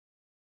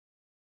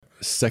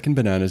Second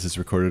Bananas is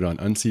recorded on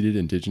unceded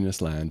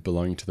Indigenous land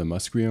belonging to the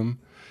Musqueam,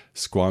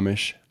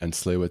 Squamish, and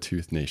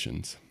Tsleil-Waututh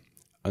nations.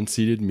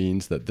 Unceded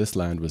means that this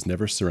land was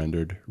never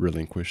surrendered,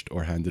 relinquished,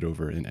 or handed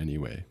over in any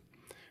way.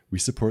 We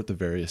support the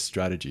various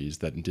strategies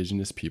that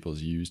Indigenous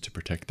peoples use to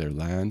protect their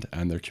land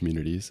and their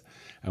communities,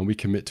 and we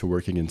commit to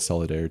working in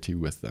solidarity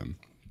with them.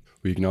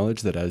 We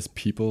acknowledge that as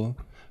people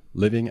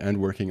living and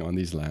working on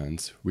these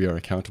lands, we are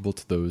accountable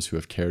to those who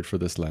have cared for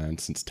this land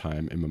since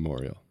time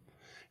immemorial.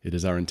 It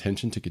is our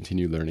intention to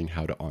continue learning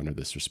how to honor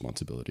this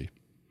responsibility.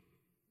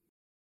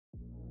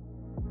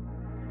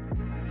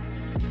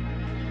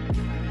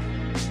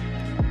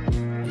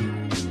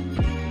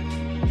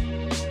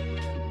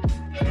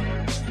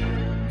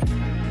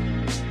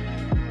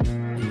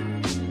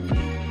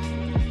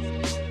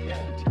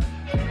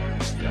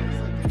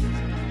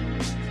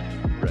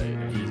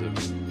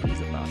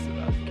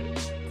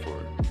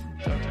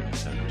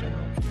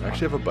 I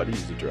actually have a buddy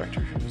who's a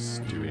director who's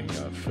doing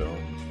a film.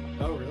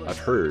 Oh, really?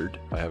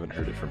 I haven't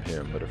heard it from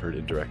him, but I've heard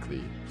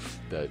indirectly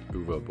that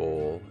Uwe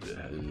Boll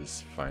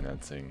is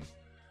financing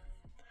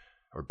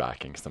or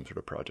backing some sort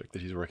of project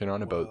that he's working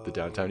on about the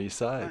downtown east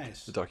side,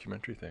 nice. The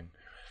documentary thing.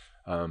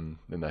 And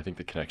I think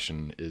the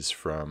connection is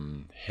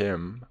from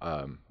him,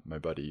 my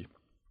buddy,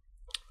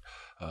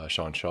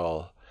 Sean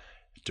Shaw,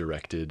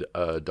 directed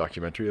a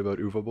documentary about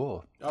Uwe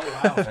Boll. Oh,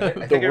 wow. I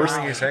think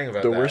everything you're saying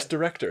about the that. worst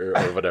director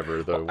or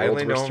whatever. I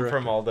only know him director.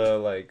 from all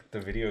the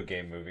video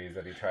game movies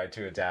that he tried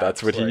to adapt.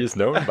 That's what he is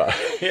known by.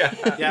 Yeah.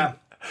 Yeah.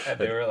 And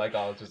they were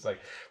all just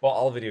well,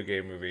 all video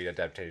game movie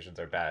adaptations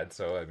are bad,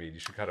 so I mean,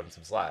 you should cut him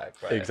some slack.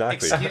 But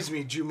Exactly. Excuse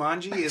me,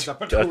 Jumanji is a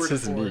That's tour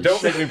his de force. niche.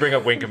 Don't make me bring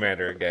up Wing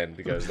Commander again,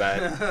 because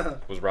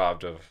that was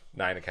robbed of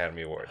 9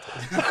 Academy Awards.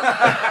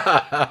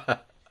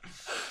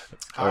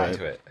 All right.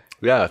 Into it.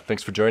 Yeah,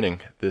 thanks for joining.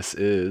 This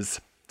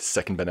is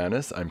Second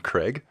Bananas. I'm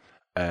Craig,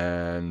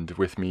 and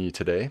with me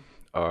today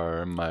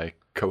are my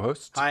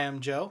co-hosts. Hi, I'm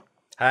Joe.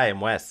 Hi, I'm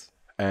Wes.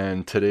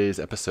 And today's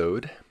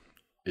episode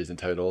is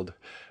entitled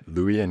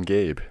Louis and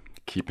Gabe,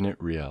 Keeping It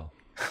Real.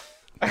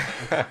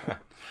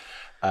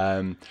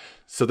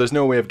 So there's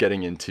no way of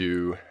getting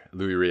into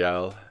Louis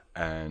Riel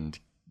and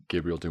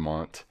Gabriel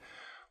Dumont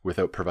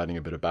without providing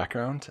a bit of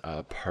background.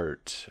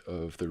 Part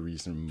of the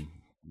reason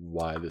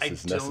why this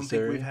is I don't think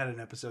necessary. we've had an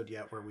episode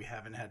yet where we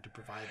haven't had to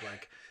provide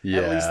at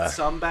Yeah. least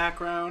some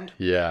background.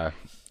 Yeah.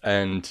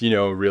 And,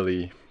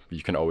 really,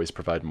 you can always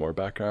provide more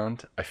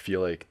background. I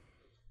feel like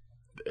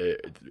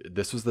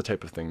this was the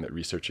type of thing that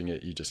researching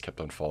it, you just kept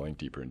on falling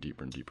deeper and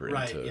deeper and deeper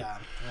Right, into. yeah.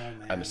 Oh,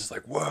 man. And it's just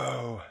like,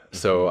 whoa.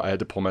 So I had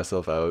to pull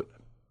myself out,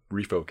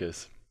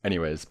 refocus.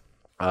 Anyways,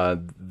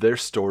 their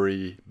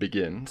story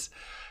begins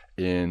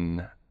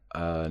in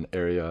an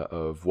area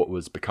of what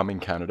was becoming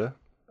Canada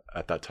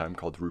at that time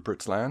called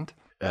Rupert's Land.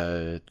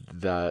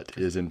 That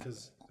is in...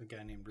 Because a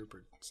guy named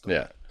Rupert. Stole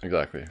Yeah,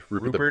 exactly.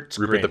 Rupert Rupert's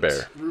the Grint.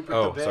 Bear. Rupert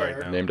Oh, the Bear. sorry,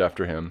 no. Named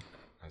after him.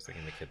 I was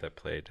thinking the kid that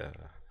played.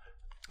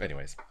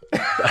 Anyways.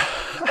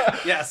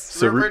 Yes,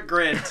 So Rupert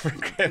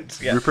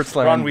Grint. Yeah. Rupert's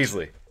Ron Land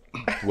Weasley.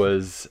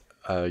 was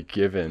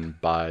given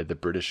by the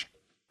British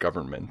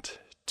government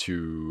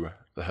to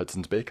the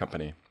Hudson's Bay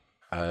Company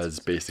as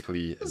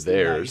basically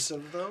theirs. Nice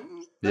of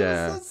them.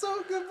 Yeah. That's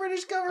so good.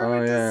 British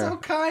government yeah. is so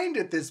kind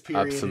at this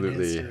period in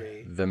Absolutely.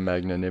 history. The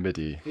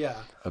magnanimity Yeah.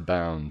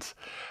 abounds.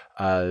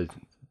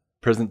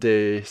 Present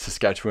day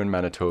Saskatchewan,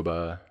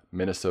 Manitoba,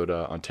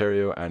 Minnesota,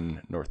 Ontario,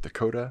 and North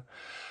Dakota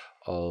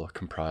all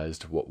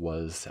comprised what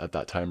was at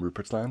that time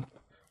Rupert's Land.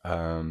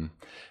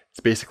 It's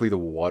basically the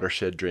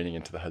watershed draining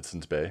into the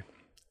Hudson's Bay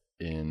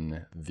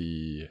in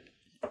the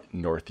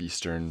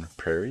northeastern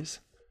prairies.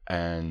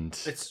 And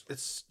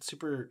It's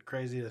super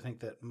crazy to think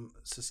that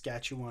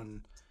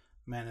Saskatchewan,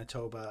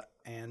 Manitoba,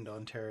 and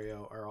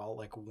Ontario are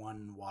all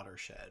one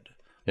watershed.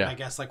 Yeah. I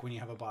guess when you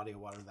have a body of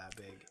water that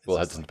big. It's well,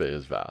 just Hudson's Bay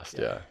is vast.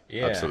 Yeah,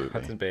 Yeah, absolutely.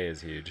 Hudson Bay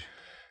is huge.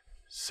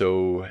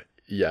 So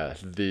yeah,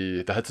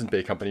 the Hudson's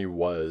Bay Company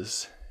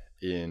was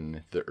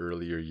in the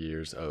earlier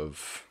years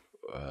of,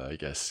 I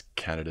guess,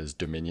 Canada's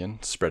dominion,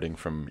 spreading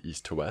from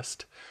east to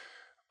west,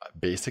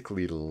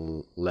 basically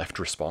left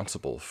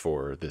responsible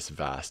for this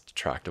vast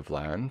tract of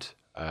land.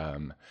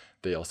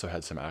 They also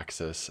had some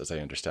access, as I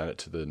understand it,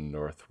 to the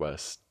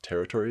Northwest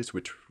Territories,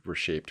 which were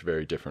shaped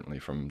very differently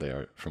from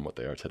what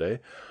they are today.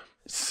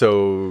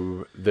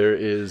 So there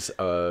is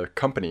a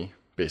company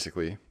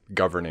basically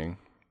governing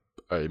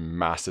a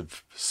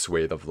massive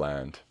swathe of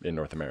land in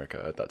North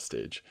America at that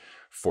stage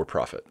for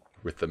profit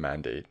with the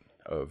mandate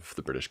of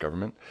the British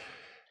government.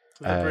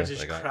 the British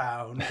they got-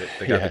 crown.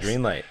 They got Yes. the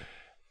green light.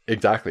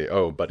 Exactly.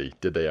 Oh, buddy,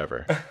 did they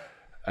ever?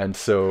 And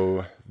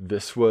so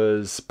this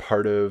was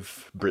part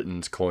of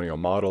Britain's colonial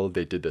model.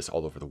 They did this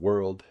all over the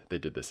world. They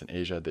did this in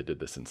Asia. They did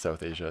this in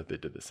South Asia. They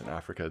did this in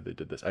Africa. They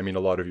did this. I mean, a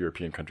lot of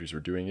European countries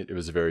were doing it. It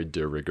was very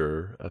de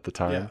rigueur at the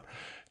time Yeah.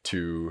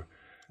 to...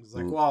 It's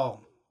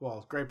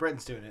well, Great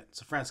Britain's doing it,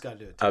 so France got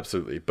to do it too.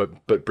 Absolutely.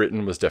 But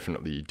Britain was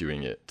definitely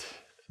doing it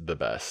the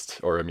best,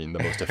 or I mean, the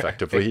most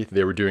effectively.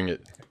 They were doing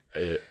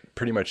it like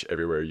pretty much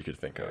everywhere you could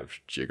think of,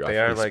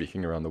 geographically like-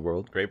 speaking, around the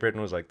world. Great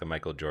Britain was like the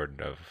Michael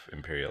Jordan of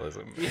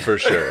imperialism. For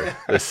sure.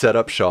 They set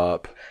up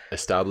shop,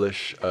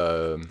 establish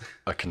a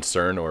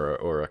concern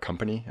or a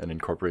company, an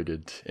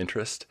incorporated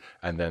interest,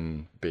 and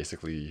then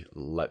basically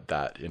let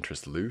that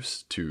interest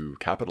loose to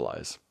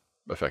capitalize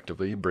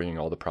effectively, bringing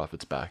all the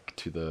profits back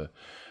to the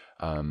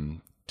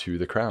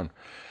crown.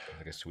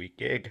 Like a sweet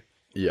gig.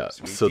 Yeah.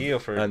 Sweet deal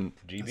for and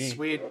GB.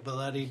 Sweet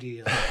bloody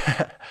deal.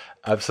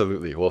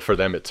 absolutely. Well, for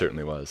them, it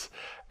certainly was.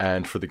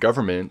 And for the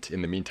government,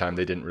 in the meantime,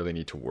 they didn't really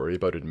need to worry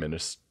about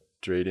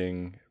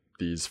administrating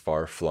these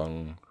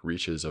far-flung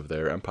reaches of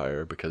their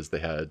empire because they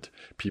had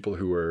people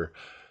who were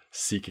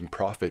seeking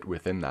profit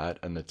within that,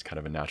 and it's kind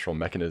of a natural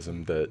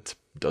mechanism that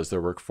does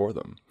their work for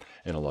them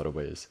in a lot of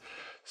ways.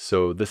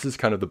 So this is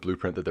kind of the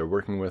blueprint that they're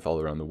working with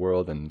all around the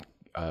world, and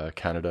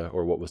Canada,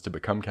 or what was to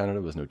become Canada,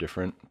 was no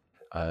different.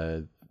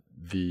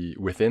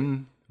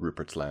 Within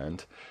Rupert's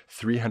Land,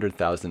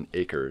 300,000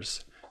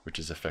 acres, which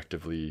is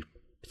effectively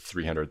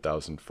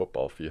 300,000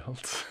 football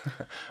fields,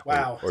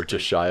 Wow. or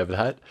just shy of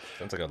that,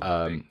 Sounds like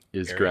a big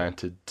is area.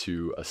 granted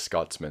to a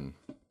Scotsman,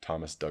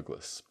 Thomas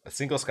Douglas, A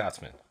single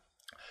Scotsman.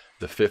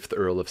 the 5th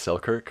Earl of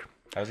Selkirk,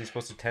 How's he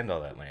supposed to tend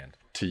all that land?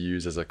 to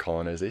use as a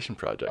colonization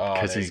project, Oh,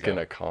 because there he's you go. going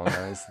to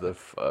colonize the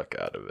fuck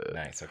out of it.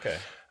 Nice. Okay.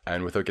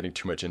 And without getting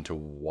too much into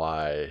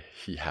why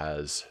he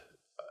has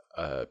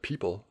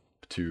people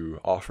to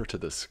offer to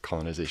this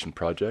colonization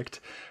project,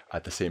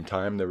 at the same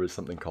time, there was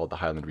something called the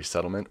Highland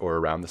Resettlement, or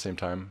around the same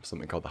time,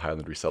 something called the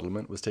Highland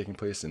Resettlement was taking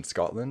place in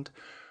Scotland,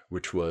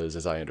 which was,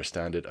 as I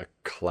understand it, a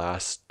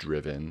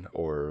class-driven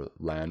or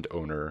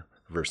landowner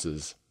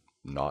versus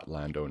not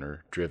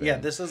landowner driven. Yeah,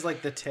 this is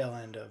like the tail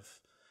end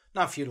of,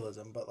 not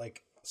feudalism, but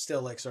like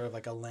still like sort of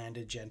like a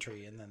landed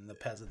gentry, and then the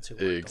peasants who worked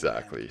the land.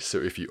 Exactly. So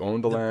if you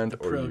owned the land,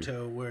 or you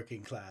Proto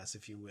working class,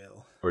 if you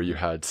will. or you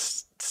had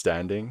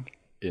standing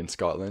in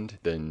Scotland,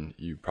 then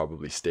you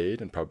probably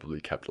stayed and probably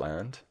kept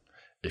land.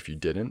 If you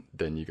didn't,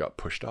 then you got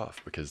pushed off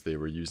because they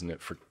were using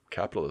it for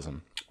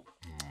capitalism.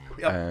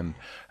 Yep.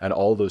 And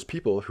all those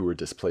people who were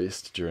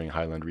displaced during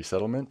Highland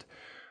resettlement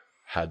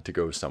had to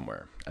go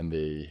somewhere, and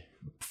they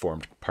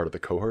formed part of the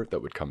cohort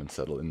that would come and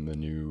settle in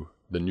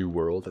the new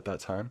world at that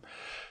time.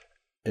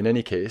 In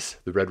any case,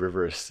 the Red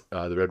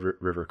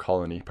River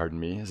Colony,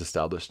 is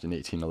established in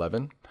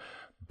 1811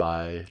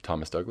 by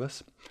Thomas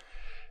Douglas.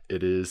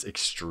 It is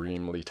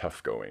extremely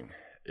tough going.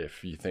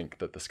 If you think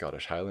that the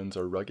Scottish Highlands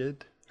are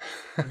rugged,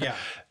 Yeah.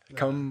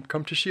 come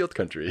to Shield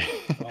Country,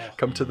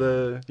 come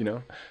to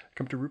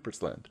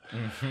Rupert's Land.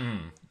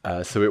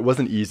 So it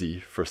wasn't easy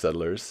for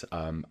settlers.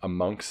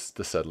 Amongst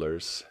the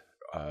settlers,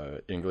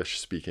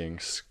 English-speaking,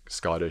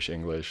 Scottish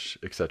English,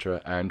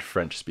 etc., and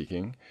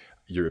French-speaking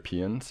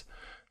Europeans.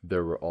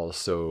 There were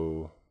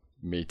also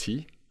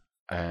Métis,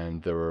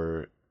 and there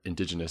were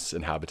indigenous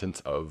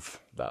inhabitants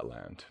of that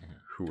land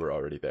who were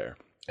already there.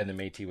 And the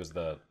Métis was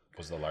the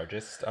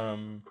largest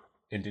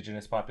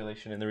indigenous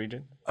population in the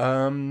region.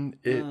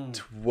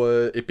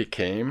 It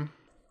became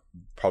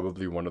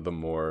probably one of the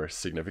more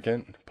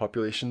significant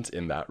populations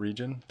in that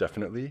region,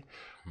 definitely.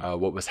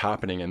 What was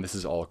happening, and this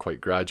is all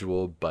quite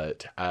gradual,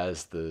 but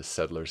as the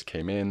settlers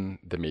came in,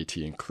 the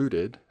Métis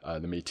included,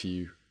 the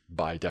Métis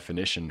by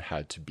definition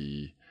had to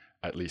be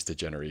at least a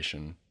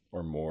generation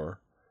or more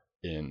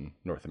in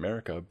North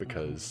America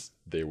because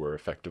they were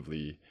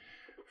effectively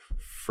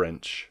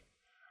French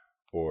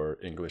or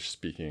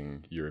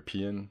English-speaking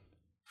European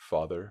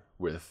father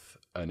with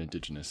an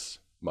indigenous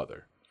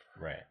mother.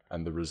 Right.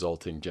 And the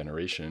resulting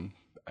generation,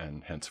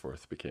 and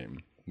henceforth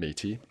became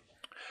Métis.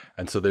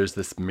 And so there's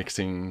this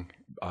mixing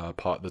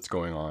pot that's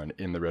going on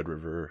in the Red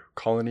River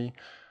Colony.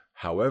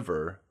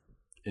 However,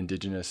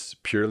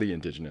 purely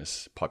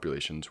indigenous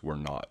populations were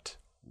not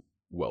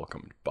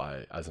welcomed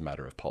as a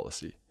matter of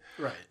policy.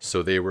 Right.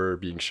 So they were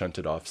being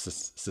shunted off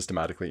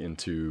systematically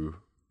into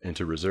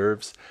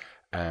reserves.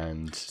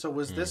 And So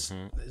was this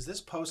is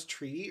this post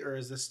treaty, or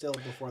is this still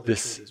before the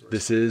this treaties were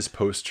this is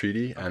post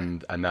treaty,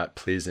 and that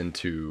plays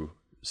into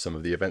some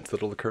of the events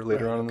that'll occur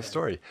later on in the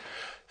story.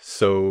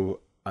 So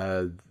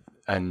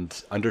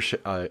and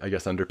I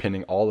guess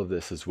underpinning all of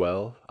this as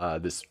well,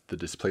 the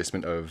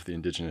displacement of the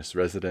indigenous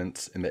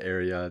residents in the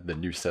area, the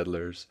new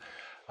settlers,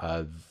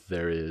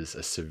 there is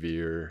a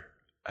severe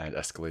and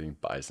escalating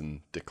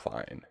bison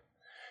decline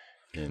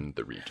in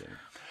the region.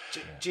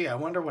 Gee, I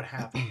wonder what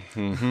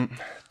happened.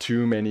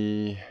 Too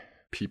many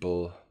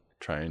people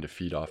trying to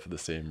feed off of the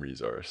same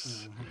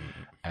resource,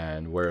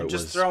 and where it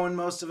Just was throwing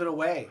most of it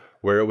away.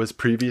 where it was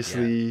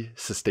previously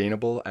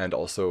sustainable and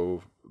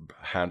also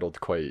handled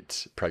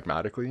quite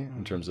pragmatically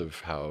in terms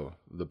of how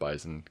the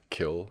bison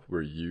kill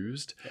were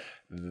used,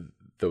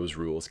 those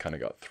rules kind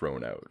of got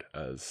thrown out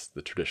as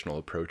the traditional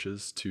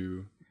approaches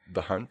to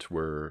the hunt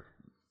were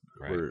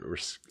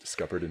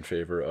scuppered in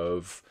favor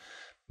of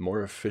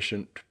more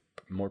efficient,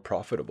 more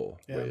profitable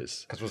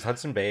ways. Because was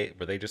Hudson Bay,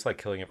 were they just like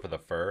killing it for the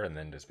fur and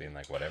then just being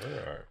like whatever?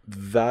 Or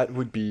That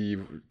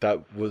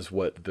was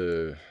what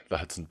the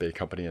Hudson Bay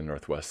Company and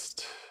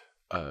Northwest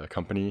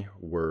Company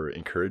were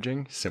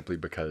encouraging, simply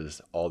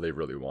because all they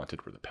really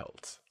wanted were the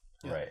pelts.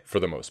 Right. for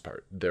the most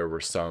part. There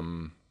were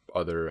some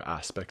other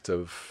aspects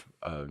of,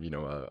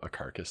 a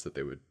carcass that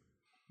they would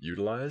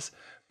utilize,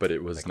 but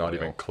it was Like not oil,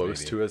 even close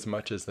maybe. to as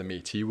much as the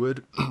Métis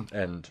would,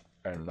 and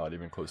not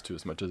even close to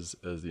as much as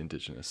the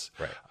indigenous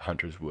Right.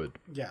 hunters would.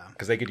 Yeah.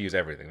 Because they could use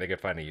everything. They could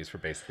find a use for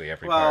basically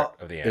every Well,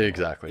 part of the animal.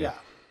 Exactly. Yeah.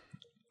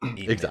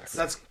 Even Exactly.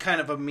 That's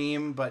kind of a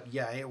meme, but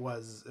yeah, it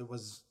was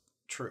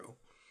true.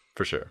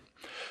 For sure.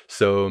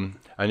 So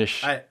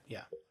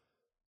Yeah.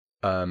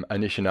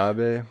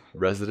 Anishinaabe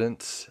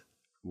residents,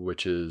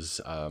 which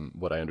is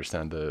what I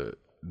understand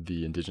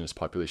the indigenous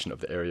population of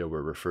the area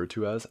were referred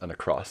to as, and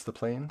across the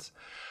plains,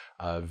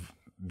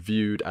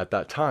 viewed at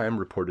that time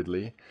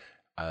reportedly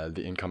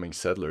the incoming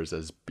settlers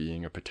as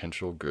being a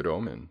potential good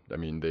omen. I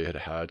mean, they had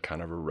had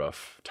kind of a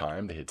rough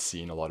time. They had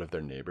seen a lot of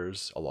their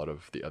neighbors, a lot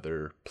of the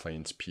other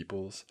plains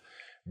peoples,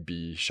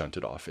 be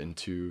shunted off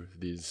into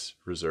these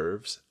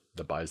reserves.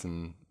 The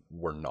bison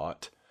were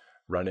not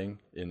running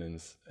in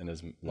as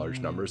large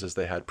numbers as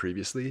they had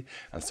previously,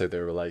 and so they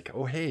were like,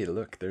 oh hey,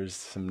 look, there's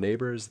some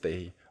neighbors.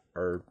 They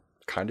are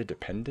kind of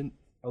dependent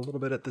a little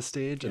bit at this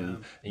stage,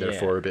 and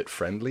therefore a bit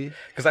friendly,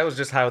 Because that was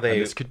just how and they.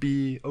 this could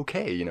be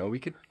okay. We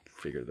could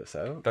figure this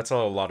out. That's a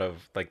lot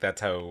of like.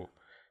 That's how,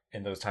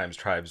 in those times,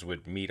 tribes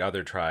would meet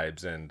other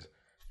tribes, and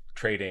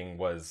trading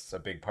was a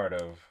big part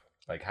of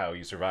like how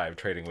you survive.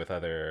 Trading with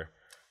other.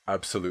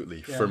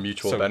 Absolutely, for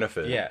mutual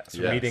benefit. Yeah.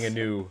 So Yes. meeting a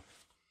new.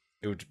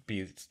 It would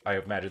be. I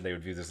imagine they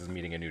would view this as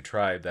meeting a new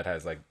tribe that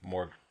has like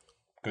more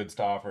goods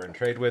to offer and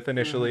trade with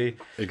initially.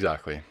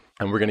 Exactly.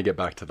 And we're going to get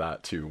back to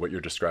that too. What you're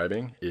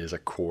describing is a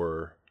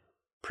core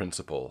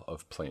principle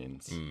of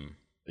plains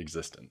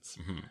existence.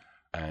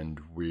 And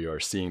we are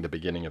seeing the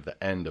beginning of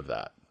the end of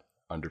that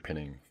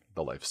underpinning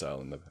the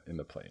lifestyle in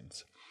the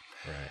plains.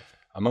 Right.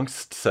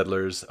 Amongst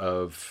settlers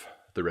of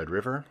the Red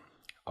River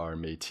are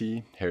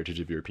Métis, heritage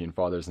of European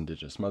fathers,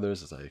 indigenous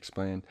mothers, as I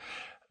explained.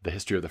 The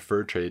history of the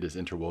fur trade is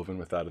interwoven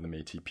with that of the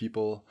Métis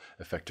people.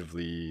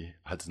 Effectively,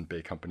 Hudson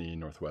Bay Company,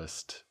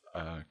 Northwest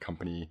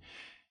Company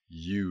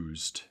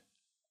used,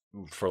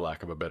 for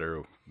lack of a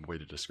better way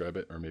to describe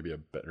it, or maybe a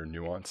better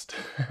nuanced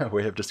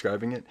way of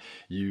describing it,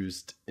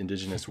 used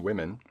indigenous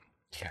women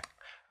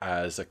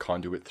as a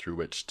conduit through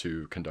which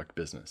to conduct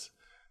business.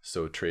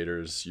 So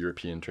traders,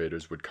 European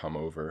traders, would come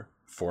over,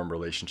 form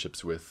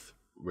relationships with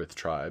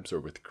tribes or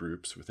with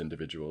groups, with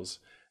individuals,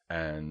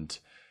 and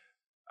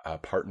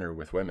partner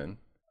with women,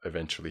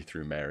 eventually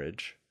through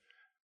marriage,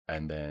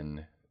 and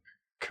then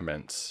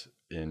commence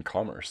in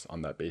commerce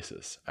on that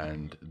basis.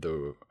 And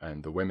the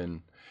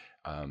women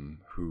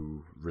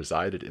who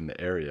resided in the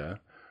area,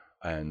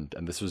 and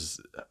this was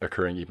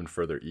occurring even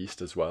further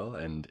east as well,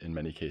 and in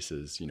many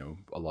cases,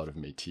 a lot of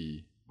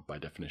Métis by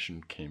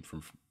definition came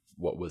from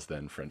what was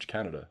then French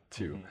Canada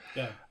too.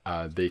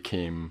 Yeah. They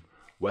came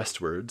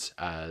westwards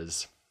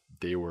as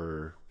they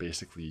were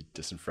basically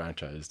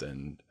disenfranchised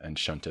and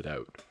shunted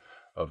out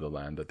of the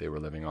land that they were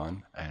living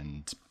on.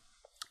 And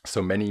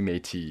so many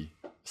Métis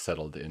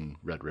settled in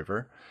Red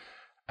River,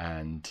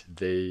 and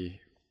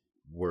they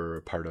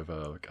were part of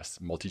a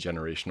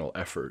multi-generational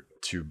effort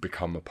to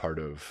become a part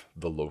of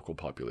the local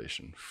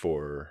population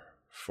for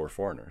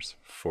foreigners,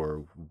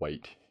 for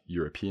white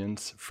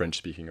Europeans,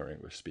 French-speaking or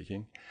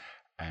English-speaking.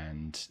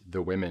 And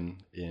the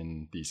women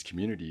in these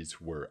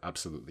communities were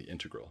absolutely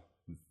integral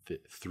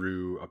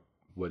through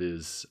what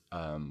is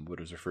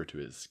referred to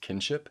as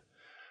kinship,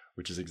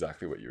 which is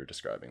exactly what you were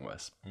describing,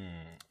 Wes.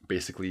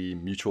 Basically,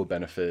 mutual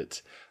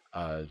benefit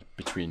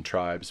between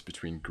tribes,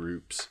 between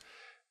groups.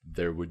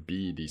 There would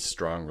be these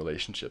strong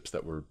relationships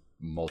that were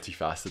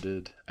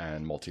multifaceted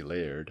and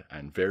multi-layered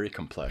and very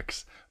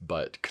complex,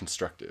 but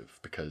constructive,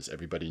 because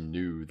everybody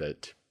knew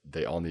that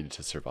they all needed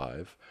to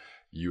survive.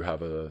 You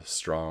have a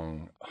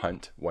strong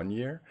hunt one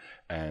year,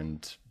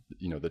 and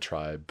the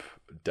tribe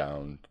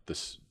down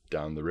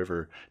the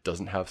river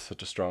doesn't have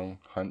such a strong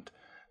hunt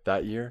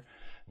that year.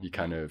 You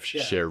kind of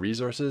share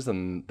resources,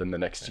 and then the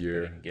next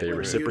year they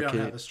reciprocate. If you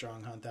don't have a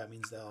strong hunt, that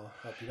means they'll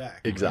help you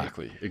back.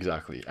 Exactly.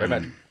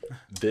 And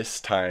this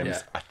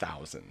times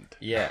 1,000.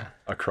 Yeah.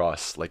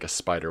 Across like a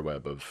spider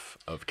web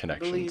of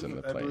connections in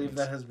the plains. I believe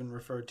that has been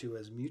referred to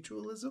as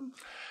mutualism.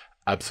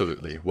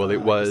 Absolutely. Well,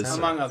 it was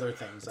among other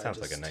things. Sounds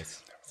like a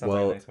nice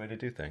way to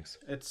do things.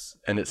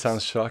 And it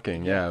sounds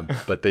shocking,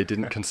 but they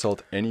didn't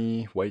consult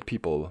any white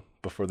people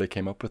before they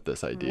came up with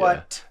this idea.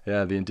 What?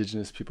 Yeah, the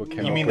indigenous people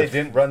came You up mean they with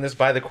didn't run this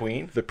by the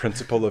queen? the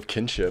principle of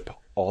kinship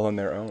all on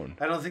their own.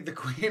 I don't think the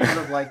queen would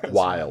have liked this.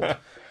 Wild.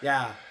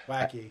 Yeah,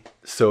 wacky.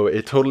 So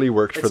it totally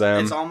worked for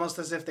them. It's almost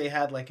as if they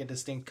had like a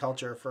distinct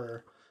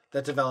culture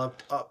that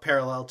developed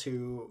parallel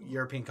to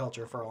European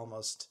culture for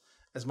almost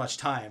as much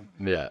time.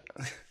 Yeah,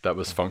 that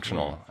was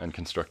functional and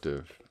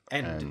constructive.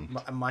 And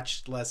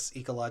much less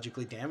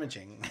ecologically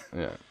damaging.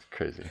 Yeah,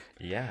 crazy.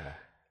 Yeah.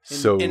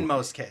 In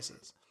most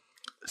cases.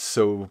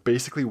 So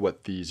basically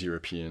what these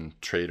European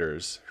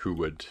traders, who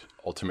would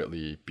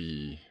ultimately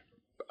be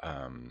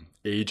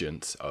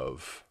agents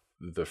of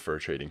the fur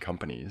trading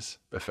companies,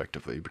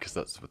 effectively, because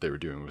that's what they were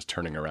doing, was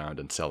turning around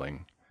and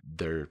selling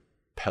their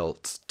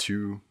pelts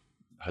to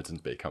Hudson's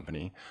Bay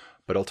Company,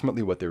 But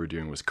ultimately what they were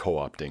doing was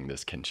co-opting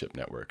this kinship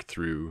network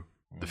through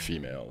the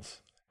females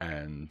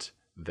and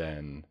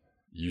then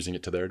using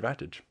it to their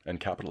advantage and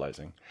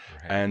capitalizing.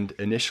 Right. And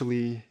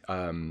initially,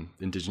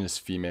 Indigenous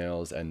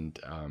females and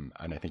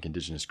I think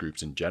Indigenous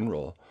groups in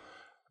general,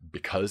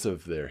 because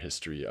of their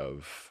history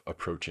of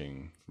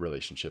approaching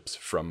relationships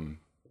from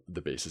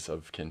the basis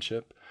of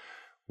kinship,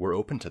 were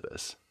open to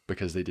this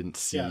because they didn't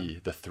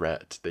see the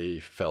threat. They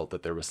felt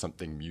that there was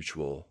something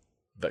mutual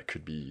that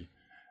could be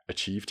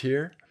achieved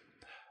here.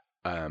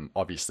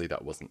 Obviously,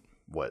 that wasn't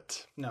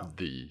what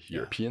the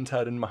Europeans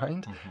had in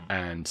mind.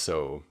 And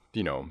so,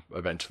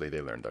 eventually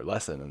they learned their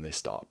lesson and they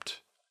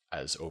stopped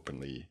as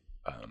openly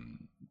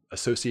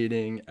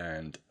associating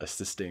and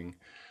assisting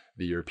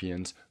the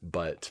Europeans.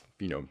 But,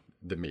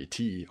 the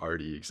Métis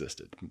already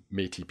existed.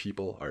 Métis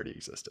people already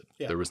existed.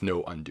 Yeah. There was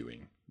no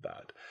undoing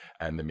that.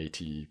 And the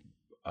Métis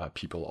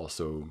people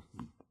also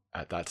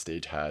at that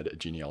stage had a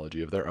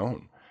genealogy of their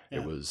own.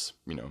 It was,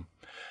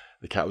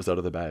 the cat was out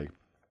of the bag.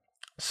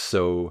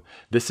 So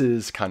this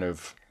is kind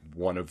of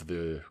one of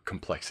the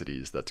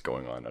complexities that's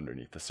going on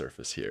underneath the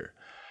surface here.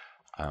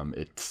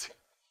 It's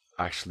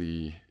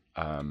actually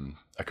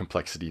a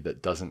complexity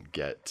that doesn't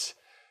get,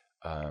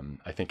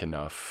 I think,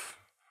 enough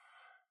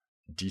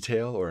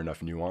detail or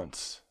enough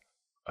nuance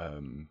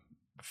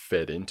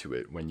fed into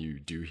it when you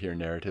do hear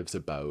narratives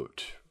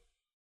about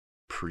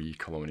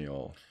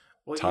pre-colonial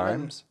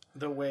times. Even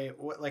the way,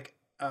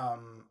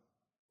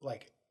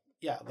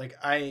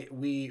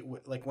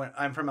 when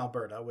I'm from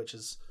Alberta, which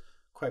is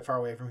quite far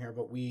away from here,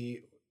 but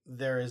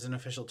there is an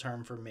official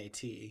term for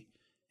Métis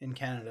in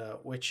Canada,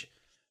 which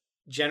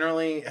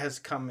generally has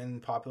come in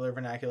popular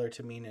vernacular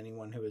to mean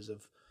anyone who is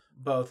of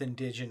both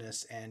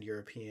Indigenous and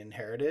European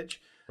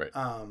heritage. Right.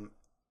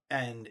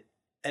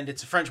 And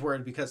it's a French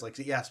word because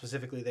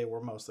specifically they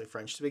were mostly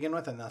French to begin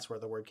with, and that's where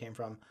the word came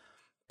from.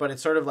 But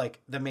it's sort of like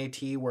the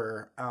Métis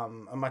were I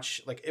don't want to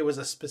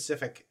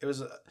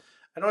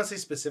say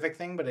specific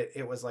thing, but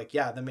it was the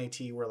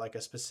Métis were like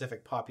a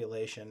specific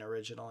population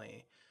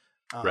originally.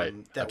 Right.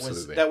 That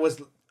Absolutely.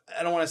 was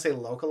I don't want to say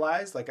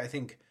localized. I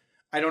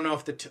don't know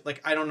if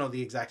I don't know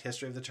the exact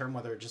history of the term,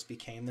 whether it just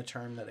became the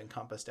term that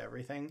encompassed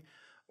everything,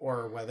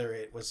 or whether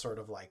it was sort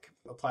of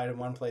applied in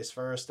one place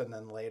first and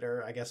then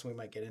later. I guess we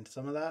might get into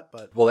some of that,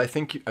 but well, I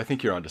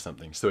think you're onto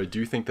something. So I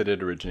do think that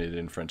it originated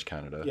in French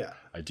Canada. Yeah.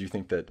 I do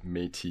think that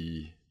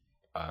Métis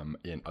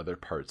in other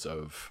parts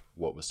of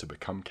what was to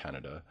become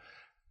Canada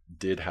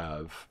did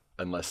have,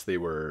 unless they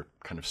were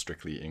kind of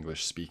strictly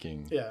English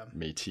speaking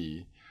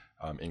Métis,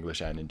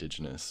 English and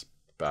Indigenous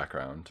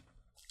background,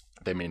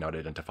 they may not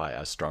identify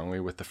as strongly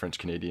with the French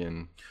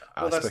Canadian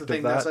aspect of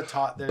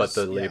that. But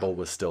the label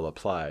was still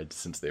applied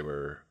since they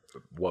were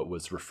what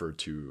was referred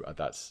to at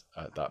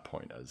that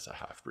point as a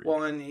half breed.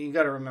 Well, and you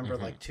got to remember,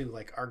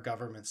 our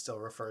government still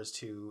refers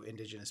to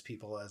Indigenous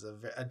people as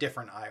a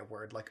different I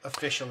word,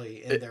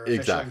 officially in their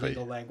official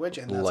legal language,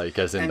 and that's,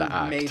 as in the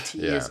act.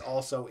 Métis is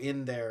also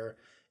in there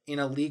in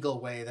a legal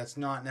way that's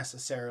not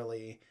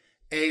necessarily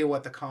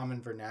what the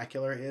common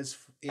vernacular is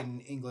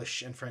in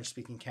English and French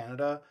speaking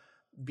Canada.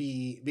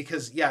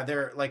 Because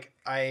they're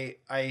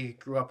I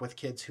grew up with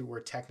kids who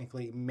were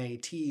technically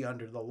Métis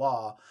under the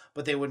law,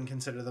 but they wouldn't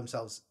consider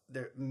themselves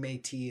they're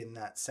Métis in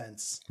that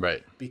sense,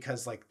 right?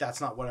 Because that's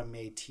not what a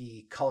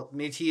Métis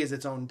Métis is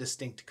its own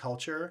distinct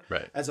culture,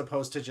 right? As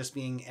opposed to just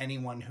being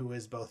anyone who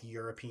is both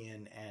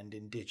European and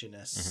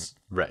Indigenous,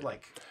 right?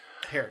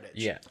 Heritage.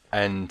 Yeah,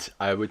 and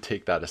I would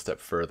take that a step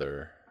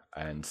further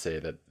and say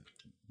that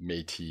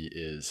Métis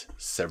is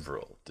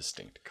several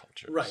distinct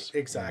cultures. Right,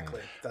 exactly.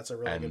 That's a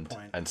really good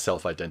point. And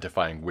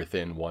self-identifying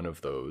within one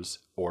of those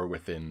or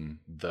within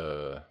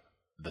the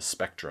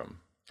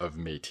spectrum of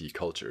Métis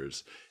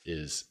cultures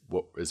is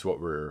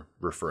what we're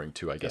referring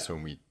to, I guess,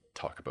 when we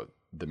talk about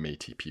the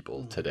Métis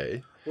people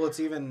today. Well,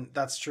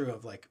 that's true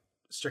of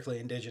strictly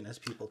Indigenous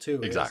people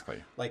too.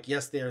 Exactly.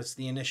 Yes, there's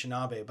the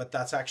Anishinaabe, but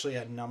that's actually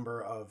a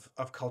number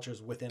of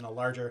cultures within a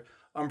larger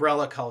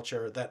umbrella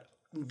culture that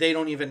they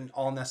don't even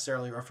all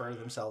necessarily refer to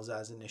themselves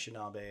as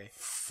Anishinaabe,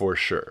 for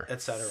sure,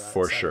 etc.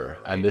 For sure, right?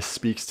 And this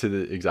speaks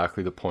to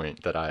exactly the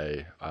point that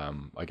I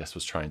guess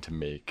was trying to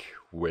make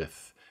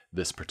with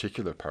this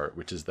particular part,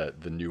 which is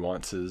that the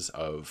nuances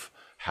of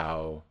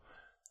how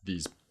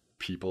these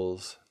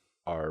peoples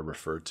are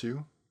referred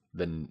to,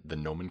 the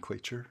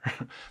nomenclature,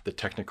 the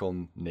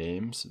technical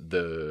names,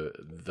 the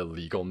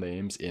legal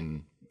names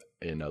in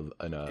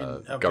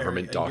a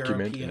government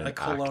document, in a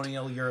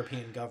colonial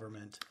European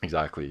government.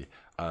 Exactly.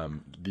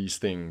 These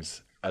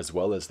things, as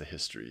well as the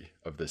history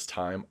of this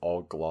time,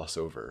 all gloss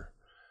over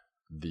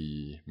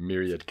the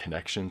myriad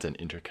connections and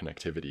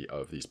interconnectivity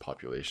of these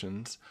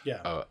populations.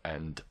 Yeah.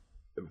 And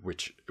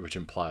which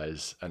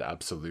implies an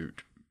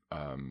absolute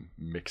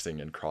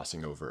mixing and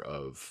crossing over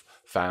of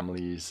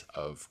families,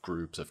 of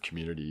groups, of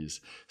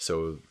communities.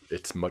 So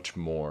it's much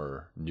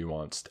more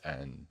nuanced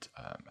and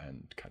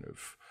kind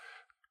of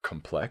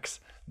complex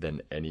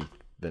than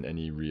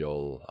any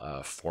real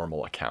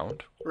formal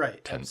account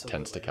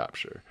tends to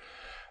capture.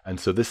 And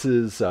so this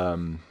is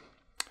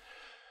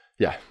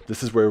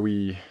this is where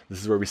we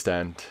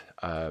stand,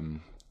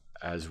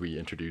 as we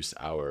introduce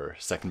our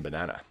second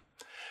banana,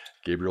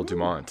 Gabriel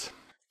Dumont.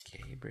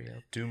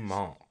 Gabriel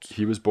Dumont.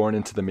 He was born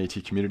into the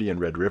Métis community in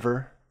Red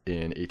River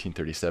in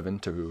 1837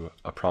 to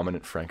a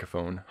prominent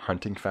Francophone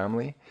hunting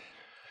family.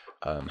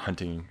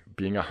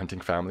 Being a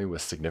hunting family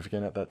was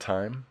significant at that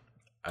time,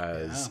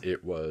 as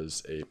it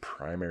was a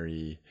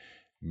primary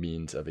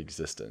means of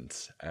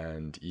existence,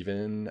 and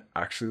even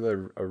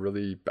actually a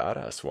really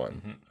badass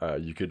one.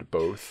 You could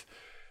both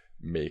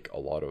make a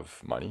lot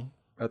of money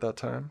at that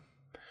time,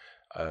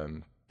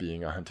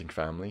 being a hunting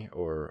family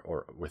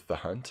or with the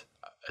hunt,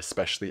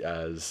 especially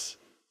as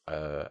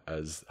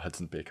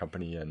Hudson Bay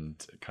Company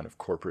and kind of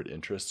corporate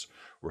interests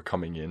were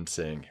coming in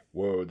saying,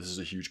 whoa, this is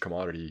a huge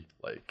commodity,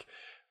 like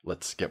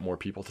let's get more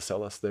people to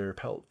sell us their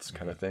pelts,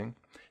 kind of thing.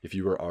 If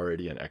you were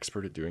already an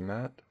expert at doing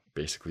that,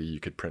 basically you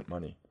could print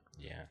money.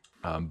 Yeah.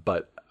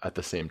 But at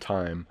the same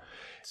time,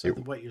 So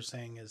what you're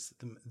saying is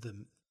the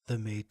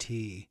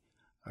Métis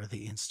are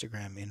the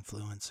Instagram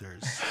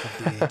influencers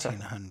of the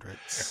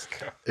 1800s.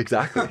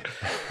 exactly.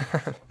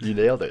 You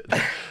nailed it.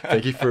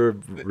 Thank you for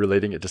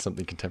relating it to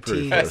something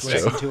contemporary for us, Teens,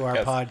 listen Joe. to our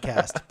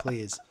podcast,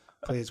 please.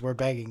 Please, we're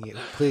begging you.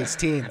 Please,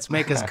 teens,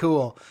 make us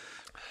cool.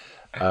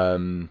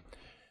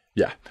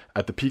 Yeah.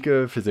 At the peak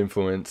of his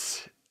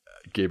influence,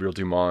 Gabriel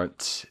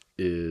Dumont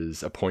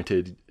is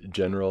appointed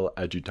General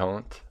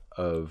Adjutant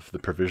of the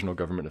Provisional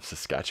Government of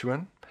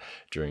Saskatchewan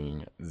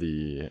during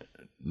the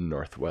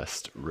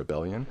Northwest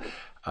Rebellion,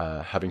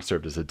 having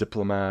served as a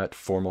diplomat,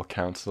 formal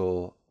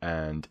counsel,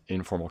 and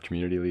informal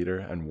community leader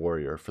and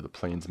warrior for the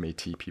Plains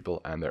Métis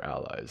people and their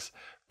allies,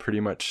 pretty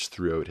much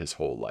throughout his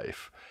whole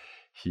life.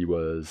 He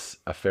was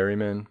a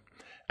ferryman,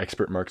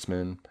 expert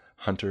marksman,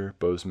 hunter,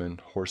 bowsman,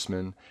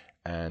 horseman,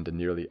 and a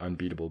nearly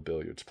unbeatable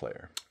billiards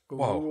player.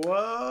 Whoa.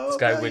 This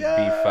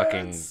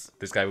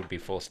guy would be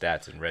full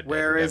stats in Red Dead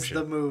Where is Redemption.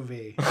 the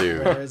movie?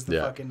 Dude, Where is the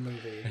yeah. fucking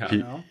movie? He,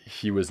 You know?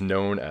 he was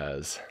known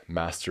as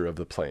Master of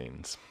the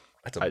Plains.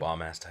 That's a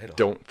bomb-ass title.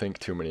 Don't think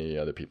too many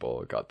other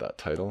people got that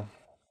title.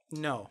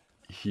 No.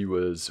 He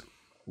was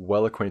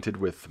well acquainted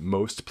with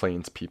most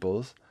Plains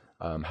peoples,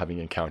 having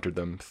encountered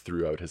them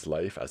throughout his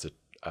life as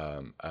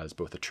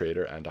both a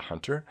trader and a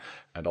hunter,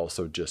 and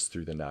also just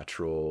through the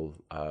natural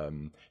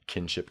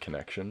kinship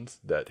connections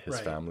that his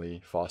Right.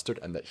 family fostered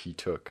and that he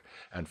took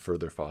and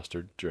further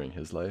fostered during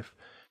his life.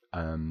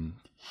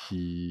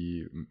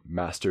 He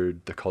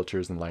mastered the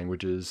cultures and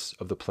languages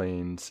of the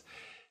Plains.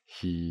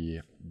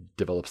 He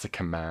develops a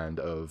command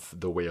of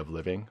the way of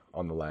living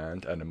on the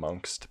land and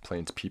amongst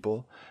Plains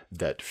people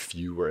that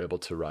few were able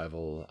to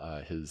rival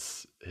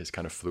his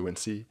kind of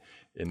fluency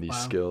in these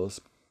skills.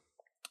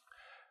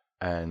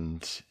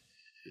 And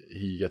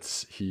he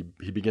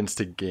begins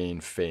to gain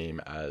fame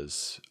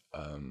as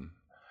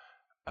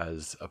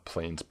a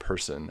Plains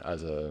person,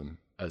 as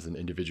an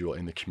individual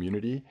in the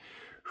community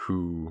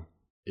who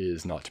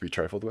is not to be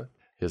trifled with.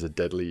 He has a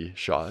deadly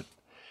shot.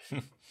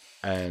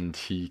 And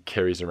he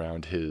carries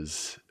around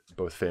his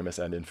both famous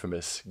and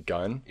infamous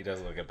gun. He does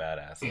look a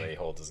badass the way he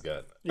holds his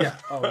gun. Yeah.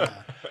 Oh,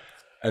 yeah.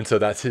 And so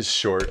that's his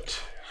short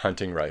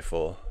hunting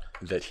rifle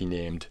that he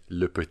named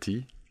Le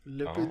Petit.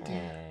 Le petit,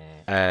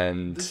 the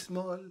And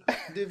small,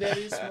 the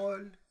very small,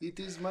 it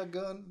is my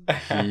gun.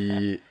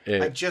 he...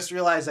 I just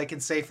realized I can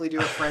safely do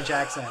a French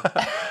accent.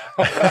 I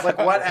was like,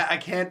 what? I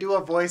can't do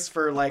a voice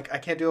for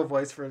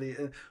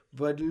the...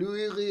 But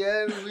Louis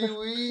Riel,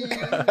 oui, oui.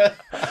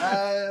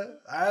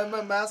 I'm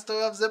a master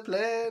of the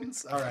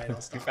plains. All right, I'll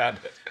You stop. found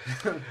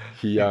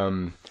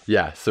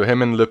it. so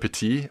him and Le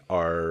Petit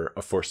are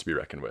a force to be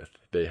reckoned with.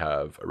 They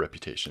have a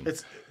reputation.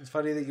 It's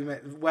funny that you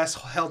met... Wes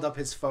held up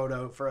his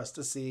photo for us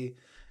to see.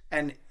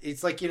 And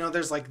it's like,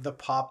 there's like the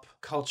pop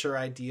culture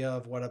idea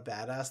of what a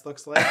badass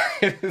looks like.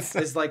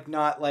 It's like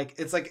not like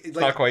it's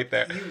not quite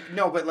there.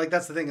 No, but like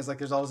that's the thing is like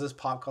there's always this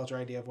pop culture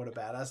idea of what a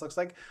badass looks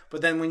like.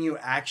 But then when you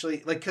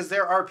actually like, because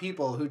there are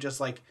people who just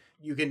like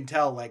you can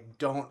tell like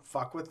don't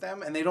fuck with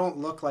them, and they don't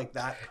look like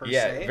that per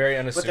se. Very But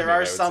unassuming. there I are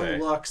would some say.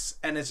 looks,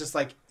 and it's just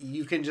like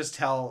you can just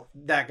tell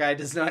that guy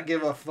does not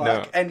give a fuck,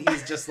 No. and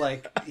he's just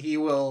like he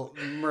will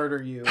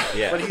murder you.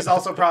 Yeah. But he's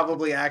also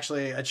probably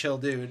actually a chill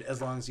dude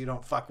as long as you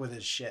don't fuck with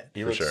his shit.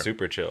 He looks sure.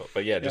 super chill.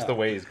 But yeah, just Yeah. the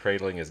way he's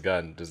cradling his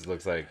gun just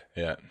looks like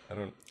Yeah. I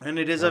don't. And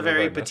it is I a don't know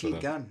very if I'd mess with petite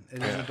him. gun.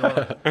 It is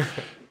adorable.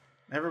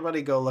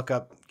 Everybody go look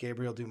up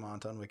Gabriel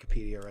Dumont on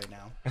Wikipedia right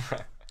now.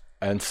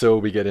 And so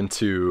we get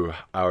into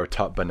our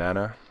top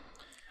banana,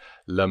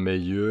 La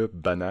Meilleure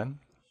Banane,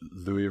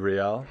 Louis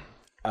Riel.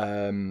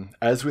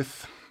 As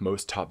with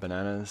most top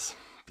bananas,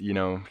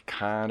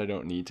 kind of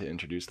don't need to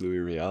introduce Louis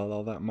Riel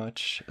all that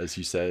much. As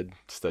you said,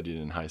 studied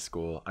in high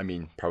school. I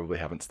mean, probably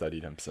haven't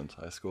studied him since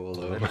high school,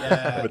 though,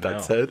 with that no.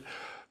 said.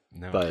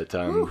 No. But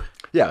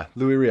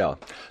Louis Riel,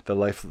 the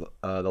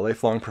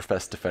lifelong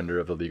professed defender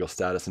of the legal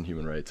status and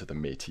human rights of the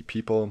Métis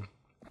people,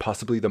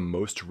 possibly the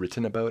most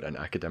written about and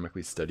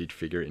academically studied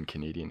figure in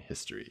Canadian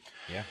history.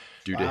 Yeah.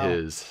 Due to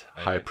his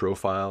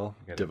high-profile,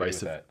 agree with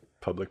divisive that.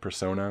 public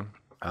persona,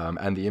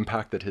 and the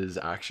impact that his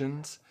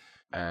actions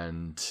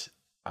and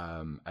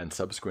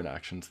subsequent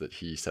actions that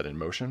he set in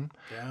motion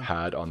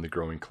had on the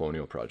growing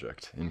colonial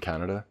project in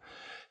Canada.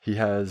 He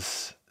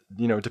has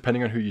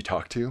depending on who you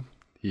talk to,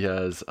 he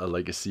has a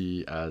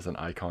legacy as an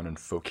icon and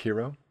folk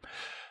hero,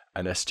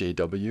 an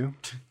SJW.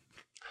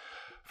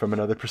 From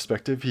another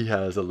perspective, he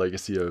has a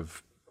legacy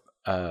of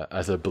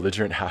as a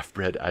belligerent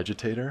half-bred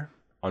agitator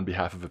on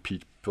behalf of a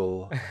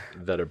people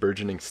that a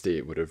burgeoning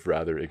state would have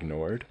rather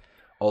ignored.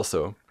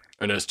 Also,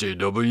 an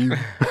SJW.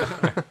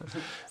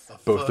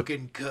 both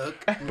fucking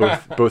cook.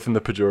 both in the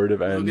pejorative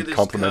Look at and this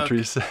complimentary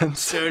cuck. sense.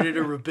 Started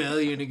a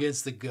rebellion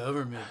against the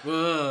government.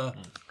 Ugh.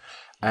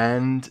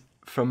 And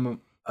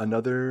from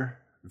another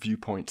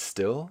viewpoint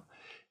still,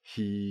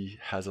 he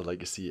has a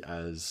legacy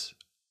as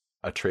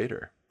a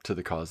traitor to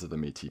the cause of the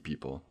Métis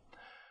people.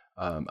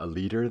 A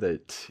leader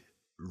that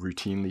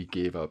routinely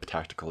gave up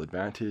tactical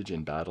advantage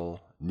in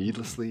battle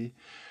needlessly.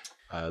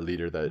 A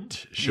leader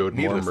that showed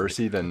more Needlessly.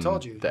 mercy than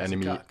told you, the he's a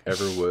enemy cuck.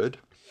 ever would.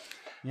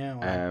 Yeah.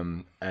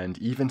 Well, And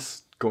even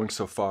going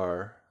so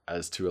far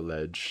as to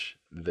allege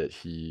that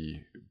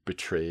he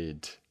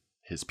betrayed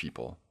his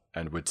people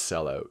and would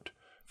sell out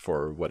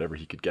for whatever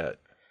he could get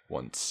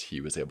once he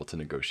was able to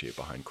negotiate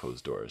behind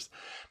closed doors.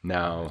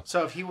 Now,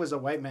 so if he was a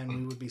white man,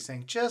 we would be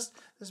saying,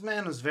 this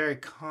man was very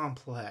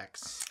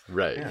complex.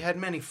 right, He had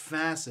many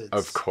facets.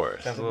 of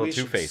course. Sounds a that little we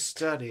should two-faced.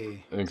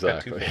 study.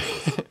 Exactly.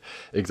 two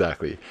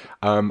Exactly.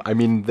 I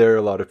mean, there are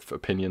a lot of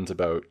opinions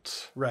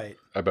about Right.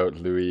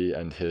 Louis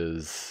and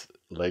his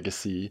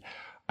legacy.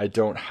 I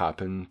don't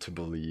happen to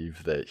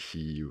believe that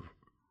he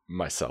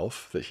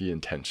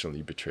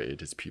intentionally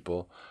betrayed his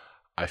people.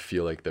 I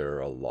feel like there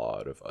are a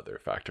lot of other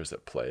factors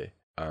at play.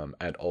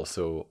 And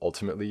also,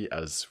 ultimately,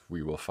 as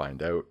we will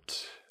find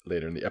out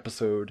later in the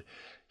episode,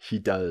 he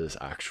does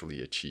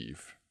actually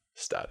achieve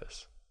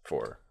status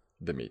for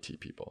the Métis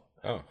people.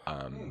 Oh.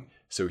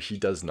 So he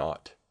does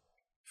not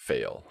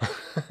fail.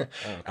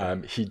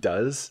 He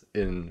does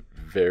in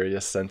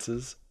various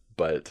senses,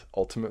 but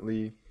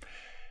ultimately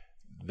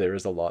there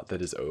is a lot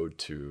that is owed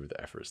to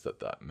the efforts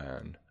that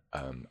man,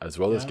 as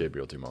well as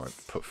Gabriel Dumont,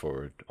 put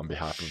forward on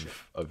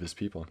behalf of his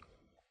people.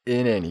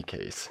 In any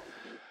case,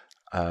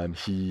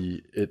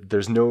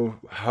 there's no,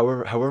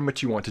 however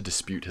much you want to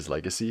dispute his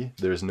legacy,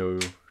 there's no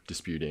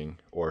disputing,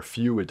 or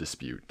few would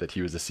dispute, that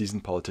he was a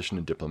seasoned politician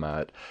and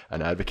diplomat,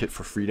 an advocate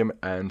for freedom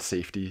and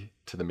safety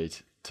to the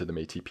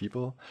Métis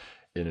people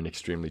in an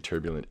extremely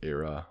turbulent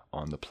era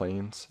on the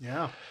plains.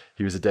 Yeah.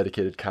 He was a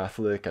dedicated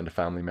Catholic and a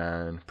family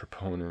man,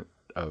 proponent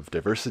of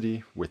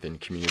diversity within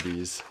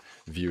communities,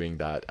 viewing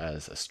that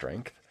as a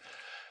strength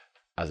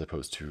as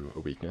opposed to a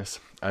weakness,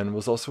 and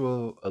was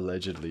also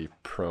allegedly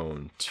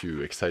prone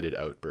to excited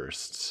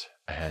outbursts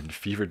and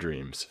fever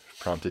dreams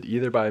prompted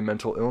either by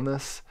mental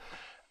illness,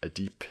 a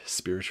deep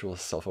spiritual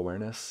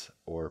self-awareness,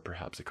 or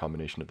perhaps a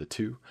combination of the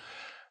two.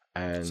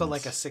 And So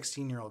like a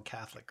 16-year-old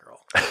Catholic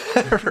girl.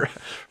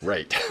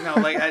 right. No,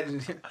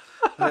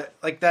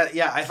 like that.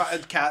 Yeah, I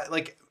thought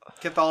like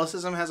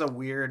Catholicism has a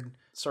weird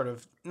sort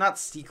of not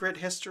secret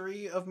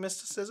history of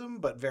mysticism,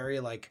 but very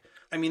like,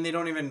 I mean, they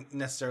don't even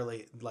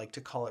necessarily like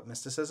to call it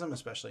mysticism,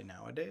 especially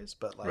nowadays.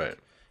 But like, Right.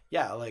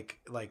 yeah, like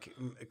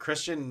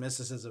Christian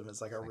mysticism is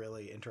like a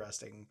really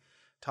interesting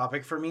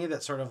topic for me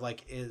that sort of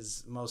like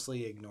is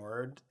mostly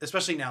ignored,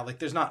 especially now. Like,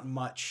 there's not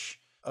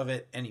much of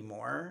it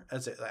anymore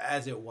as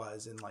it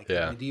was in like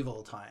the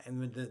medieval time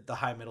and the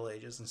high Middle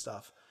Ages and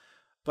stuff.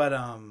 But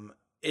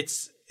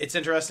it's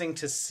interesting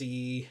to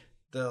see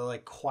the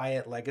like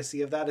quiet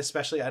legacy of that,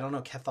 especially, I don't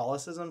know,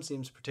 Catholicism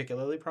seems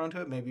particularly prone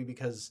to it, maybe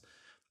because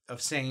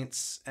of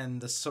saints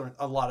and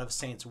a lot of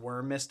saints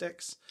were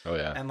mystics. Oh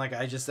yeah. And like,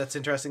 that's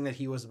interesting that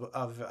he was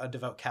of a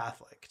devout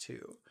Catholic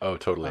too. Oh,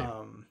 totally.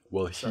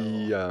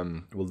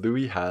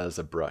 Louis has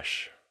a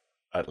brush,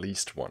 at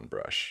least one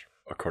brush,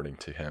 according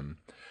to him,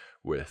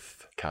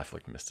 with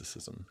Catholic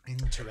mysticism.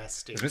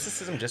 Interesting. Is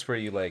mysticism just where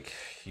you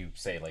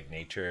say like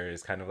nature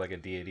is kind of like a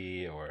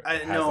deity, or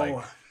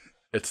No.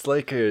 It's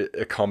like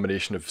a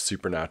combination of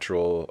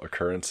supernatural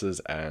occurrences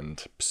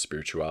and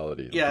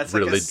spirituality. Yeah, it's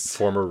like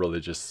former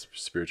religious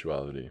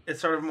spirituality.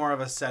 It's sort of more of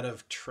a set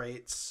of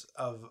traits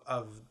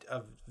of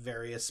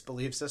various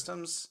belief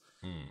systems,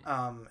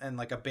 and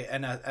like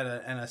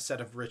a set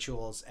of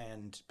rituals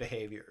and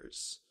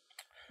behaviors.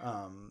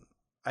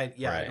 I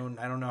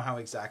don't know how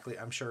exactly.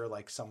 I'm sure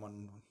like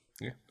someone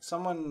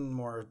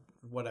more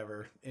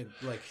whatever it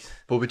like.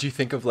 But would you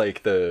think of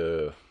like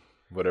the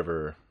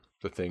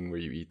thing where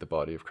you eat the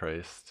body of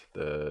Christ,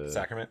 the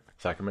sacrament?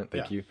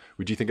 Thank you.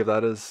 Would you think of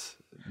that as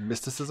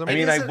mysticism? I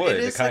mean, I would.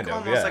 It is kind like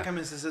of, almost yeah. like a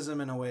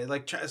mysticism in a way,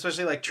 like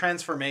especially like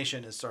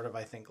transformation is sort of,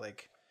 I think,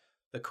 like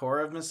the core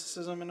of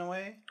mysticism in a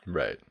way,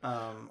 right?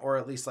 Or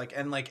at least like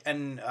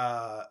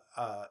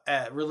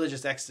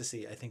religious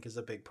ecstasy, I think, is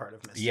a big part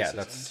of mysticism. Yeah,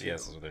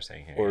 that's what they're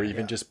saying here. Or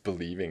even just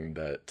believing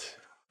that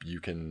you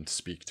can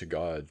speak to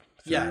God.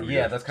 Through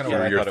that's kind of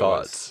what I your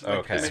thought thoughts. It was.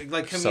 Okay,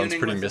 like Sounds communing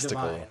pretty with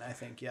mystical. the divine, I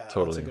think. Yeah,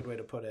 Totally. That's a good way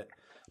to put it.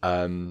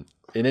 In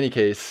any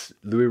case,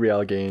 Louis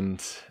Riel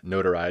gained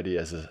notoriety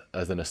as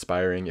an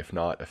aspiring, if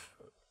not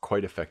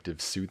quite effective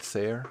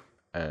soothsayer,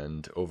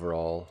 and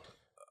overall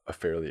a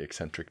fairly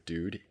eccentric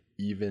dude,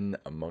 even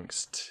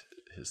amongst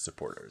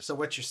supporters. So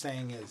what you're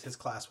saying is his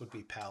class would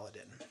be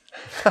paladin.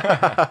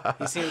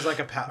 He seems like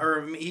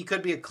or he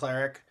could be a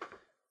cleric,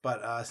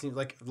 but seems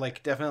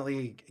like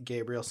definitely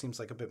Gabriel seems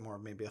like a bit more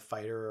maybe a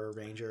fighter or a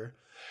ranger.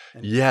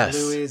 And Yes.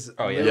 Louis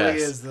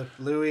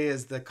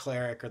is the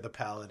cleric or the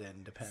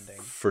paladin,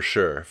 depending. For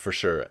sure.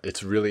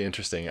 It's really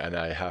interesting, and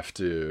I have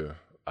to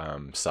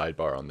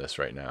sidebar on this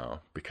right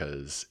now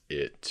because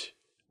it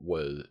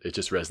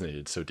just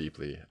resonated so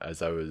deeply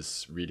as I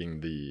was reading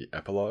the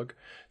epilogue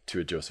to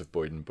a Joseph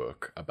Boyden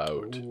book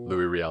about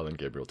Louis Riel and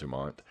Gabriel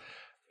Dumont.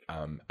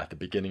 At the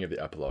beginning of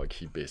the epilogue,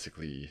 he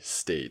basically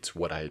states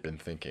what I had been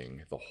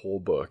thinking the whole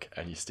book,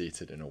 and he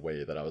states it in a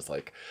way that I was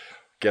like,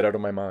 get out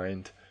of my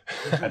mind.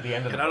 At the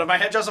end of Get out of my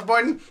head, Joseph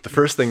Boyden. The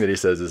first thing that he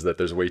says is that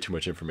there's way too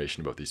much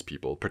information about these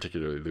people,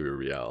 particularly Louis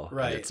Riel.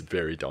 Right. And it's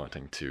very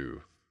daunting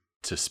to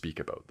speak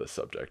about this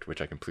subject,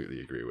 which I completely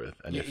agree with.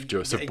 And if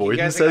Joseph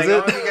Boyden says I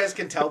don't it, know if you guys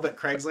can tell, but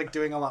Craig's like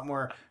doing a lot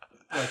more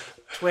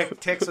like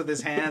ticks with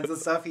his hands and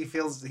stuff. He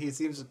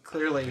seems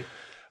clearly.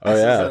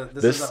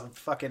 This is a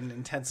fucking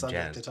intense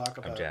subject to talk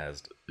about. I'm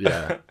jazzed.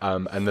 Yeah.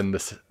 And then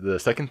the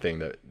second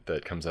thing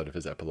that comes out of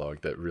his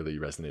epilogue that really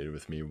resonated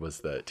with me was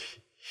that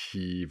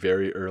he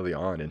very early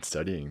on in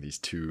studying these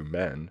two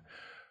men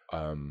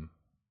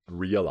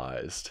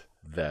realized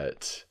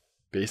that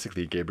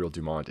basically Gabriel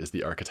Dumont is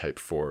the archetype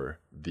for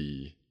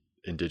the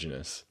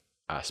indigenous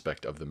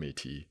aspect of the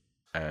Métis,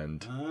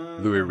 and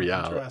Louis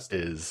Riel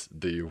is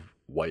the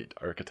white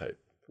archetype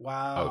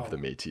of the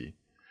Métis.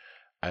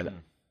 And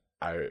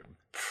I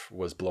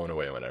was blown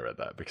away when I read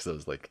that because I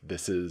was like,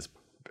 this is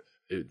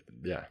it.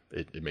 Yeah,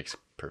 it makes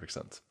perfect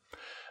sense.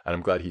 And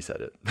I'm glad he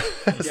said it.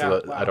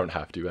 I don't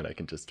have to, and I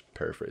can just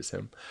paraphrase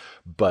him.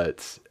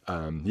 But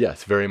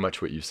yes, very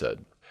much what you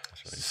said.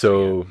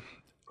 So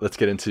let's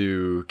get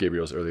into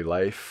Gabriel's early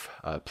life,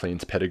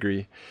 Plains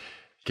pedigree.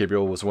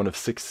 Gabriel was one of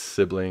 6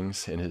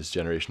 siblings in his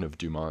generation of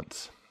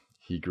Dumonts.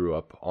 He grew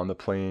up on the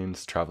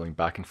plains, traveling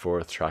back and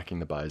forth, tracking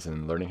the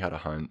bison, learning how to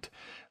hunt,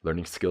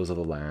 learning skills of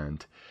the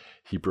land.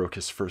 He broke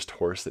his first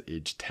horse at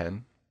age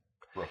 10.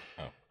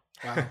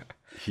 Wow.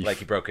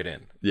 He broke it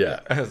in.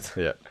 Yeah.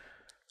 Yeah.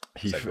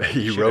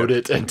 He rode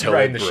it until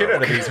riding it the broke. shit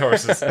out of these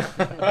horses.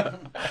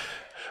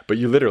 But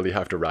you literally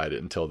have to ride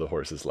it until the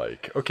horse is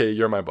like, okay,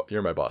 you're my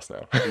boss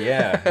now.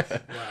 Yeah,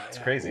 it's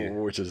crazy.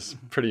 Which is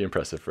pretty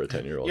impressive for a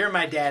 10-year-old. You're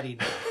my daddy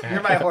now.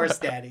 You're my horse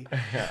daddy.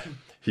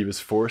 He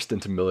was forced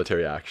into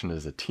military action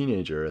as a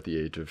teenager at the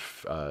age of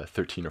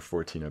 13 or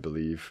 14, I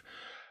believe,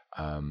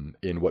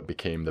 in what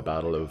became the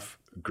Battle of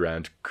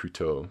Grand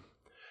Couteau,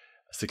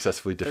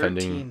 successfully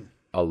defending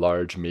a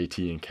large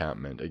Métis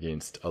encampment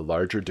against a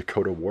larger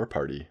Dakota war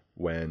party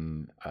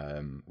when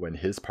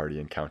his party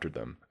encountered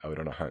them out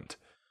on a hunt.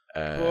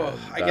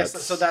 I guess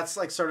so. That's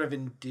like sort of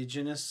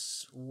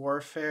indigenous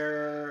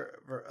warfare.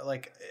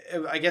 Like,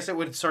 I guess it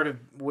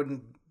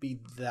wouldn't be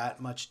that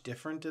much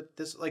different at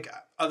this. Like,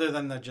 other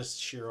than the just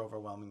sheer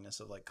overwhelmingness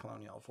of like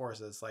colonial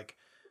forces, like,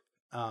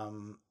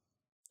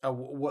 a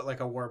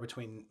war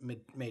between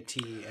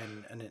Métis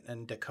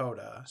and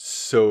Dakota.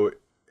 So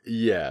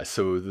yeah.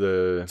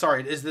 So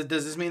sorry, does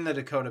this mean the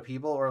Dakota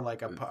people or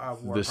like a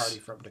war party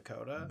from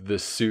Dakota? The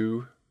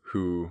Sioux,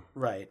 who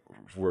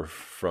were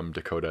from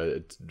Dakota,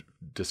 it's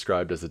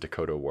described as a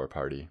Dakota war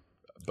party,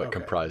 but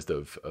comprised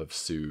of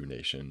Sioux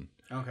Nation.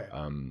 Okay.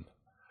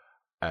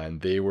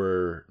 And they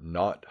were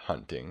not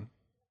hunting;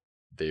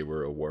 they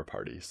were a war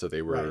party, so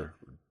they were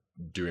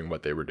doing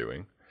what they were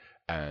doing,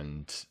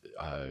 and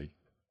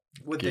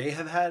they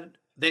have had?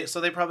 They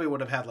probably would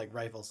have had like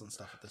rifles and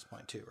stuff at this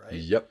point too, right?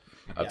 Yep,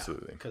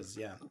 absolutely.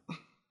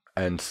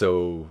 And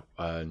so,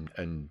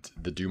 and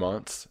the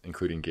Dumonts,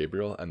 including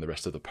Gabriel and the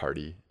rest of the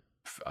party,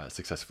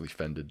 successfully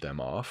fended them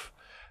off,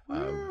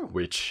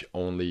 which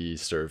only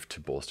served to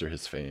bolster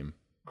his fame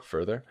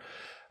further.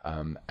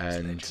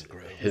 And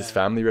his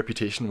family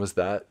reputation was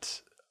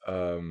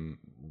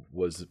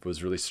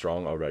was really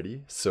strong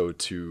already. So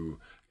to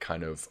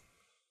kind of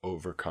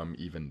overcome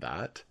even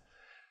that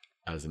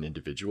as an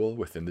individual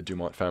within the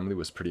Dumont family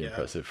was pretty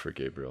impressive for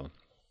Gabriel.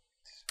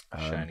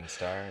 Shining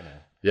star.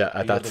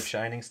 At that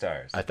shining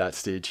stars. At that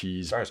stage,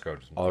 he's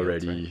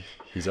already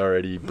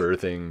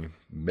birthing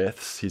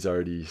myths. He's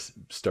already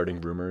starting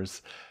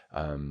rumors.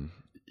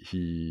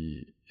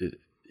 He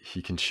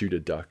can shoot a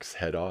duck's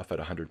head off at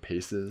 100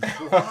 paces.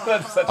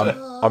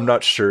 I'm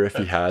not sure if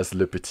he has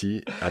Le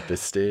Petit at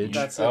this stage.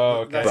 That's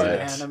an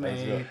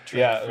anime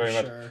trick for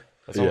sure.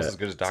 That's almost as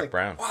good as Doc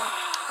Brown.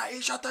 He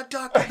shot the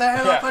duck, the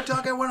head off a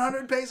duck at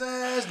 100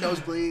 paces,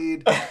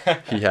 nosebleed.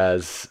 He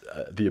has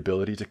the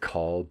ability to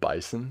call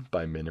bison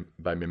by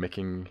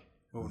mimicking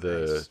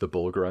the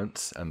bull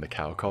grunts and the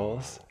cow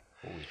calls.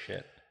 Holy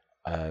shit.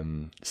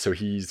 So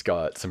he's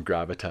got some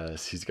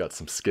gravitas, he's got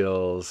some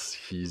skills,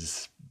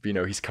 he's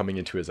coming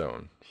into his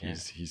own.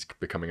 He's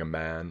becoming a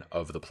man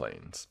of the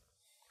plains.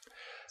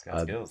 He's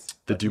got skills.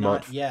 The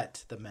Dumont, not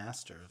yet the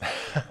master.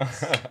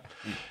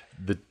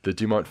 The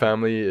Dumont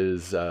family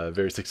is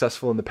very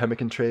successful in the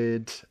pemmican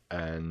trade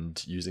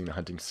and using the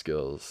hunting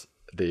skills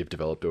they've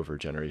developed over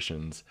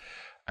generations.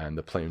 and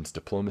the Plains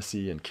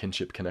diplomacy and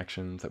kinship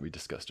connections that we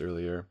discussed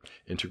earlier,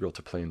 integral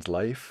to Plains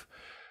life,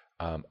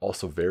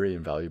 also very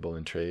invaluable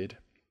in trade.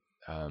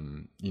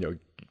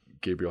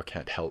 Gabriel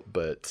can't help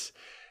but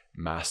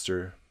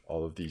master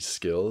all of these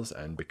skills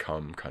and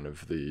become kind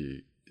of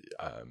the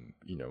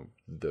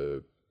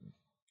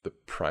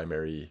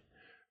primary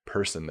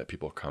person that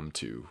people come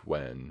to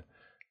when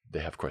they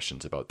have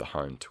questions about the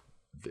hunt.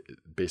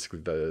 Basically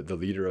the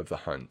leader of the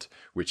hunt,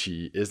 which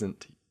he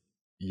isn't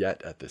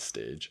yet at this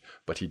stage,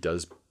 but he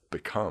does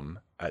become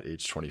at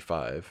age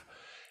 25,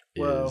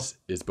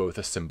 is both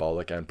a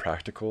symbolic and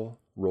practical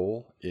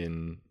role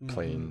in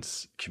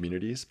Plains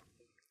communities.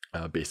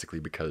 Basically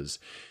because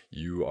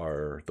you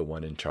are the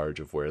one in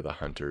charge of where the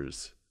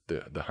hunters,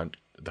 the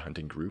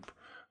hunting group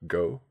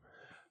go,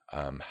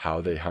 how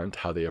they hunt,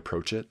 how they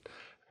approach it,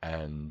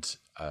 and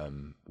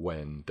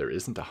when there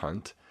isn't a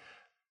hunt,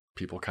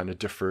 people kind of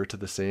defer to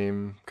the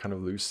same kind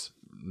of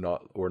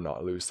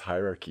not loose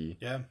hierarchy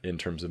in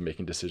terms of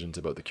making decisions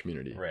about the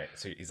community. Right.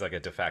 So he's like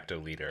a de facto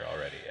leader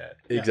already.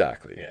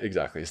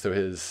 Exactly. So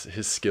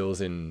his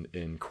skills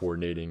in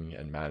coordinating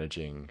and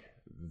managing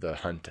the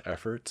hunt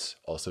efforts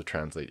also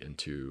translate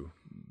into,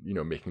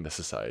 making the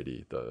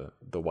society,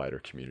 the wider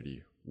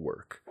community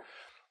work.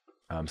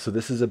 So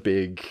this is a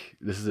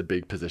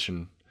big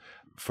position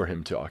for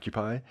him to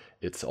occupy.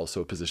 It's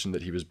also a position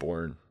that he was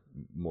born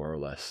more or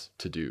less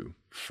to do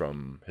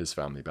from his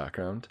family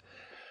background.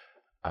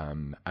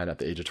 And at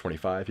the age of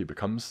 25, he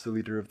becomes the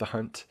leader of the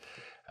hunt.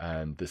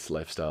 And this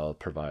lifestyle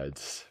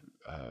provides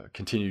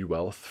continued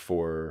wealth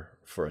for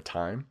a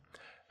time,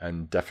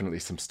 and definitely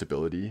some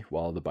stability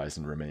while the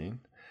bison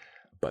remain.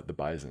 But the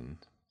bison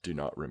do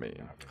not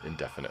remain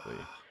indefinitely.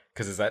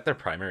 Because is that their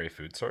primary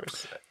food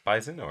source,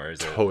 bison, or is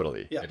it?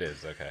 Totally. Yeah. It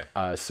is, okay.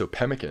 So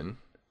pemmican,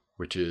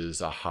 which is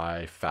a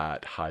high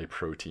fat, high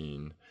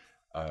protein,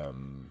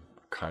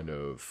 kind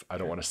of, I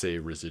don't want to say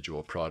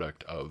residual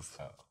product of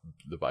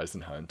the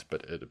bison hunt,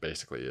 but it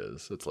basically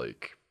is. It's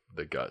like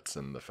the guts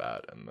and the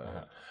fat and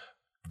the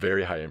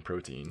very high in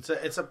protein. So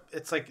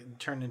it's like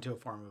turned into a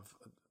form of,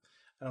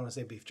 I don't want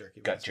to say beef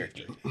jerky. Gut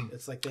jerky.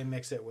 It's like they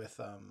mix it with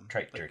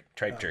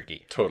tripe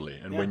jerky. Totally.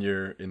 And when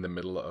you're in the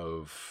middle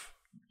of,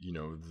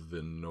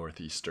 the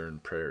northeastern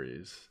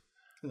prairies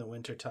in the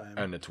wintertime,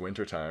 and it's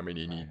wintertime and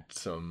you need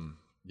some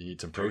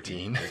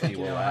protein. Jerky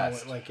will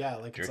last. It's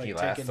Jerky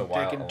like lasts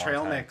taking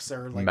trail mix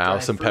or like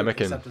mouse and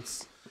pemmican. Except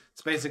it's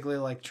basically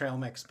like trail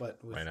mix,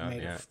 but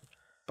made of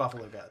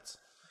buffalo guts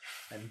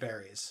and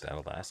berries.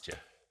 That'll last you.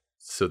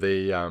 So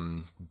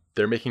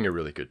they're making a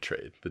really good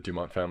trade. The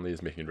Dumont family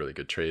is making a really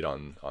good trade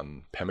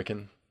on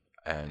pemmican,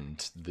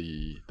 and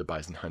the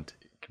bison hunt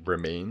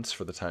remains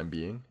for the time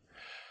being,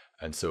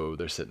 and so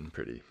they're sitting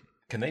pretty.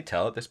 Can they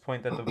tell at this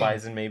point that the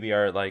bison maybe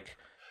are like,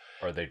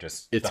 or they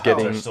just hunts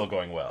are still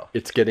going well?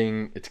 It's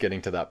getting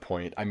to that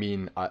point. I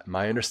mean,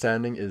 my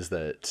understanding is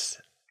that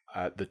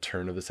at the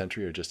turn of the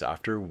century or just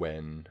after,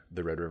 when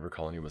the Red River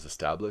Colony was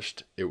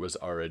established, it was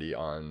already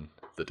on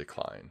the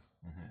decline.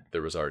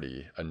 There was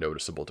already a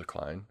noticeable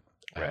decline,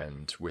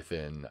 and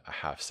within a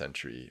half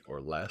century or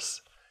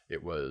less,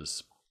 it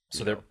was.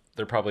 So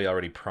they're probably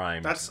already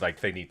primed. Like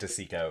they need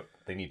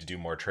to do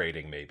more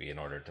trading maybe in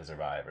order to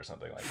survive or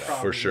something like that.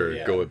 Probably, for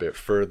sure, go a bit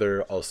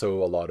further.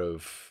 Also, a lot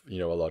of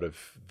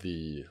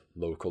the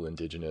local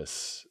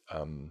indigenous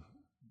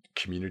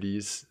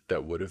communities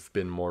that would have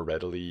been more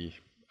readily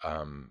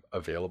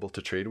available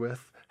to trade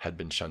with had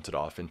been shunted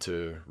off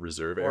into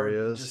reserve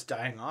areas, just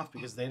dying off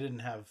because they didn't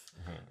have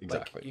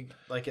exactly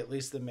like at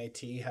least the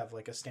Métis have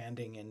like a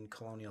standing in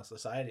colonial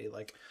society.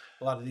 Like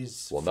a lot of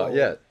these, not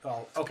yet.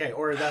 Oh, okay,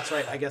 or that's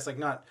right. I guess like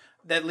not.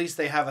 At least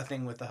they have a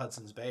thing with the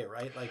Hudson's Bay,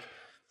 right? Like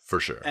for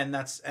sure. And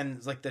that's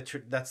like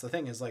that's the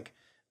thing is like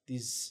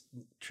these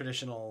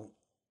traditional,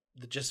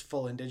 just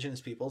full indigenous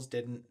peoples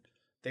didn't.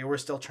 They were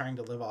still trying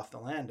to live off the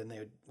land, and they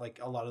would, like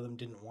a lot of them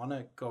didn't want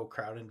to go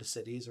crowd into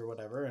cities or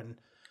whatever, and.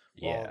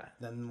 Well,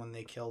 then when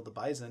they killed the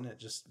bison, it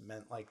just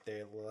meant like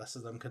less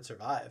of them could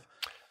survive.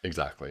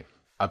 Exactly.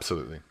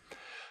 Absolutely.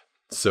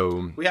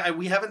 So we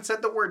haven't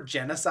said the word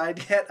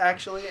genocide yet,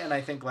 actually, and I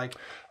think like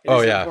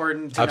it's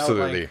important to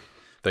absolutely. Know, like,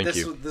 Thank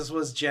you. This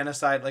was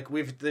genocide. Like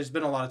there's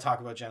been a lot of talk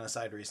about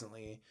genocide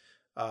recently,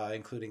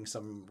 including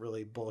some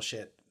really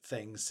bullshit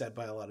things said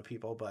by a lot of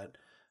people. But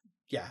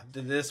yeah,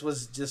 this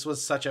was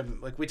such a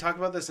like we talked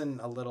about this in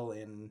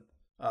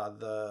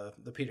the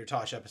Peter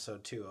Tosh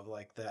episode too of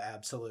like the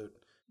absolute.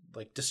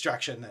 Like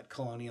destruction that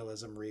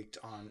colonialism wreaked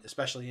on,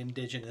 especially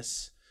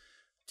indigenous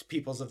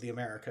peoples of the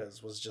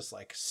Americas, was just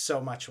like so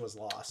much was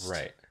lost.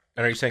 Right.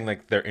 And are you saying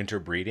like their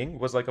interbreeding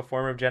was like a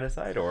form of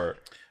genocide, or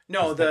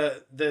no?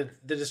 The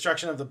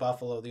destruction of the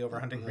buffalo, the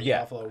overhunting of the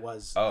buffalo,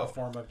 was a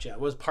form of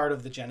was part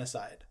of the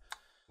genocide.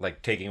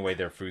 Like taking away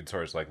their food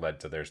source, like led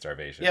to their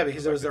starvation. Yeah,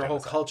 because it was their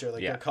whole culture.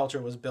 Like their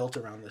culture was built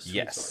around this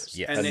food source.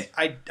 Yes.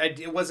 And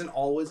it wasn't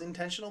always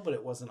intentional, but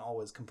it wasn't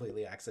always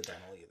completely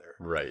accidental either.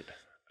 Right.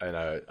 And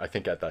I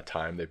think at that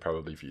time they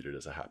probably viewed it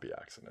as a happy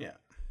accident. Yeah.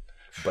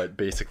 But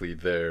basically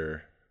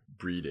their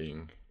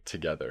breeding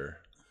together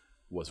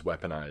was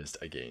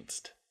weaponized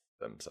against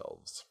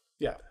themselves.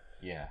 Yeah.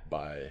 Yeah.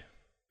 by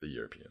the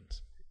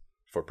Europeans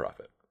for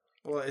profit.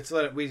 Well, it's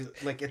that we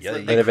like it's Yeah,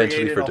 like and they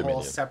eventually created for a whole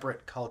dominion.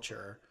 separate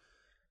culture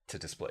To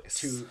displace.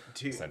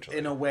 to essentially.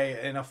 in a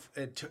way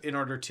in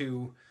order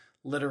to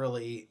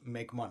literally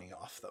make money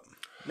off them,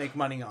 make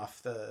money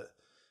off the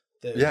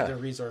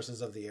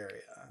resources of the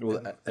area.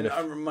 Well,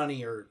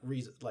 Money or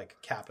like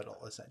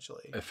capital,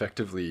 essentially.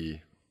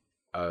 Effectively,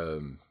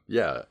 an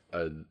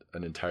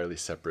entirely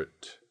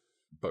separate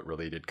but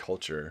related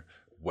culture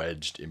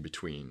wedged in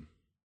between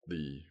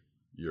the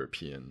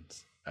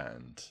Europeans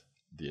and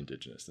the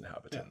indigenous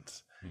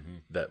inhabitants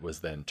that was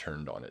then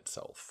turned on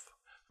itself,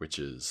 which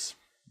is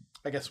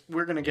I guess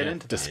we're going to get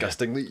into that.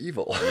 disgustingly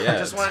evil. I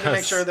just wanted to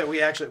make sure that we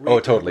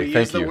totally. we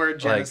Thank use the you. word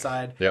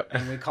genocide Yep.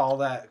 and we call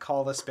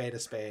the spade a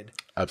spade.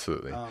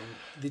 Absolutely.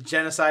 The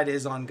genocide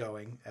is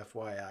ongoing,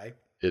 FYI.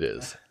 It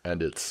is,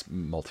 and it's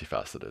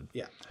multifaceted.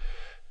 Yeah.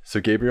 So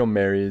Gabriel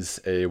marries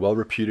a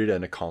well-reputed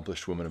and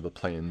accomplished woman of the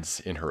plains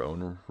in her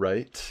own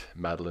right,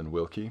 Madeline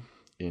Wilkie,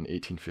 in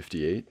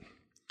 1858.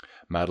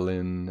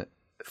 Madeline,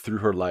 through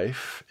her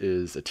life,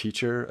 is a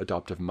teacher,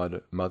 adoptive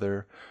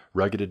mother,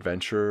 rugged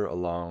adventurer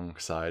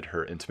alongside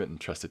her intimate and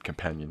trusted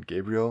companion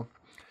Gabriel.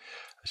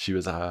 She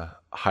was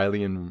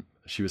highly involved.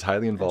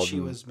 And she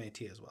was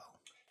Métis as well.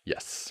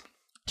 Yes.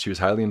 She was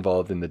highly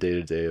involved in the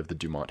day-to-day of the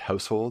Dumont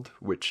household,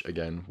 which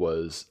again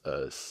was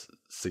a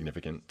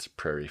significant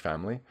prairie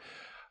family,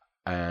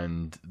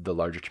 and the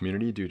larger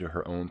community due to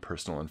her own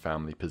personal and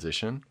family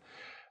position.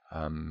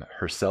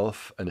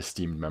 Herself an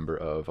esteemed member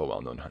of a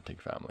well-known hunting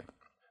family.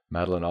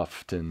 Madeline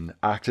often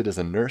acted as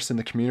a nurse in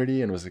the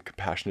community and was a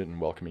compassionate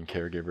and welcoming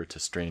caregiver to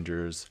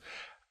strangers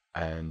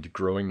and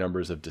growing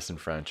numbers of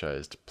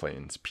disenfranchised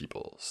plains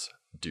peoples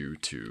due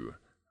to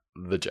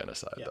the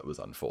genocide that was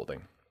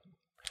unfolding.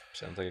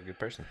 Sounds like a good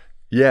person.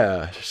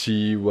 Yeah,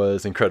 she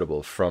was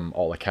incredible from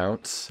all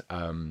accounts,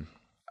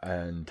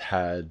 and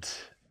had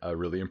a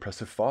really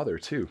impressive father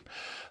too.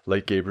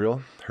 Like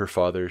Gabriel, her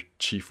father,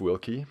 Chief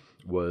Wilkie,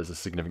 was a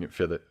significant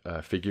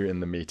figure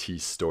in the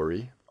Métis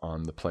story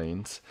on the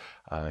plains.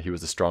 He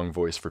was a strong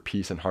voice for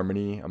peace and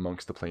harmony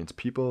amongst the plains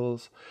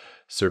peoples,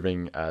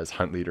 serving as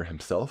hunt leader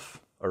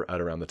himself at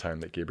around the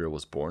time that Gabriel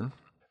was born.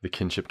 The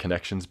kinship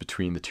connections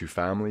between the two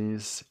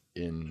families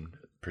in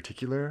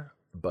particular,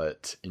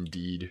 but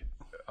indeed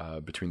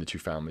between the two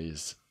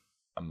families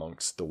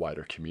amongst the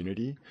wider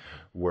community,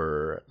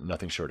 were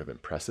nothing short of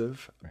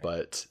impressive. Right.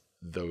 But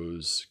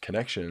those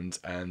connections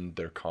and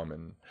their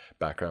common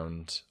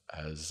background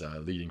as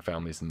leading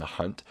families in the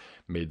hunt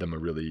made them a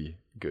really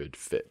good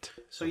fit.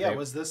 So yeah,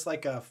 was this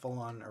like a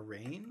full-on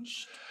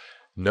arranged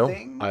No,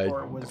 thing?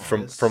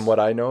 From what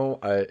I know,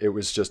 it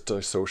was just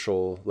a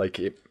social, like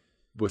it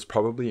was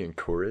probably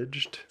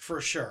encouraged.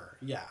 For sure,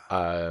 yeah.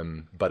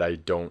 But I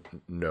don't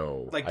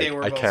know. Like they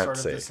were both can't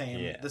sort of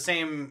say. the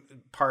same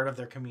part of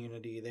their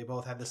community. They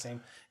both had the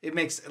same. It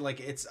makes like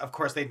it's of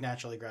course they'd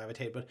naturally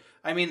gravitate. But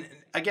I mean,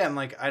 again,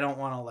 like I don't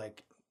want to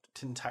like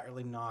to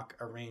entirely knock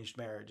arranged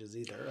marriages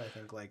either. I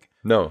think like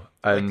no,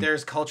 like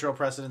there's cultural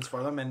precedence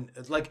for them, and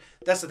like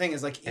that's the thing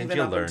is like even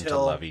up learn until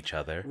to love each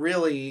other.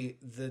 Really,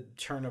 the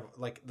turn of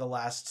like the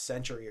last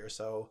century or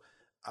so,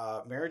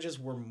 marriages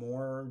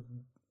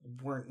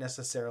weren't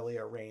necessarily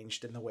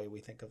arranged in the way we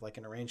think of like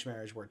an arranged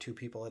marriage where two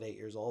people at 8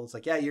 years old, it's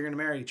like, yeah, you're going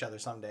to marry each other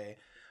someday.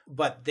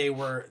 But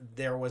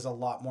there was a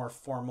lot more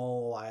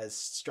formalized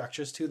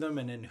structures to them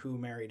and in who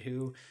married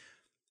who.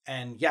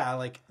 And yeah,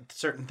 like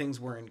certain things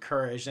were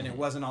encouraged and it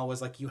wasn't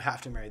always like, you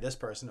have to marry this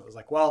person. It was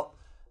like, well,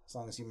 as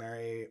long as you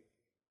marry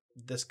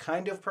this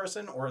kind of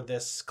person or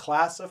this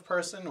class of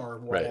person or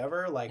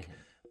whatever, right. Like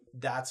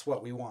that's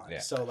what we want. Yeah.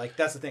 So like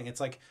that's the thing. It's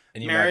like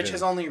marriage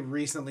has only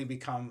recently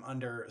become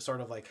under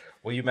sort of like.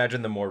 Well, you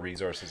imagine the more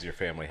resources your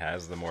family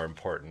has, the more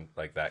important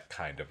like that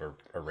kind of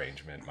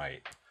arrangement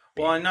might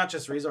be. Well, and not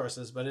just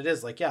resources, but it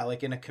is like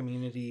like in a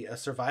community, a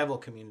survival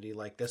community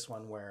like this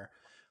one where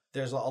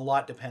there's a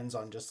lot depends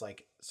on just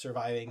like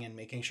surviving and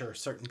making sure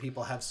certain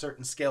people have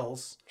certain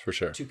skills for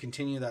sure to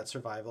continue that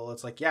survival.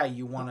 It's like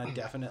you want to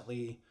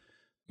definitely.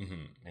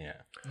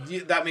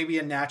 That may be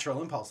a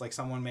natural impulse. Like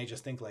someone may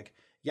just think like.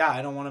 Yeah,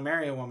 I don't want to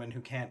marry a woman who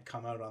can't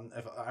come out on.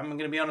 If I'm going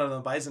to be on a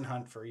bison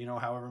hunt for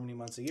however many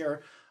months a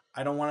year,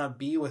 I don't want to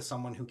be with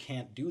someone who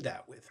can't do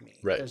that with me.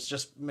 Right. There's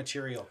just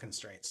material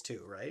constraints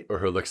too, right? Or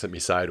who looks at me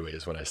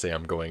sideways when I say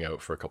I'm going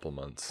out for a couple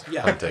months.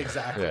 Yeah, hunting.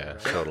 Exactly. Yeah, right?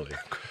 Totally.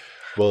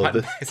 Well,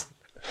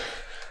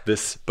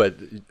 but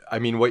I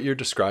mean, what you're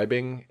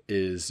describing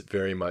is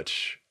very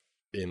much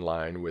in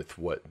line with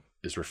what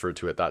is referred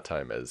to at that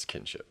time as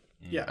kinship.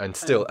 Yeah, and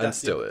still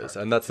is,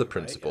 and that's the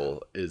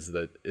principle. Right?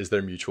 Yeah. Is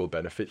there mutual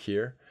benefit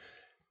here?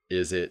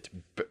 Is it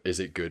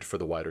good for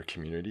the wider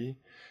community?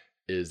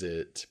 Is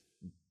it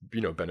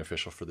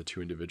beneficial for the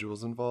two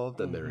individuals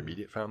involved and their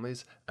immediate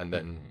families? And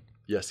then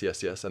yes,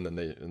 and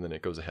then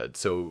it goes ahead.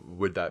 So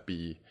would that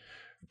be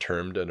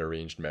termed an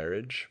arranged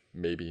marriage?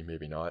 Maybe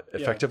not. Yeah.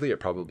 Effectively, it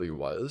probably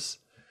was.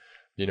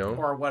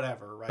 Or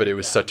whatever, right? But it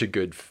was such a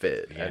good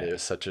fit, and it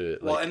was such a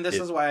and this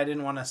is why I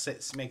didn't want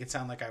to make it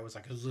sound like I was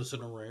like, is this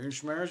an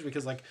arranged marriage?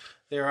 Because like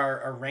there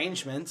are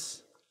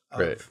arrangements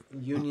Right.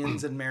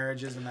 unions and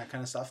marriages and that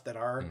kind of stuff that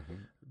are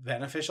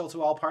beneficial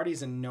to all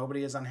parties, and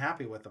nobody is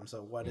unhappy with them.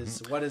 So what is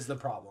the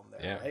problem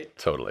there, Yeah. right?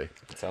 Totally.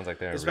 It sounds like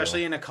they're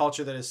Especially in a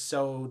culture that is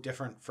so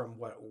different from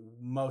what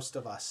most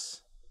of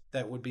us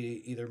that would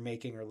be either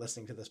making or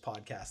listening to this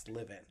podcast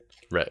live in.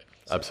 Right.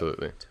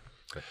 Absolutely.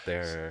 but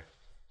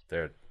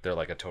they're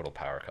like a total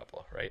power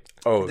couple, right?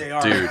 Oh, They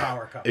are dude. a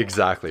power couple.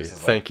 Exactly.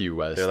 Thank you,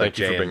 Wes. They're Thank like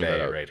you for Jay and bringing that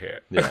Bay up. right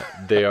here.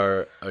 Yeah, they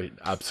are an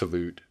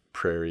absolute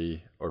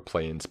prairie or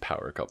plains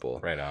power couple.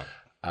 Right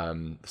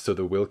on. So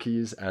the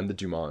Wilkies and the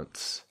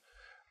Dumonts,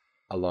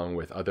 along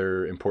with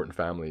other important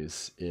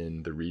families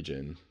in the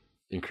region,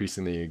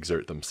 increasingly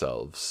exert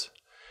themselves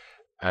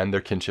and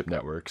their kinship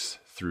networks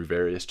through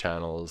various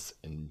channels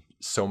in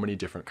so many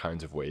different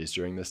kinds of ways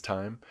during this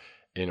time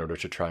in order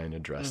to try and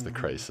address the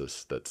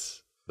crisis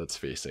that's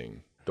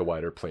facing the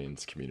wider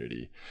plains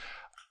community.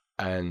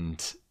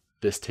 And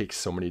this takes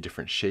so many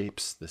different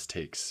shapes. This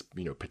takes,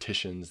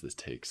 petitions. This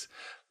takes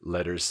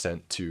letters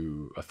sent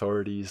to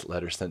authorities,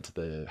 letters sent to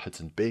the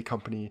Hudson's Bay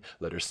Company,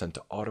 letters sent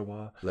to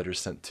Ottawa, letters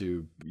sent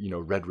to,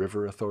 Red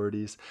River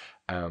authorities.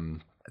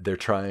 They're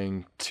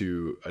trying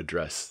to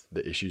address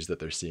the issues that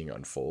they're seeing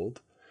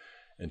unfold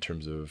in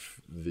terms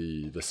of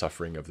the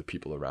suffering of the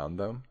people around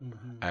them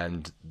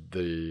and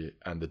the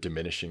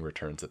diminishing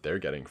returns that they're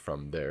getting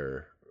from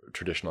their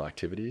traditional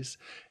activities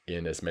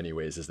in as many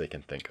ways as they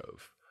can think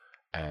of.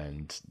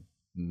 And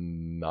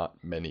not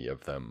many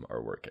of them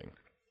are working.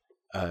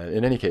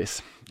 In any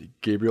case,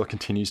 Gabriel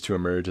continues to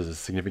emerge as a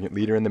significant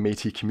leader in the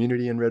Métis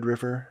community in Red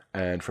River,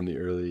 and from the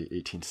early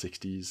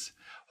 1860s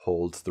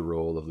holds the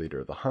role of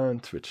leader of the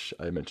Hunt, which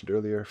I mentioned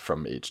earlier,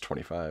 from age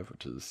 25,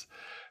 which is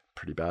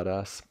pretty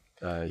badass.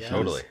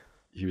 Totally.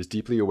 He was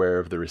deeply aware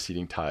of the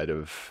receding tide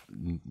of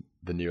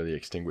the nearly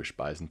extinguished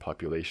bison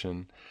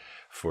population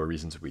for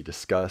reasons we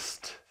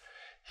discussed.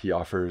 He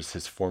offers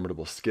his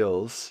formidable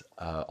skills,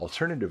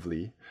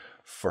 alternatively,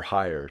 for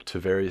hire to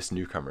various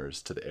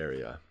newcomers to the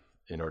area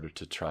in order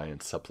to try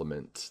and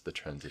supplement the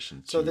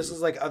transition. So this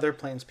is like other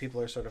plains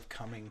people are sort of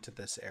coming to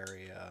this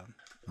area.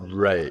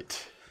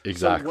 Right.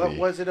 Exactly. So what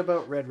was it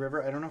about Red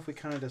River? I don't know if we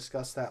kind of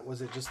discussed that.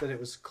 Was it just that it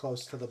was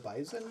close to the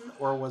bison,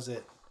 or was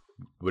it?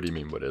 What do you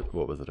mean?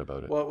 What was it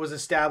about it? Well, it was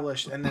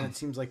established, and then it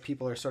seems like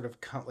people are sort of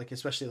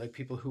especially like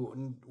people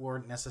who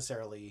weren't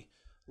necessarily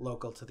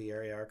local to the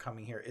area are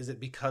coming here. Is it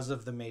because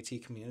of the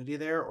Métis community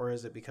there, or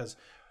is it because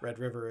Red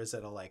River is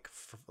at a like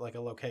a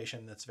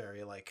location that's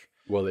very like?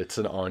 Well, it's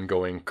an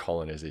ongoing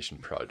colonization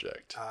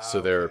project.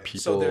 So there are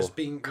people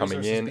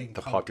coming in.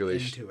 The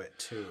population into it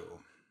too.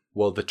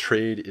 Well, the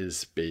trade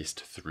is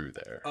based through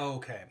there. Oh,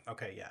 okay.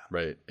 Okay. Yeah.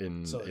 Right.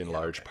 In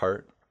large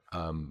part,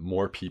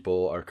 more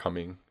people are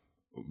coming.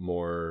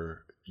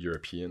 More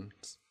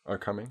Europeans are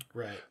coming.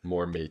 Right.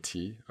 More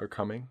Métis are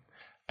coming,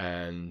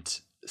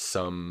 and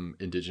some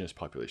indigenous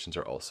populations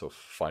are also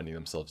finding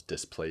themselves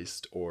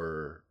displaced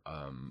or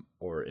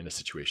in a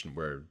situation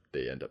where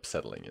they end up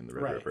settling in the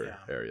Red River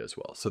area as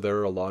well. So there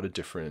are a lot of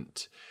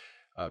different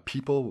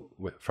people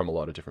from a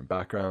lot of different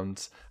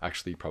backgrounds,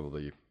 actually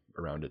probably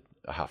around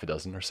a half a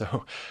dozen or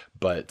so,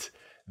 but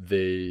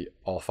they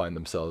all find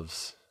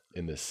themselves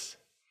in this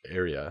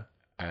area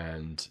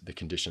and the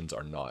conditions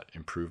are not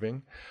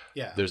improving.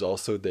 Yeah. There's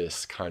also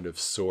this kind of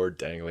sword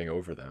dangling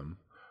over them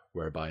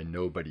whereby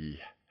nobody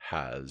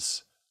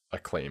has a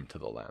claim to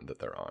the land that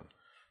they're on,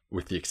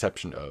 with the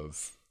exception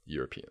of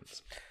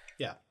Europeans.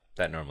 Yeah.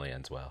 That normally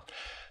ends well.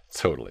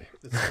 Totally.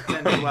 It's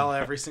ended well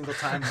every single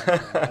time.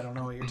 I don't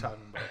know what you're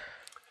talking about.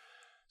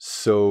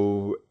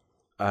 So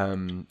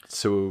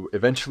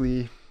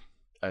eventually,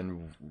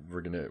 and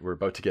we're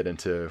about to get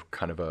into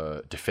kind of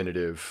a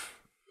definitive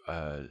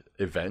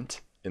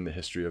event in the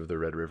history of the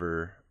Red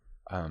River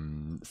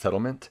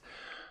settlement,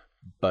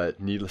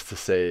 but needless to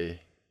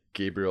say,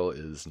 Gabriel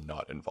is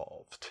not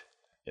involved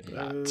in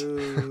that.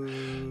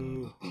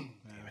 Ooh.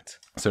 Damn it.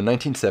 So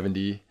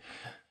 1970,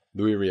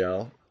 Louis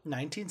Riel,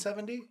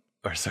 1970?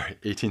 or sorry,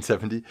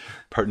 1870,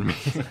 pardon me.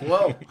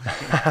 Whoa.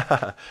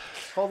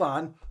 Hold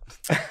on.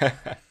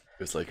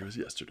 It's like it was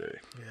yesterday.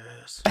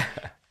 Yes.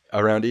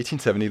 Around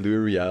 1870, Louis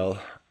Riel,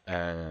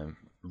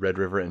 Red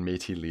River and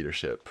Métis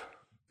leadership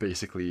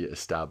basically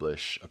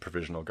establish a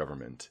provisional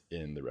government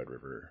in the Red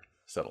River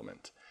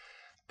settlement.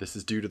 This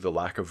is due to the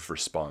lack of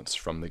response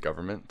from the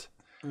government,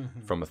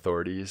 from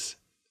authorities,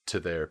 to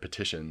their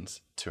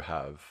petitions to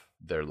have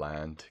their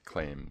land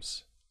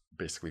claims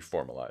basically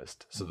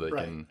formalized so they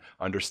can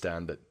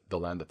understand that the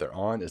land that they're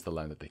on is the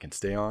land that they can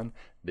stay on.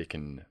 They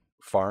can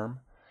farm,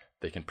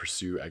 they can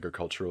pursue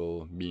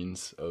agricultural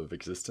means of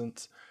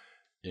existence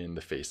in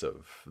the face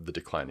of the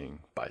declining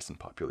bison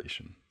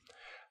population.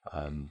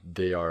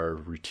 They are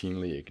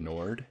routinely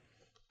ignored,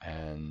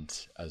 and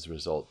as a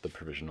result, the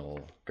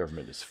provisional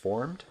government is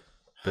formed.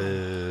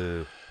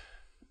 Boo.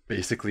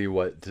 Basically,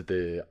 what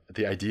the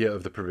idea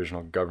of the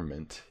provisional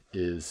government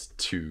is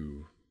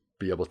to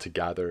be able to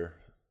gather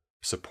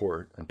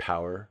support and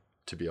power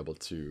to be able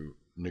to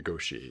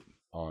negotiate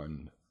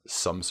on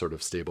some sort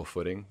of stable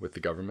footing with the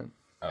government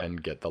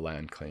and get the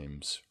land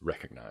claims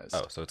recognized.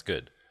 Oh, so it's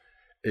good.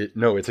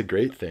 No, it's a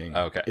great thing.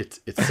 Okay.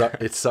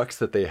 It sucks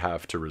that they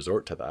have to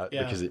resort to that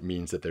Yeah. because it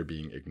means that they're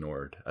being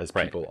ignored as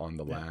Right. people on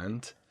the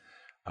land,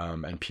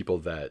 and people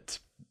that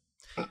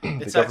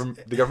It's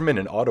the government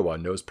in Ottawa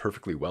knows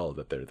perfectly well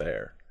that they're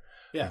there.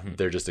 yeah,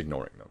 They're just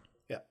ignoring them.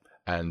 yeah,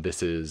 And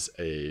this is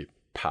a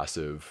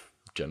passive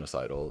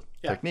genocidal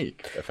Yeah.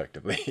 technique,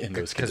 effectively, in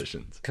those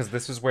conditions. Because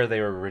this is where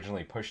they were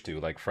originally pushed to,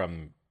 like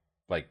from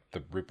like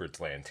the Rupert's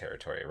Land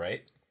territory,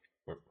 right?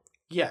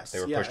 yes. They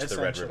were yeah, pushed to the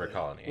Red River essentially.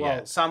 Colony, Well,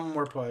 yeah. some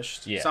were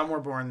pushed. Yeah. Some were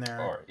born there.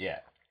 Or yeah,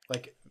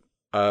 Like,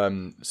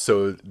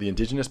 So the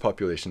indigenous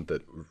population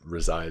that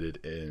resided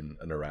in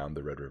and around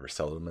the Red River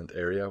settlement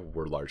area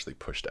were largely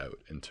pushed out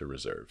into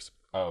reserves.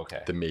 oh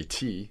okay, The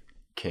Métis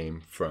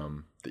came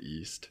from the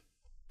east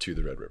to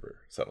the Red River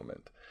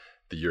settlement.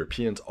 The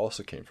Europeans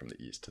also came from the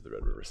east to the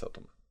Red River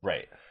settlement.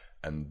 right,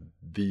 And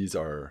these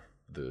are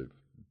the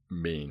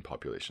main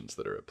populations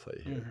that are at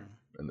play here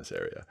in this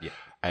area. Yeah.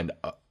 And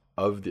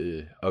of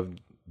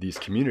these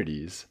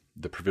communities,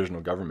 the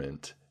provisional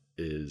government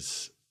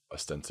is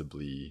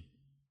ostensibly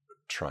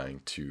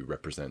trying to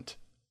represent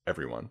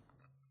everyone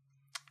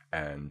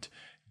and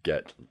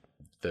get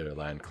their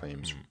land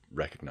claims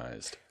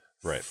recognized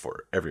Right.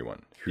 for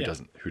everyone who Yeah.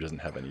 doesn't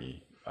have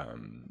any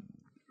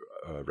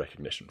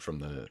recognition from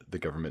the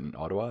government in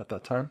Ottawa at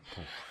that time.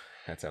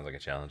 that sounds like a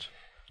challenge.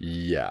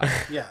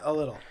 Yeah. yeah, a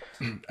little.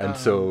 And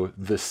so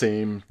the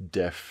same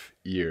deaf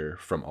ear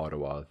from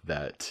Ottawa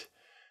that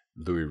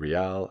Louis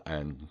Riel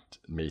and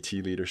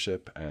Métis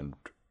leadership and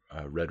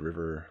Red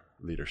River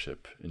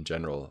leadership in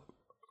general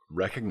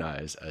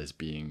recognize as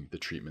being the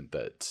treatment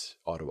that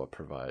Ottawa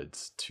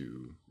provides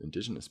to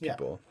Indigenous Yeah.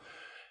 people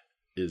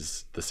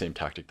is the same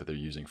tactic that they're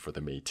using for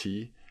the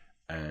Métis.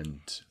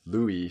 And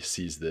Louis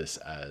sees this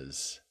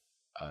as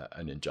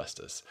an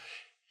injustice.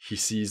 He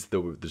sees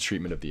the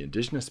treatment of the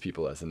Indigenous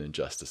people as an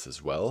injustice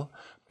as well,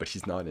 but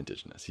he's not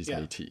Indigenous, he's Yeah.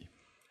 Métis.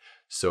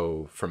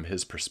 So from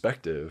his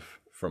perspective,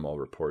 from all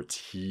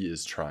reports, he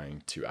is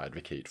trying to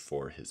advocate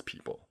for his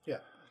people. Yeah.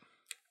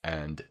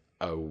 And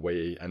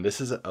and this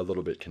is a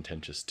little bit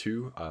contentious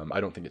too. I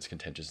don't think it's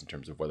contentious in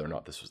terms of whether or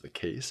not this was the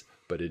case,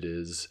 but it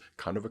is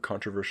kind of a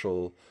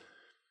controversial,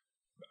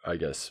 I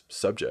guess,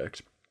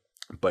 subject.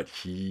 But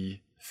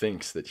he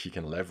thinks that he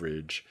can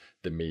leverage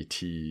the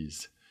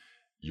Métis'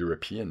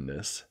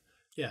 Europeanness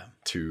Yeah.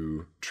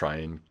 to try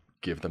and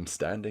give them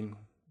standing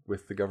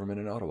with the government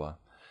in Ottawa.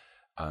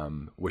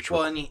 Which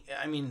Well, and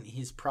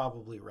he's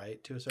probably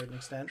right to a certain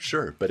extent.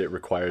 sure, but it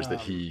requires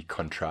that he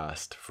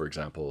contrast, for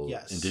example,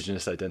 Yes.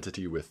 Indigenous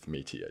identity with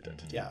Métis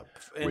identity. Yeah.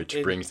 Which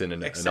It brings in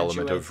an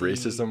element of accentuate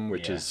racism,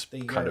 which yeah, is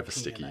the kind of a European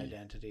sticky.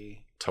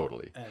 identity,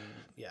 Totally. and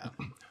yeah,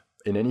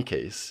 In any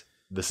case,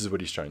 this is what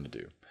he's trying to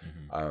do.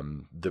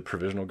 The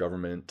provisional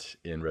government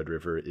in Red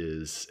River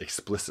is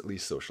explicitly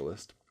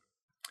socialist.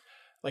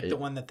 like the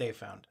one that they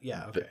found.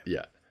 Yeah. Okay.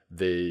 Yeah,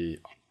 they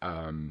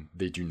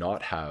do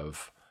not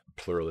have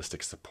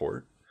pluralistic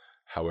support.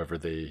 However,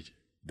 they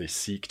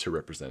seek to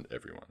represent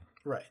everyone.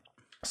 Right.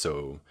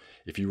 So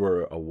if you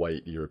were a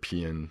white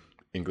European,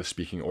 English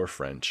speaking or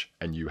French,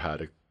 and you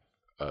had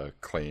a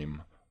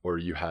claim or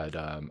you had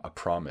a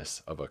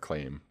promise of a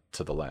claim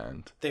to the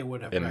land, They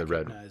would have In the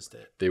red- recognized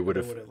it. they would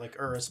have like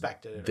or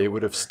respected it. they or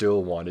would have whatever.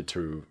 still wanted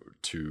to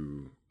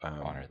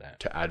Honor that.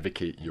 to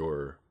advocate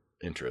your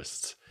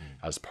interests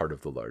as part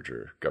of the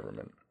larger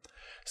government.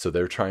 So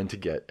they're trying to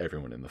get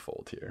everyone in the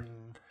fold here.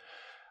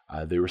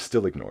 They were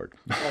still ignored.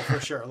 Oh, for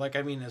sure. Like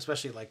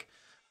especially like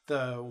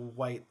the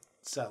white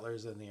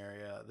settlers in the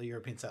area, the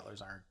European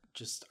settlers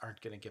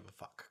aren't gonna give a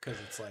fuck because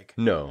it's like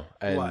No,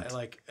 and what,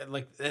 like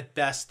at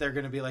best they're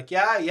gonna be like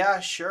yeah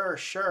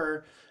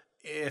sure.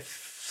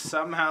 If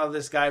somehow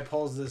this guy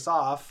pulls this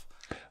off,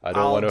 I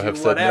don't I'll want to do have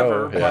said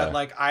whatever, no. Yeah, but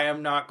like I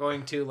am not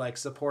going to like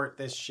support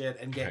this shit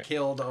and get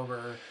killed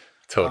over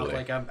totally.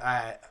 like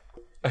a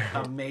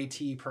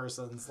Métis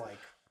person's like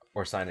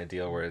Or sign a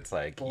deal where it's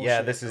like, yeah,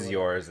 Bullshit this or is whatever.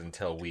 yours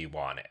until we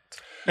want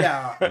it.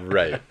 yeah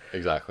Right,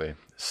 exactly.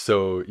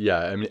 So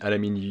yeah, I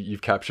mean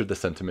you've captured the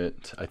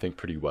sentiment, I think,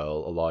 pretty well.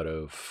 A lot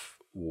of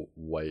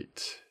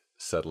white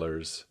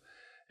settlers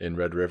in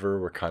Red River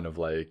were kind of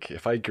like,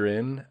 if I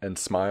grin and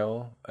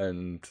smile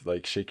and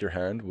like shake your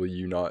hand, will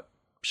you not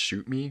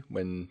shoot me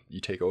when you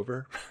take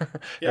over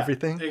yeah,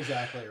 everything?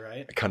 exactly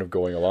right. Kind of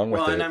going along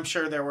with Well, it. and I'm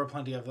sure there were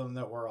plenty of them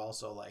that were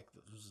also like,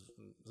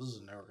 this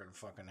is never gonna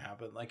fucking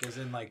happen. Like, as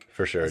in like,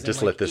 For sure, as in,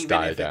 just like, let this even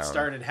die if down. It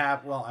started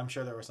well, I'm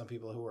sure there were some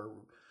people who were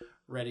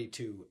ready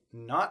to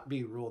not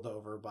be ruled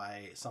over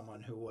by someone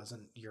who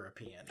wasn't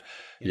European.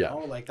 You Yeah.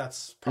 know, like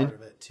that's part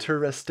of it too.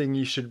 Interesting,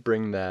 you should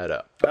bring that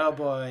up. Oh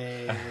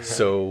boy.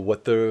 So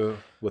what the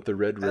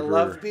Red I River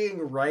love being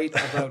right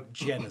about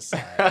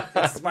genocide.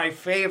 It's my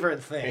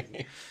favorite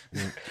thing.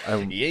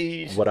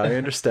 Yeesh. what I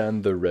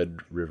understand the Red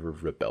River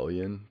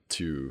Rebellion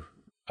to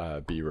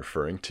be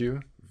referring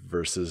to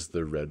versus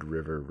the Red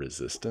River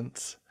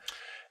Resistance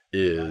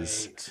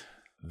is Right.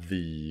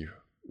 the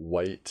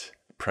white,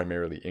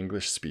 primarily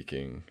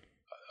English-speaking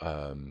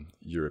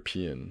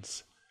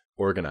Europeans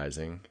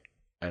organizing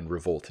and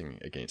revolting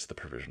against the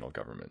provisional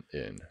government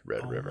in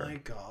Red River. Oh my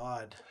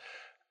god.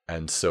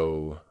 And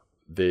so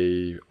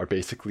they are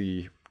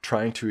basically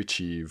trying to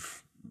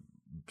achieve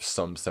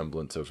some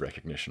semblance of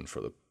recognition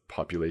for the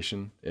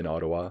population in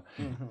Ottawa.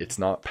 It's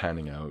not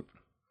panning out.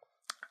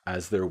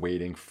 As they're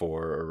waiting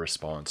for a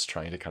response,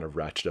 trying to kind of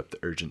ratchet up the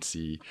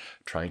urgency,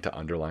 trying to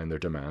underline their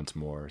demands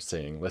more,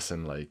 saying,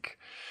 listen, like,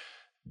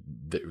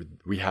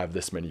 we have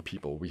this many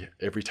people.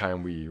 Every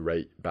time we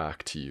write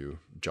back to you,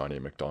 John A.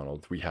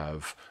 Macdonald, we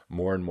have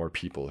more and more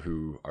people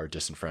who are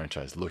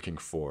disenfranchised, looking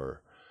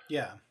for,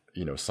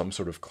 some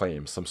sort of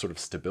claim, some sort of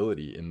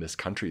stability in this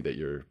country that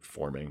you're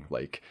forming.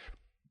 Like,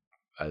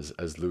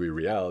 as Louis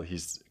Riel,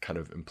 he's kind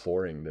of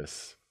imploring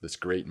this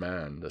great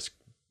man, this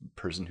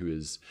person who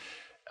is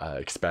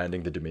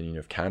expanding the Dominion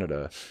of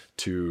Canada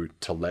to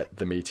let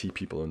the Métis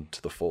people into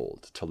the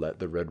fold, to let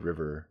the Red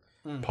River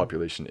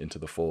population into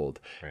the fold,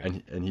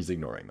 right. and he's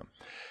ignoring them.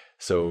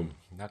 So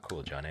not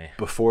cool, Johnny.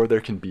 Before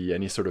there can be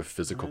any sort of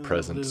physical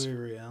presence, Louis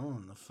Riel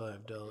on the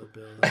 $5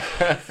 bill.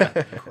 That's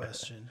the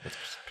question.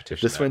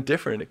 If this went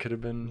different, it could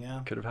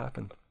have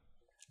happened.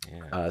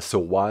 Yeah. So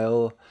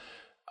while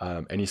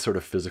any sort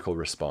of physical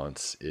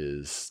response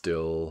is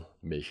still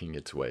making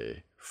its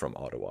way from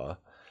Ottawa,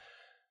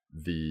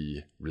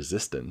 the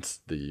resistance,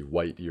 the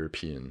white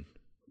European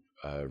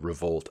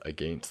revolt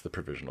against the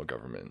provisional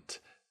government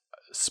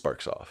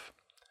sparks off.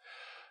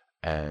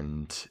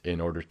 And in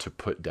order to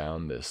put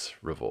down this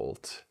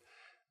revolt,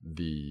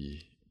 the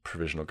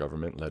provisional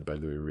government led by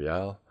Louis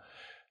Riel,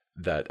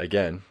 that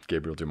again,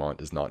 Gabriel Dumont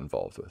is not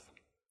involved with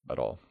at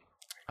all.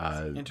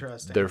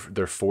 Interesting.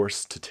 They're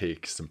forced to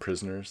take some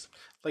prisoners.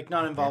 Like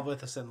not involved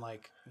with us in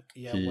like,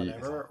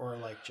 whatever, or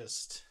like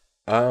just...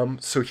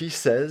 So he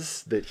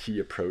says that he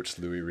approached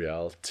Louis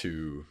Riel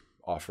to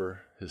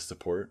offer his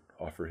support,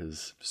 offer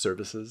his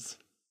services,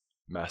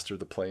 master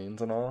the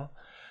planes and all.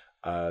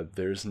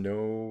 There's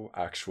no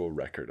actual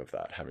record of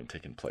that having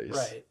taken place.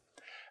 Right.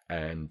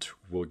 And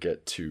we'll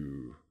get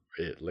to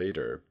it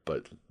later,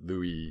 but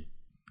Louis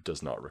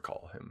does not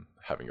recall him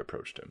having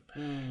approached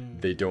him.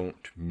 They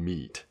don't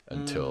meet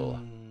until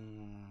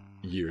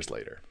years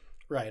later.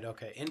 Right,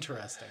 okay.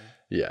 Interesting.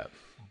 Yeah.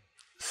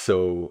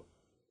 So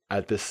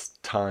at this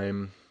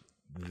time,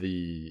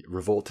 the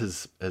revolt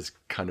has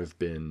kind of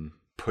been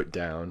put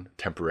down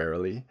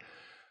temporarily.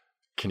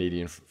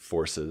 Canadian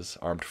forces,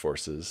 armed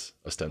forces,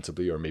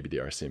 ostensibly, or maybe the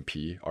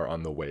RCMP, are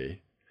on the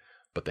way,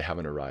 but they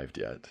haven't arrived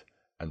yet.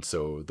 And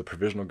so the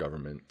provisional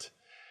government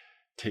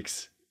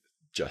takes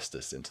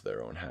justice into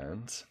their own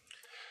hands.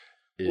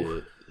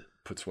 It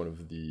puts one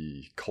of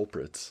the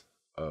culprits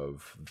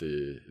of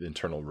the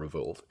internal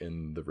revolt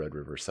in the Red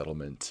River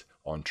settlement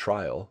on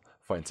trial,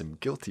 finds him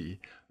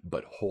guilty,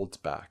 but holds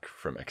back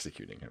from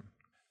executing him,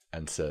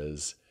 and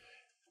says,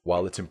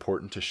 while it's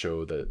important to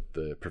show that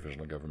the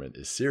provisional government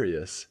is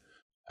serious,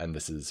 and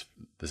this is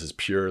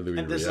pure Louis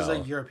Riel. And this is a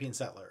European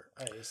settler.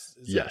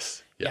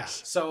 Yes. Yeah.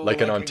 So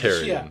like an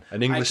Ontarian,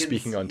 an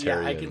English-speaking Ontarian.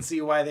 Yeah, I can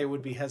see why they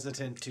would be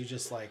hesitant to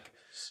just like,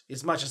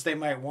 as much as they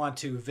might want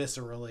to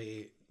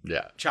viscerally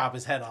chop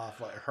his head off,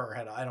 like her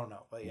head off. I don't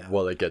know, but yeah.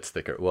 Well, it gets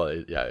thicker. Well,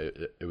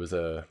 it was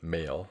a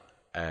male,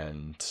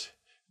 and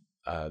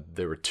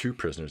there were two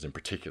prisoners in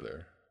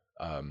particular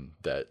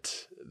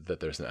that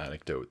there's an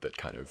anecdote that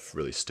kind of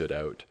really stood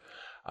out.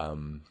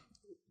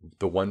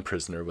 The one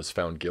prisoner was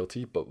found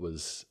guilty, but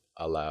was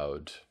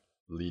allowed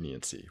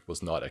leniency,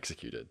 was not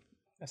executed.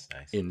 That's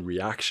nice. In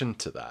reaction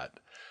to that,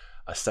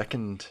 a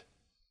second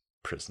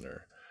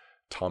prisoner,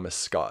 Thomas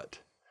Scott,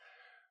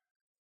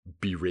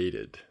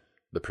 berated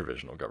the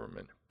provisional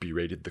government,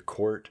 berated the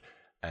court,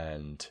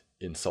 and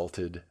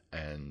insulted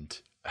and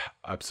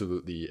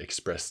absolutely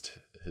expressed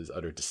his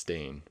utter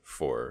disdain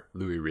for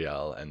Louis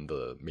Riel and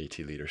the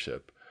Métis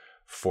leadership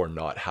for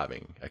not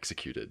having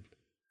executed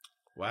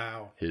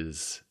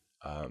his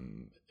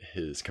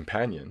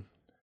companion,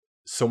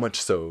 so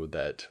much so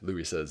that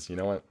Louis says, you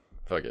know what,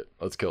 fuck it,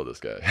 let's kill this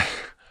guy.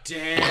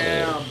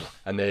 Damn.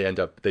 And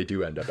they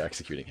do end up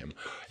executing him.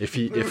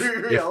 Louis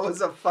Riel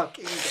was a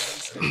fucking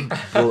gangster.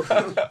 Well,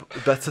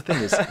 that's the thing,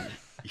 is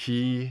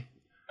he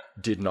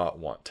did not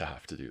want to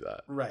have to do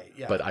that. Right,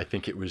 yeah. But I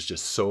think it was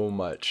just so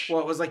much. Well,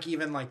 it was like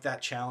even like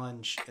that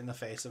challenge in the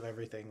face of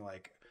everything,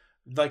 like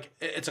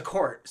it's a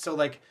court. So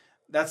like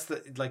that's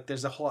the, like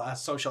there's a whole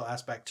social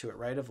aspect to it,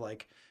 right? Of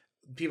like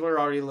people are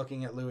already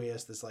looking at Louis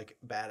as this like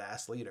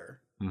badass leader.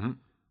 Mm-hmm.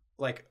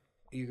 Like,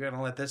 you're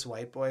gonna let this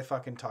white boy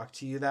fucking talk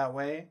to you that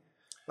way?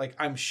 Like,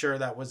 I'm sure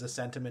that was a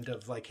sentiment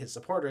of like his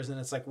supporters. And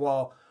it's like,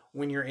 well,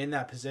 when you're in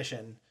that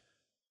position,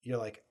 you're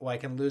like, well, I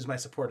can lose my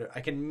supporter.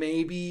 I can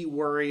maybe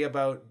worry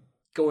about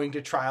going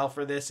to trial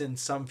for this in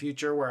some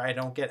future where I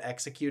don't get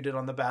executed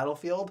on the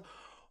battlefield,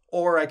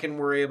 or I can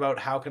worry about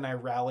how can I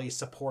rally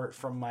support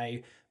from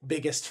my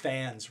biggest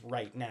fans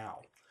right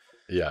now.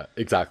 Yeah,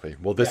 exactly.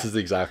 Well, this is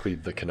exactly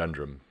the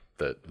conundrum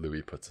that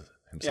Louis puts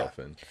himself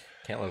in.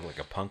 Can't look like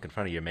a punk in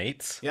front of your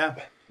mates. Yeah.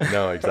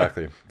 No,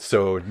 exactly.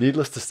 So,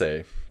 needless to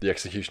say, the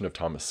execution of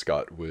Thomas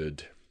Scott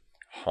would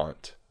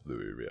haunt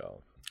Louis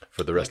Riel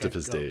for the rest of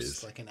his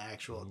days. Like an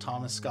actual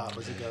Thomas Scott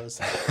was a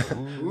ghost.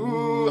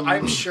 Ooh,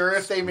 I'm sure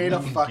if they made a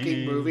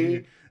fucking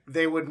movie,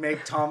 they would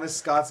make Thomas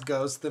Scott's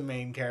ghost the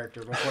main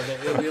character before they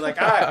it would be like,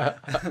 ah,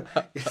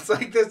 it's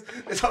like this.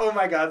 It's, oh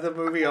my god, the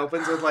movie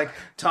opens with like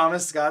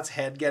Thomas Scott's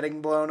head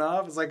getting blown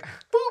off. It's like,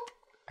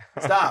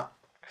 boop, stop,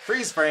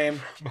 freeze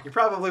frame. You're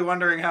probably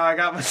wondering how I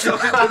got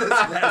myself into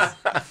this mess.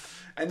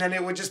 And then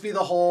it would just be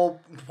the whole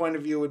point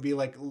of view would be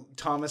like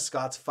Thomas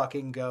Scott's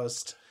fucking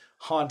ghost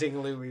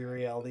haunting Louis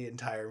Riel the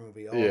entire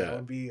movie. Oh, that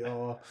would be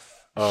Oh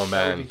that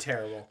man, would be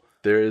terrible.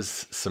 there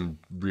is some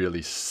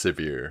really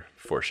severe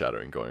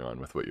foreshadowing going on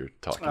with what you're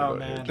talking Oh about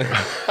man.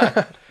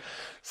 here.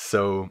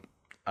 So,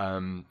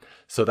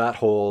 so that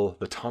whole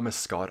the Thomas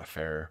Scott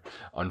affair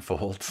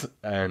unfolds,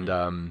 and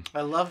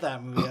I love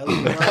that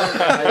movie.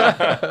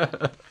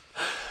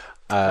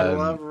 I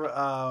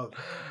love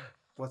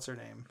what's her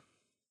name?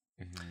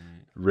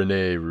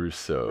 Rene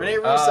Russo. Rene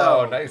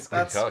Russo. Oh, nice.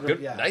 That's Good.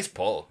 yeah. Nice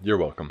pull. You're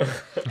welcome.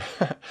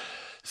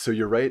 So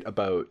you're right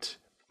about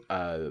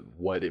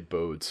what it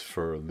bodes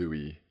for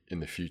Louis in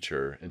the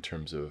future in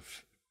terms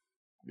of,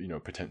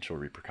 potential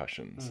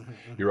repercussions.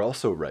 You're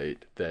also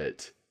right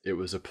that it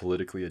was a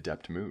politically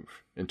adept move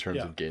in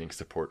terms of gaining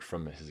support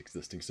from his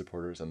existing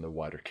supporters and the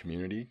wider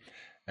community,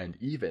 and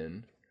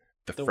even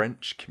the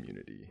French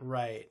community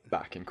Right.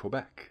 back in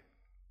Quebec,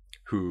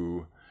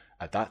 who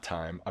at that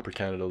time, Upper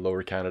Canada,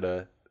 Lower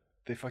Canada,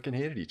 they fucking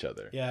hated each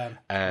other. Yeah.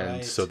 And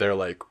right. so they're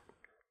like,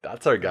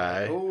 that's our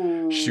guy.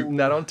 Ooh. Shooting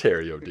that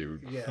Ontario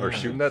dude. Yeah. Or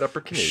shooting that Upper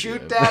Canadian.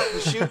 Shoot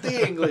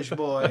the English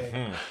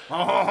boy.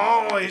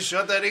 Oh, he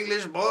shot that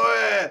English boy.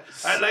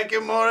 I like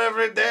him more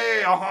every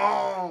day.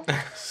 Oh.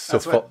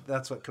 So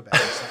That's what Quebec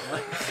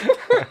sound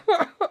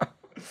like.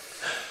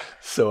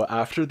 So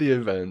after the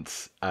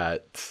events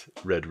at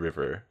Red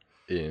River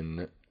in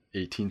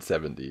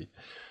 1870,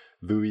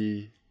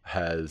 Louis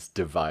has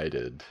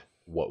divided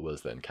what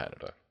was then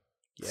Canada.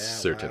 Yeah,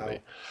 Certainly.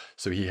 wow.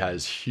 So he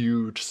has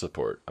huge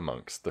support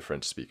amongst the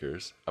French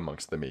speakers,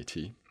 amongst the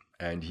Métis,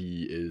 and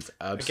he is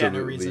absolutely...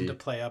 Again, a reason to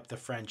play up the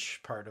French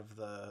part of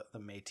the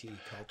Métis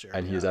culture.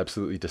 And he is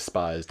absolutely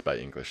despised by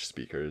English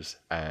speakers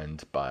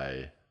and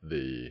by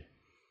the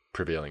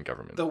prevailing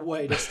government. the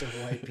whitest of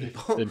white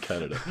people. In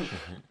Canada.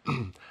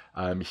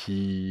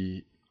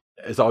 He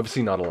is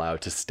obviously not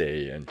allowed to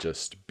stay and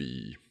just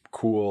be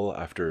cool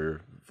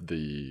after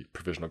the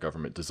provisional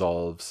government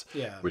dissolves,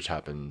 Yeah. which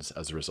happens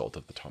as a result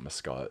of the Thomas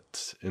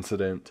Scott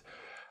incident.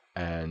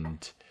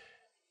 And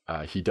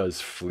he does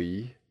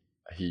flee.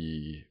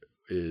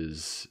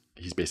 He's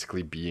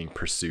basically being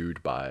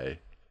pursued by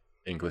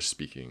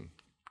English-speaking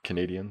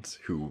Canadians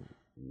who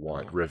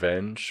want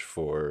revenge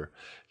for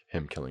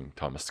him killing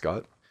Thomas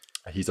Scott.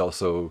 He's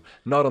also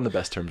not on the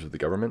best terms with the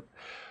government,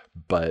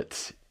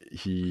 but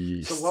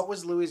he... So what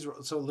was Louis'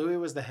 So Louis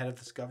was the head of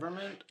this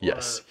government?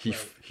 Yes, Or,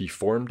 he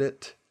formed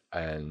it,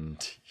 and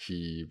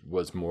he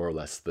was more or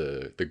less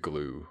the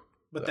glue.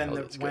 But that then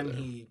held it when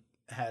together. he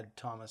had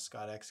Thomas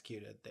Scott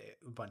executed,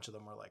 a bunch of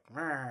them were like,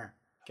 "Meh,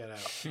 get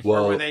out."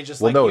 Well, or were they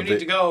just well, like, no, you need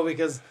to go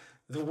because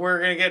we're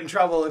going to get in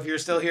trouble if you're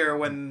still here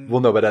when Well,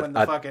 no, but when the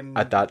at fucking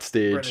that British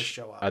stage,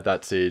 show up.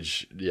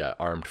 yeah,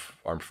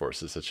 armed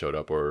forces had showed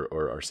up, or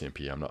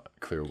RCMP. I'm not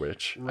clear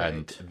which,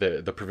 and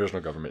Right. the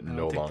provisional government I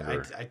no don't think-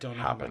 longer. I don't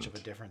know how much of a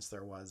difference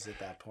there was at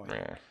that point.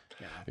 Yeah,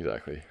 Yeah.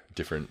 exactly.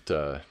 Different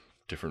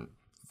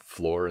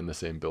floor in the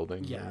same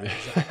building. Yeah, maybe.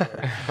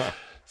 exactly.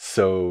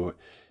 So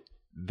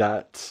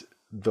that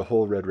the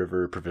whole Red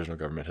River provisional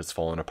government has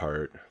fallen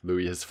apart.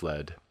 Louis has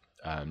fled.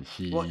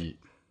 He Well-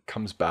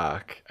 comes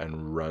back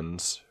and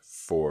runs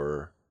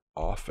for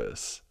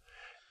office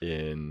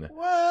in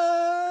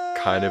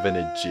kind of an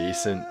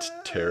adjacent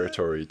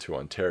territory to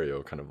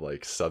Ontario, kind of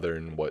like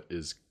southern what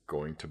is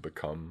going to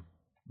become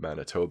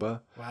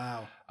Manitoba.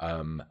 Wow.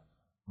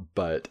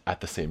 But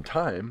at the same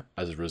time,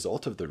 as a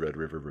result of the Red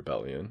River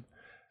Rebellion,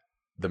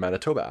 the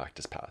Manitoba Act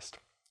is passed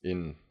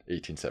in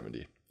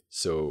 1870.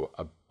 So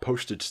a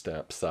postage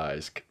stamp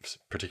size,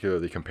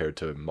 particularly compared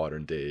to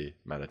modern day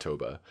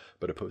Manitoba,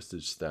 but a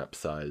postage stamp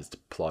sized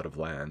plot of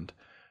land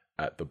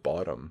at the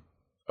bottom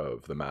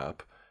of the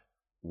map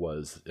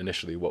was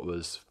initially what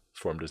was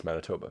formed as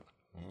Manitoba.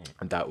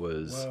 And that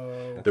was,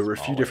 Whoa. there were a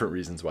few different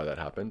reasons why that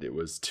happened. It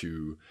was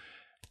to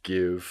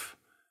give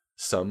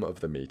some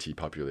of the Métis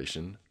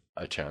population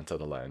a chance at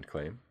a land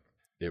claim.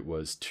 It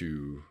was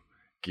to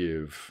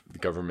give the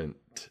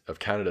government of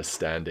Canada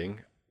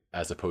standing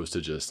as opposed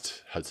to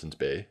just Hudson's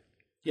Bay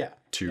Yeah.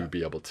 to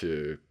be able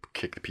to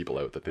kick the people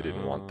out that they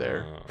didn't want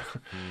there.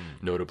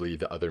 Notably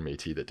the other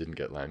Métis that didn't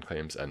get land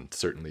claims, and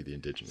certainly the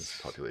indigenous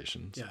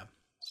populations. Yeah.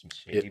 Some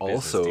shady It business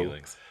also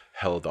dealings.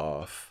 held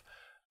off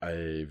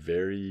a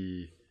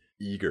very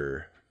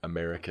eager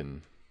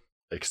American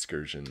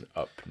excursion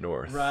up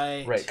north.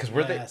 Right. Right, because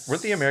yes. were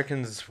the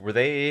Americans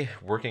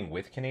working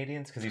with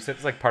Canadians? Because you said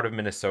it's like part of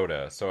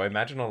Minnesota, so I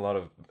imagine a lot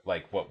of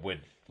like what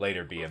would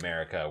later be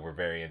America were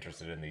very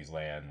interested in these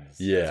lands.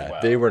 Yeah, as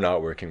well. they were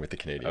not working with the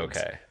Canadians.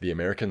 Okay. The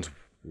Americans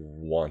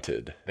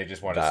wanted They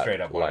just wanted that straight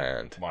up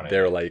land. wanted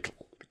They're it. like,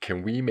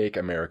 can we make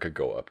America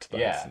go up to the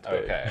Yeah, Hudson's Bay?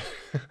 okay.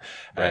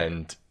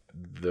 And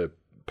the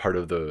part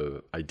of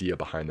the idea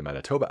behind the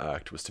Manitoba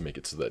Act was to make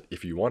it so that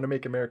if you want to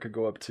make America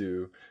go up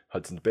to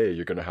Hudson's Bay,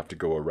 you're going to have to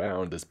go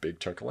around this big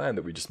chunk of land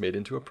that we just made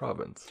into a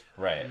province.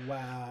 Right.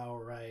 Wow.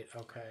 Right.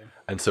 Okay.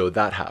 And so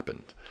that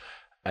happened.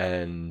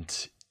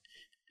 And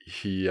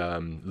he,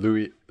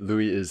 Louis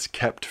is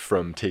kept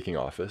from taking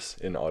office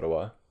in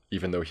Ottawa,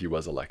 even though he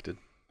was elected.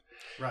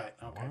 Right.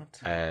 Okay.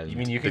 And You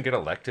mean you can get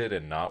elected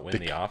and not win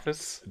the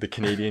office? the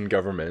Canadian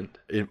government,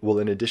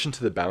 in addition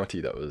to the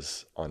bounty that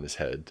was on his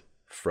head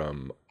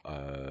from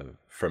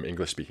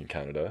English-speaking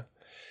Canada,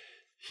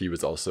 he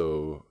was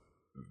also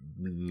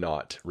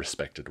not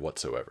respected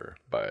whatsoever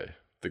by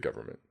the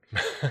government,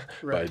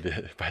 Right.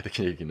 by the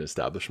Canadian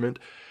establishment,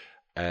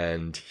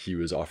 and he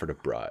was offered a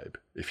bribe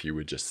if he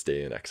would just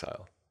stay in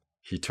exile.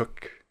 He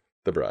took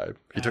the bribe,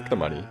 he took the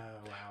money,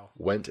 Wow.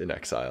 went in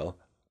exile,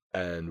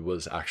 and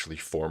was actually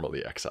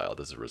formally exiled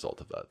as a result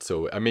of that.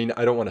 So, I mean,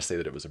 I don't want to say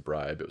that it was a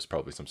bribe. It was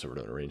probably some sort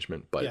of an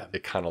arrangement, but Yeah.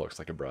 it kind of looks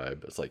like a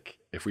bribe. It's like,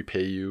 if we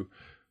pay you,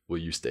 will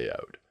you stay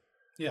out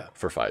Yeah.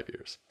 for 5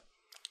 years?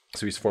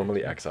 So he's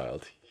formally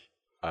exiled.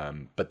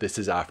 But this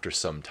is after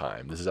some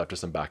time. This is after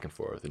some back and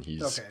forth, and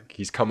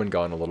he's come and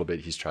gone a little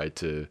bit. He's tried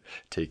to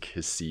take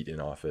his seat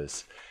in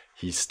office.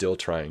 He's still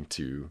trying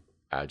to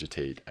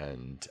agitate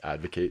and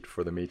advocate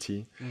for the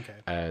Métis. Okay.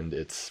 And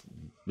it's,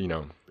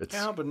 it's Can't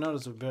help but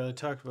notice we barely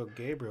talked about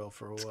Gabriel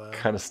for a while.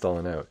 kind of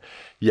stalling out.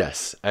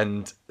 Yes.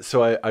 And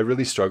so I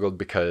really struggled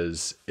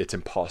because it's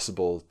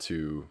impossible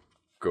to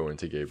go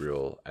into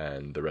Gabriel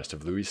and the rest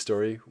of Louis'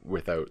 story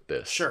without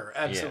this. Sure,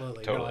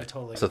 absolutely. No, totally. I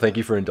totally. So thank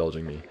you for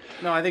indulging me.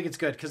 No, I think it's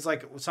good because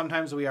like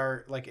sometimes we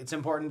are like it's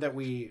important that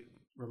we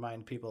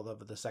remind people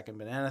of the second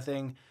banana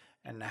thing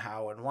and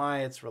how and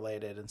why it's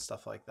related and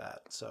stuff like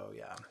that. So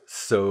yeah.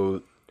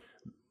 So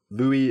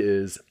Louis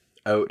is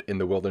out in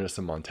the wilderness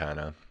of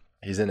Montana.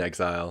 He's in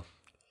exile.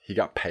 He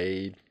got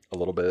paid a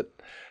little bit.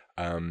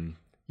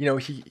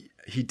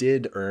 He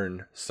did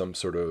earn some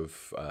sort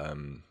of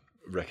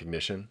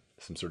recognition,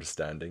 some sort of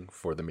standing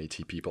for the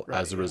Métis people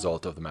as a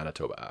result of the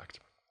Manitoba Act.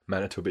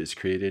 Manitoba is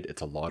created.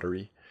 It's a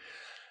lottery.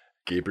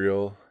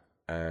 Gabriel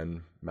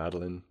and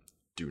Madeline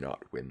do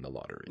not win the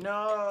lottery.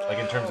 No. Like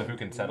in terms of who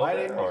can settle why it,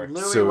 didn't or-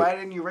 Louis? So- Why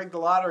didn't you rig the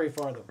lottery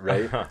for them?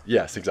 Right?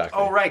 Yes, exactly.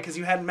 Oh, right, because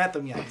you hadn't met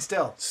them yet.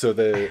 Still. So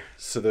the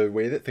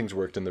way that things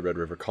worked in the Red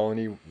River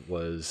Colony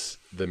was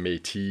the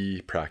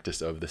Métis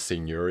practice of the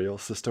seigneurial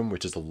system,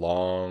 which is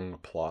long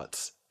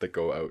plots that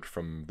go out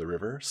from the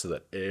river so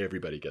that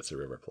everybody gets a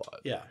river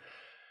plot. Yeah.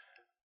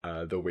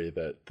 The way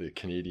that the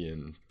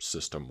Canadian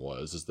system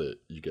is that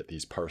you get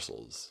these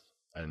parcels,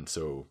 and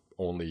so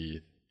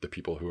only the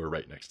people who are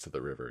right next to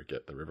the river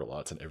get the river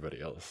lots, and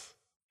everybody else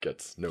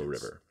gets no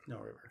river. No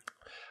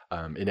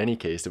river. In any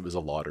case, it was a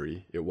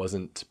lottery. It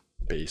wasn't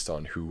based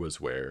on who was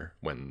where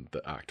when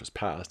the act was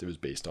passed. It was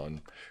based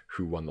on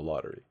who won the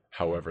lottery.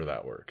 However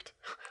that worked,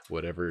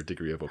 whatever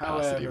degree of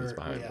opacity was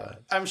behind that.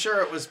 I'm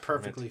sure it was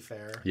perfectly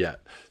fair. Yeah.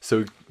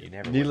 So You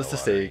never win needless the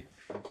to say,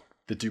 lottery.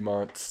 the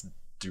Dumonts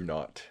do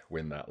not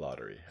win that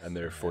lottery, and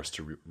they're forced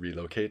to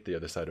relocate the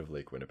other side of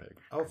Lake Winnipeg.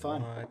 Oh,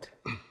 fun. What?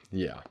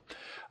 Yeah.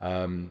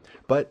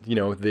 But,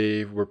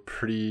 they were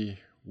pretty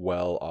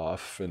well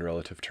off in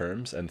relative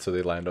terms, and so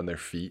they land on their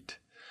feet.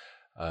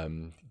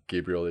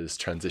 Gabriel is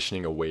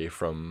transitioning away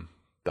from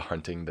the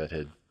hunting that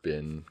had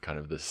been kind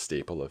of the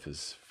staple of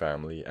his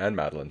family and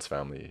Madeline's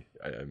family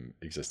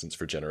existence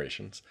for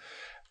generations.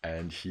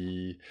 And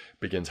he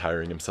begins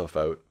hiring himself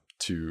out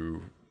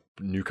to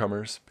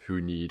newcomers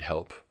who need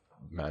help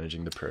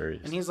managing the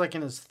prairies. And he's like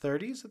in his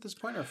 30s at this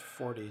point or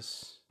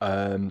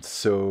 40s?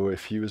 So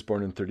if he was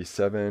born in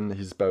 37,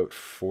 he's about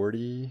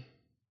 40-ish.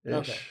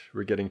 Okay.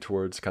 We're getting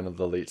towards kind of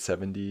the late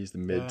 70s, the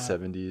mid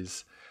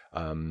 70s,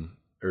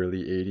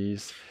 early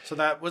 80s. So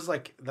that was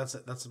like that's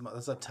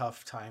a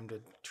tough time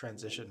to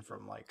transition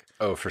from like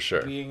Oh, for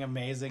sure. being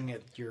amazing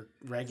at your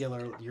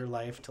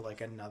life to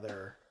like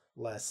another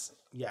less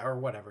or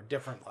whatever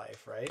different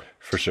life, right?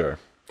 For sure.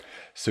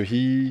 So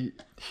he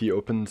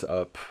opens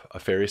up a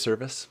ferry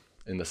service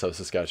in the South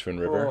Saskatchewan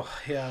River Oh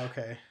yeah,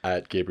 okay.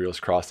 at Gabriel's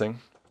Crossing.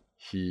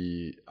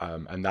 He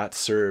and that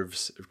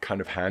serves kind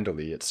of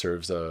handily. It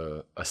serves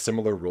a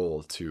similar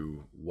role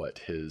to what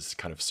his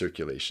kind of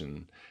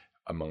circulation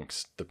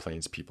amongst the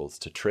Plains peoples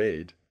to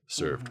trade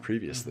served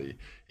previously,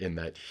 in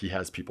that he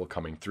has people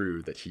coming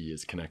through that he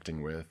is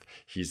connecting with.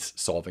 He's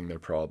solving their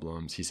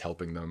problems. He's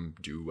helping them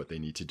do what they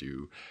need to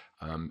do.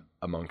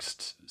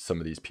 Amongst some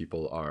of these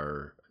people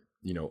are,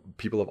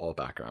 people of all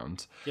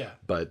backgrounds. Yeah.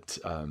 But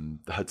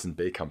the Hudson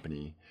Bay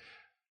Company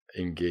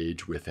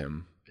engage with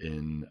him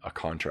in a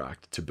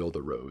contract to build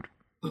a road.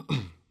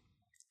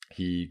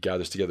 He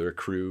gathers together a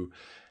crew,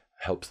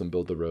 helps them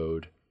build the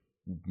road,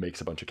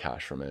 makes a bunch of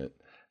cash from it.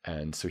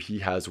 And so he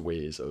has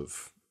ways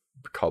of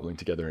cobbling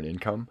together an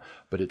income,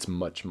 but it's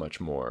much, much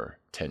more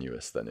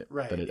tenuous than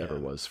it ever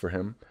was for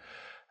him.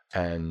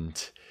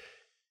 And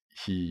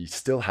he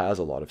still has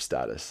a lot of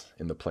status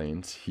in the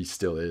Plains. He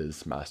still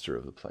is master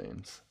of the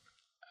Plains.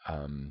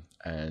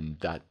 And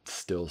that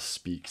still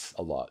speaks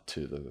a lot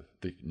to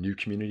the new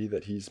community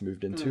that he's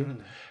moved into.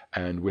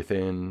 And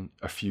within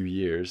a few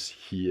years,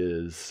 he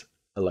is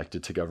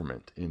elected to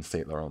government in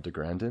Saint Laurent de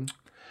Grandin.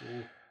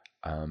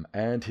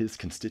 And his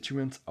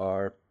constituents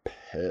are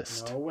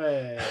pissed. No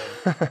way.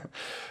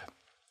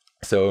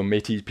 So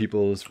Métis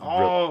people's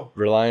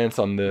reliance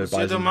on the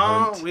bison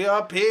hunt, we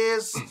are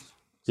pissed.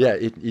 yeah,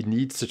 it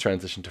needs to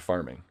transition to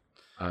farming.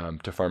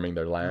 To farming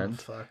their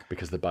land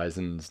because the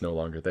bison's no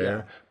longer there,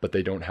 Yeah. but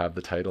they don't have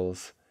the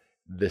titles.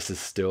 This is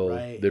still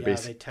they're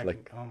basically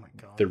like oh my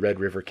god. the Red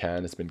River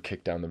Can has been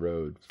kicked down the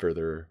road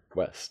further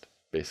west,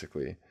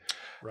 basically.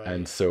 Right.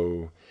 And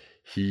so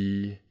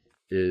he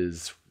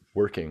is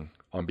working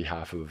on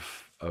behalf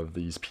of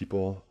these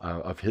people,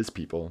 of his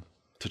people,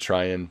 to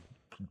try and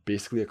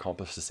basically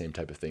accomplish the same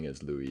type of thing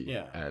as Louis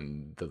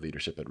and the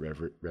leadership at Red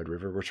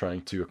River were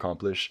trying to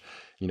accomplish,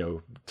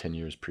 10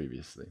 years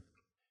previously.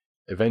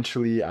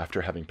 Eventually,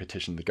 after having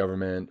petitioned the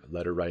government,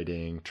 letter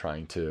writing,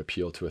 trying to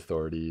appeal to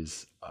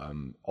authorities,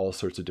 all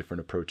sorts of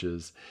different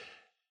approaches,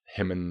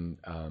 him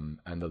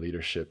and the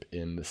leadership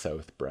in the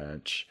South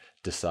Branch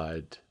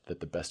decide that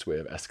the best way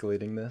of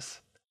escalating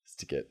this is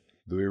to get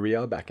Louis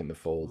Riel back in the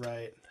fold.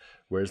 Right.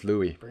 Where's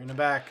Louis? Bringing him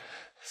back.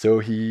 So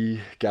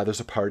he gathers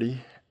a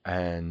party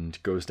and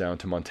goes down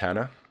to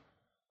Montana,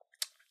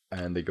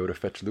 and they go to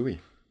fetch Louis.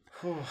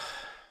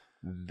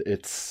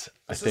 This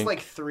is like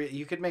three.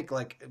 You could make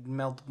like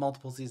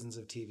multiple seasons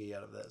of TV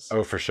out of this.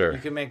 Oh, for sure. You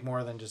could make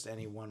more than just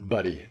any one movie.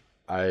 Buddy,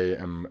 I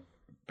am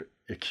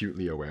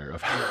acutely aware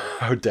of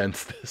how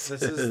dense this is.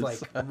 This is like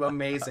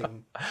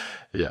amazing.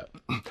 Yeah.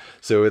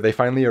 So they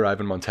finally arrive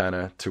in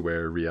Montana to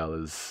where Riel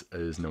is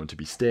known to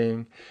be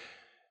staying.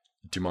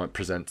 Dumont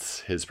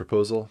presents his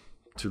proposal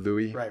to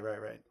Louis. Right.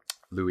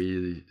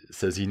 Louis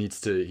says he needs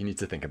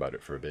to think about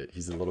it for a bit.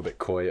 He's a little bit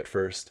coy at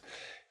first.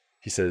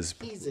 He says,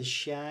 he's a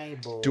shy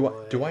boy.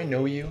 Do I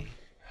know you?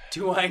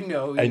 Do I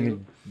know you?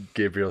 And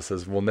Gabriel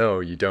says, well, no,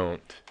 you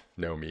don't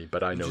know me,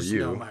 but I know just you.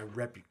 Know my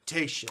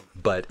reputation.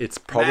 But it's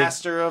probably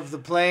Master of the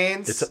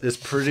Plains. It's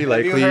pretty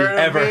likely.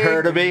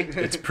 Heard of me?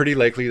 It's pretty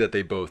likely that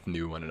they both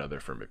knew one another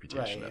from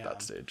reputation at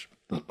that stage.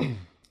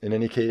 In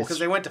any case, because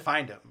they went to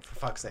find him, for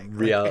fuck's sake.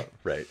 Riel,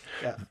 right?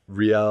 Yeah.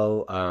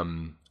 Riel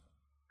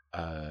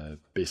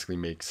basically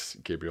makes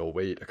Gabriel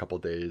wait a couple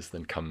days,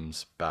 then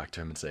comes back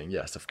to him and saying,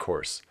 yes, of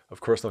course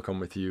I'll come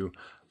with you.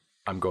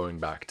 I'm going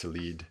back to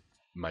lead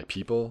my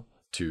people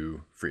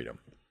to freedom.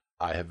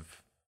 I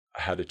have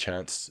had a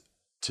chance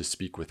to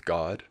speak with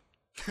God.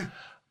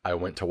 I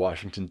went to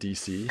Washington,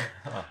 D.C.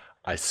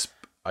 I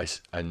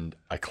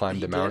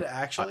climbed a mountain.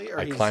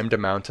 I climbed a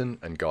mountain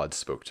and God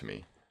spoke to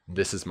me.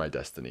 This is my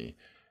destiny.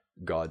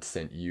 God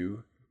sent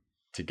you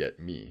to get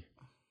me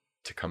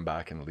to come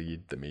back and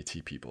lead the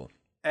Métis people.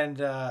 And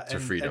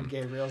freedom. And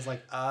Gabriel's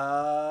like,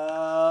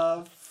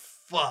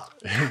 fuck.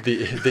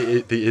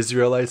 the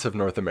Israelites of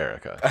North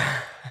America.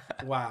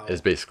 Wow.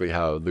 Is basically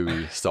how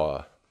Louis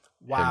saw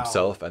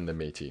himself and the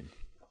Métis.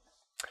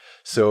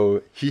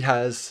 So he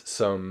has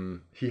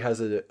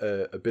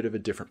a bit of a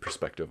different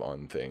perspective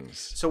on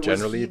things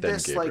generally than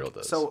Gabriel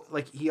does. So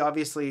like he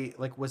obviously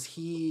was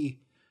he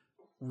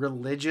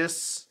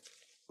religious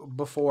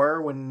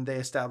before when they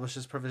established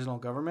his provisional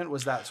government?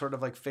 Was that sort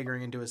of like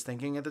figuring into his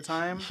thinking at the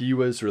time? He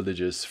was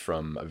religious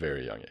from a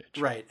very young age.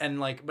 Right. And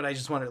but I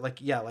just wonder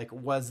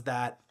was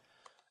that,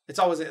 it's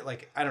always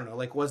like, I don't know,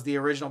 like was the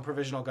original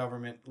provisional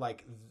government,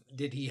 like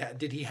did he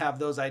have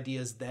those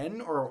ideas then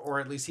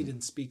or at least he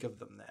didn't speak of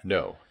them then?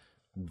 No.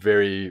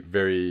 Very,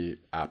 very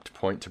apt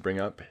point to bring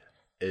up.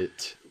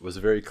 It was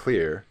very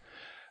clear.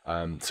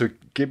 So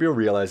Gabriel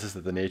realizes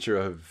that the nature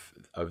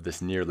of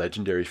this near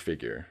legendary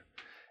figure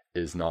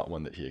is not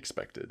one that he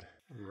expected.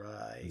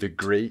 Right. The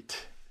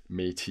great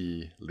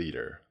Métis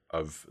leader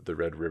of the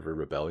Red River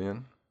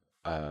Rebellion,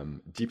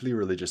 deeply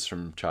religious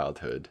from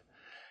childhood,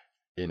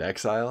 in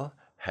exile,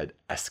 had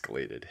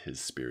escalated his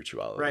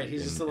spirituality. Right,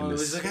 he's just alone.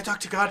 He's like, I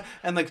talked to God,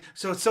 and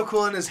so it's so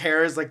cool, and his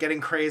hair is like getting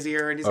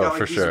crazier, and he's got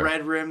like these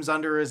red rims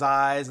under his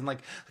eyes, and like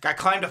I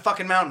climbed a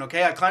fucking mountain.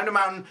 Okay, I climbed a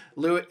mountain.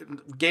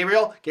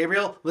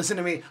 Gabriel, listen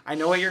to me. I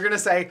know what you're gonna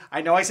say.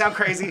 I know I sound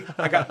crazy.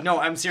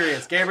 I'm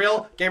serious.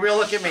 Gabriel,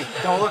 look at me.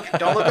 Don't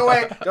look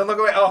away.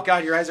 Oh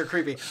God, your eyes are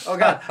creepy. Oh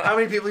God, how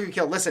many people have you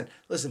killed? Listen.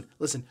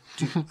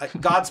 Dude,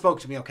 God spoke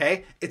to me.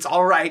 Okay, it's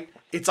all right.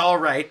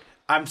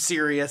 I'm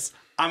serious.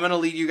 I'm going to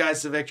lead you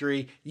guys to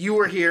victory. You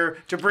were here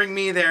to bring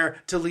me there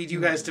to lead you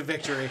guys to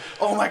victory.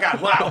 Oh my God.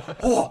 Wow.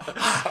 Oh,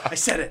 I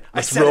said it.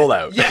 Let's roll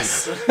out.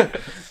 Yes.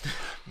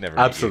 Never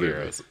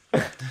absolutely.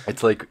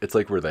 It's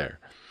like we're there.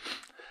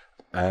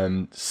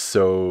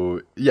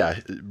 So yeah,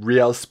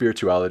 Riel's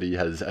spirituality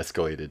has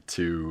escalated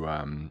to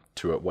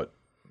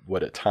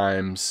what at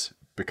times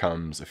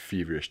becomes a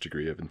feverish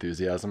degree of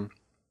enthusiasm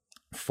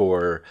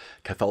for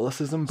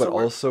Catholicism, but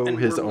also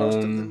his own. Most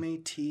of the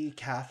Métis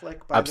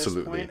Catholic by this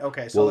point.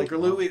 Okay, so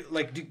Louis,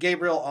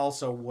 Gabriel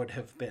also would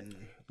have been.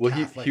 Well,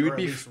 Catholic, he would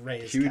be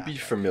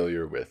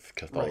familiar with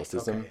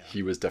Catholicism. Right, okay, yeah.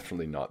 He was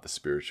definitely not the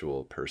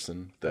spiritual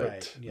person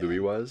that Louis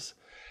was,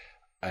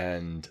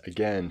 and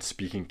again,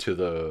 speaking to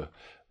the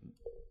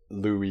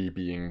Louis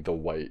being the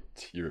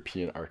white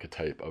European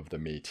archetype of the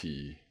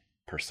Métis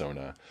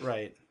persona.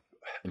 Right.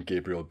 and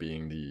Gabriel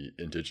being the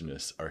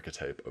indigenous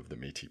archetype of the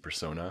Métis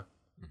persona.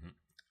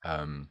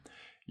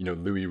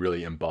 Louis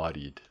really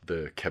embodied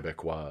the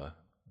Quebecois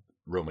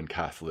Roman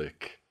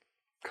Catholic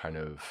kind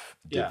of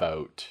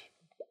devout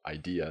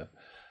idea,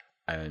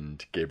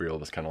 and Gabriel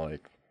was kind of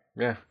like,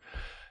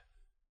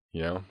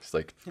 yeah, it's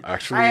like,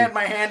 actually, I had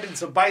my hand in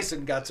some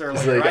bison guts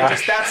earlier.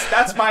 like,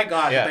 That's my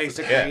god,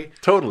 basically. Yeah.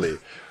 totally.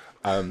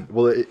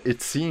 Well,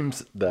 it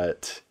seems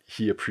that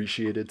he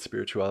appreciated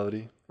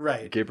spirituality,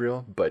 Right.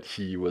 Gabriel, but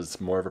he was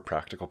more of a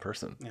practical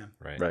person. Yeah.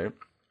 Right.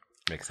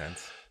 Makes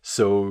sense.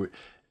 So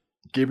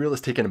Gabriel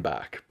is taken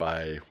aback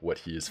by what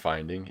he is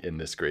finding in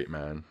this great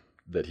man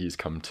that he's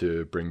come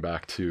to bring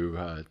back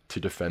to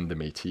defend the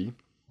Métis.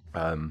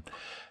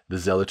 The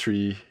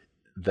zealotry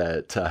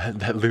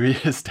that Louis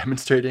is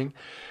demonstrating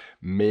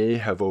may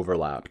have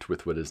overlapped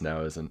with what is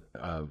now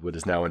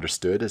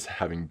understood as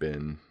having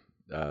been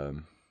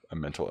a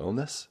mental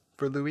illness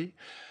for Louis.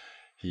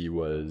 He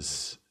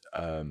was,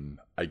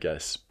 I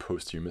guess,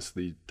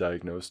 posthumously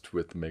diagnosed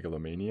with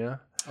megalomania,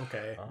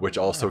 Okay. which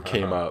also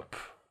came up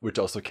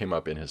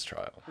in his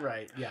trial.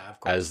 Right. Yeah. Of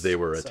course. As they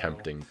were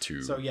attempting to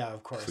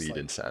of course, plead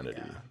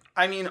insanity. yeah.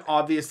 I mean,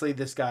 obviously,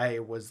 this guy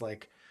was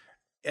like,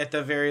 at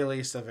the very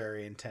least, a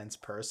very intense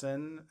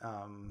person,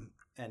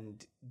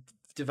 and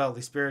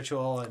devoutly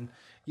spiritual, and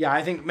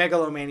I think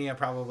megalomania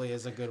probably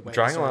is a good way.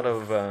 Drawing to a lot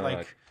sort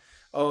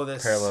of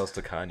this parallels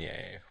to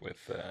Kanye with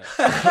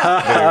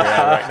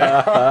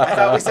I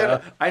thought we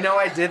said, I know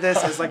I did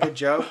this as like a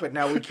joke, but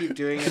now we keep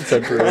doing it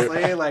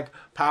seriously. Like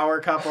power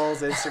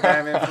couples,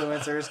 Instagram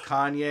influencers,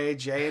 Kanye,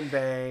 Jay and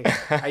Bay.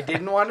 I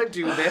didn't want to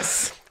do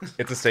this.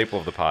 It's a staple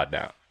of the pod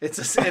now. It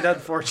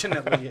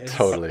unfortunately is.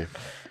 Totally.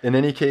 In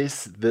any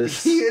case,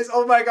 this He is.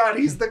 Oh my God,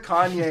 he's the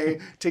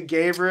Kanye to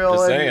Gabriel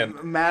Just and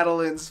saying.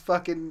 Madeline's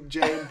fucking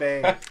Jay and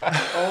Bay.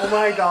 Oh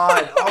my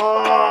God.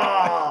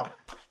 Oh.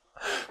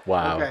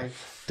 wow, Okay.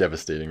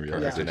 devastating Perfect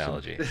realization.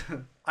 analogy.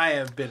 I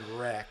have been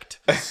wrecked.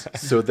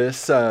 So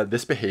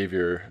this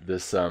behavior,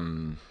 this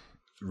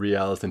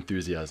Riel's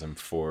enthusiasm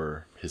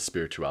for his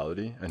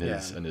spirituality and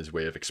his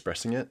way of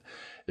expressing it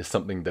is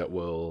something that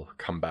will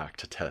come back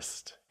to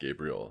test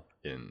Gabriel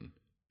in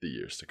the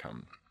years to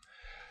come.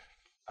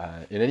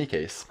 In any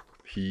case,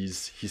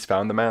 he's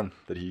found the man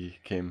that he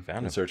came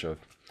in search of.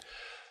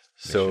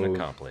 Mission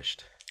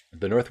accomplished.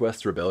 The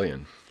Northwest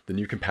Rebellion. The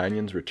new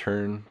companions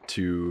return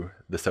to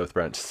the South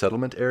Branch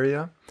settlement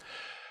area.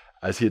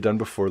 As he had done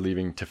before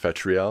leaving to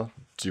fetch Riel,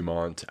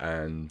 Dumont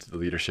and the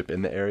leadership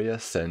in the area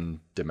send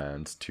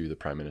demands to the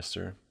Prime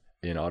Minister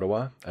in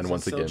Ottawa. And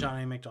once Still again,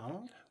 Johnny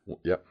McDonald?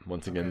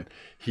 once again,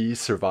 he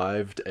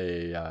survived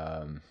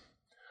a,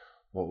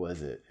 what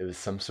was it? It was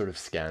some sort of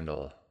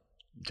scandal.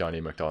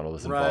 Johnny McDonald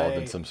was involved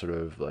in some sort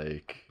of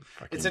like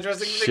It's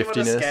interesting to think about a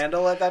shiftiness.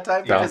 scandal at that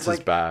time Bounces because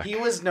like back. he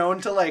was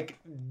known to like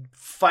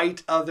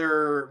fight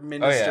other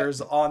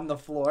ministers on the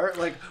floor.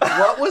 Like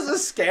what was a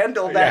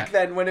scandal back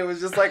then when it was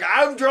just like,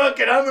 I'm drunk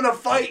and I'm gonna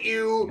fight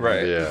you?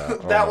 Right. Yeah.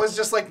 That was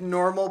just like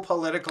normal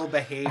political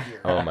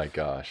behavior. Oh my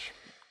gosh.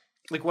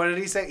 Like what did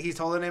he say? He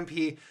told an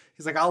MP,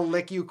 he's like, I'll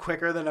lick you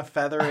quicker than a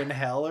feather in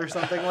hell or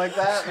something like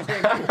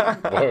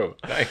that. Whoa.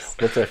 Nice.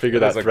 Once I figure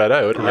that thread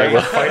out, I Great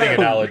will. fighting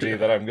analogy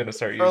that I'm gonna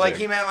start using. Or like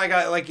he meant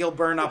like you'll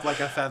burn up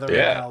like a feather in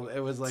hell. It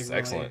was like It's really,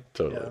 excellent.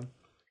 Totally.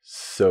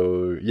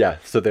 So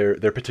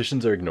their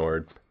petitions are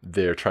ignored.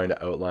 They're trying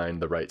to outline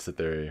the rights that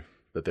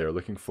they're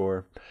looking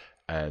for,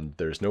 and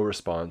there's no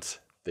response.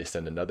 They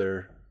send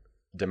another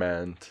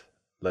demand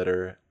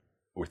letter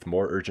with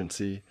more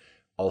urgency,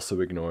 also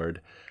ignored.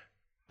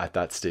 At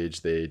that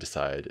stage, they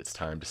decide it's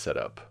time to set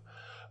up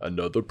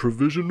another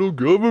provisional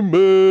government.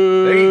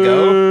 There you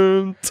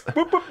go.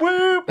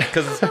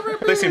 Because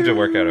they seem to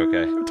work out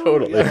okay.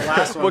 Totally. Yeah, the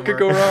last one What could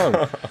go worked.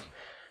 wrong?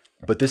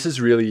 But this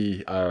is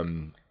really,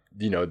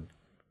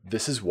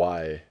 this is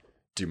why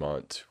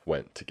Dumont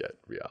went to get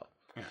Riel.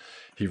 Yeah.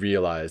 He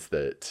realized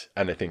that,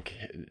 and I think,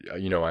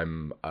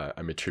 I'm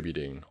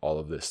attributing all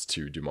of this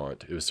to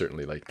Dumont. It was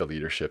certainly like the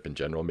leadership in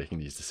general making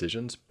these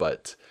decisions,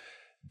 but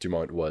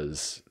Dumont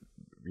was,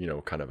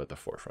 kind of at the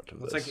forefront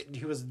of It's this. like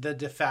he was the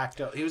de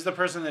facto. He was the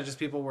person that just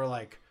people were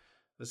like,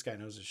 this guy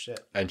knows his shit.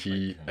 And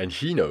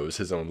he knows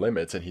his own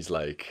limits, and he's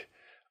like,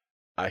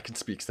 I can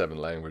speak 7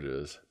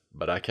 languages,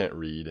 but I can't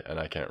read and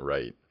I can't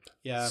write.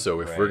 Yeah. So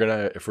if we're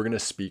gonna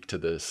speak to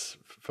this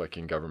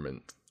fucking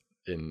government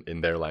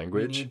in their we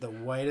language, need the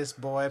whitest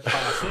boy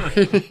possible.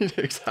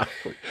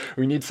 exactly.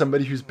 We need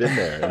somebody who's been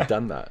there and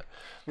done that.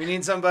 We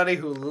need somebody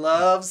who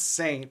loves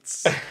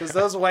saints. Because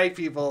those white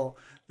people,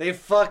 they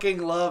fucking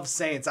love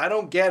saints. I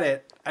don't get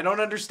it. I don't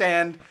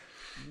understand.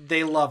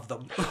 They love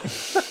them.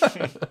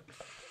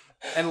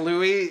 And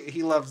Louis,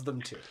 he loves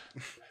them too.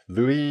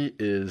 Louis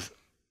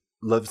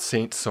loves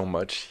saints so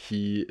much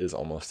he is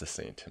almost a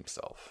saint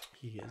himself.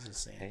 He is a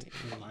saint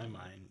in my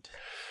mind.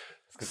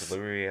 Let's get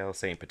the L'Oreal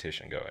Saint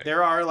petition going.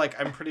 There are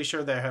I'm pretty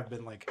sure there have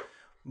been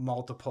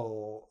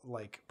multiple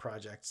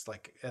projects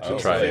at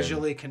least try and-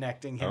 visually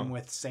connecting him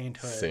with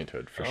sainthood.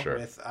 Sainthood for sure.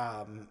 With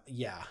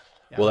yeah.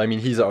 Well, I mean,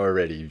 he's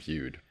already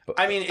viewed.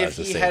 I mean, if as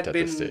a he saint had at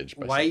been this stage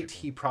by some white,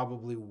 people. he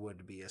probably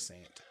would be a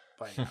saint.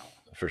 by now.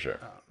 For sure.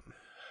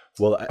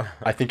 Well,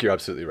 I think you're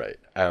absolutely right.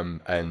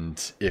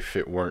 And if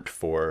it weren't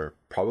for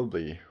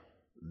probably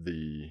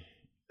the,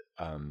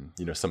 some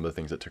of the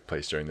things that took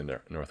place during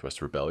the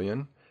Northwest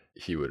Rebellion,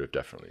 he would have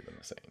definitely been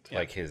a saint.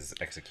 Like his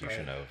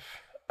execution of.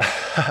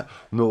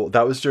 No,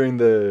 that was during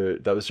the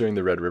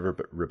Red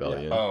River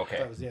Rebellion. Oh, okay.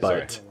 That was- yeah,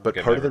 But sorry. but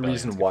Get part my of the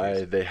rebellions reason why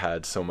confused. they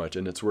had so much,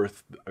 and it's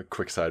worth a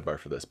quick sidebar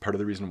for this, part of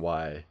the reason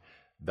why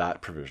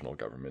that provisional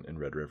government in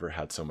Red River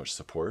had so much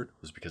support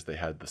was because they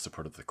had the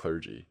support of the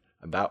clergy.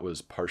 And that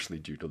was partially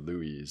due to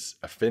Louis's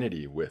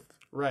affinity with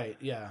Right,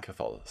 yeah.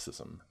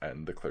 Catholicism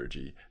and the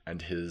clergy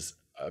and his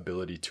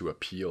ability to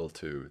appeal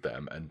to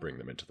them and bring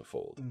them into the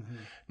fold.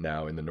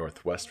 Now in the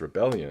Northwest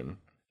Rebellion,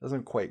 it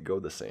doesn't quite go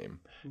the same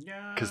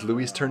Yeah. because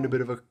Louis turned a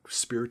bit of a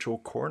spiritual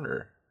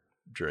corner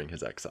during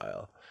his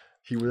exile.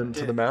 He went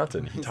to the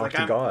mountain. He talked like, to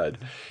I'm- God.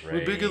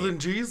 We're bigger than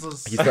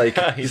Jesus.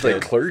 He's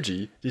like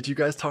clergy. Did you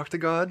guys talk to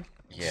God?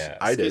 Yeah.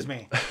 I did. Excuse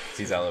me.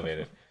 He's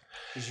elevated.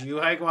 Did you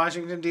hike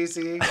Washington,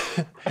 D.C.?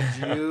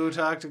 Did you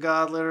talk to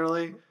God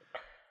literally?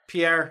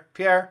 Pierre,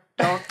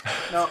 don't.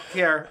 No,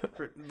 Pierre.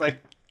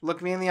 Like,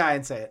 look me in the eye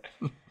and say it.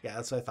 Yeah,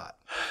 that's what I thought.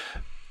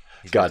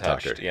 God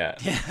Touched, talker. yeah.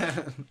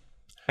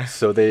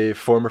 So they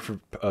form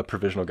a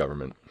provisional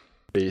government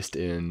based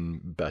in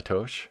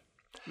Batoche.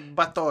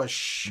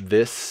 Batoche.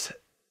 This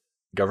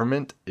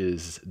government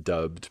is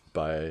dubbed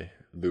by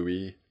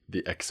Louis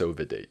the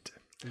Exovidate,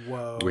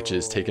 Whoa. which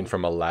is taken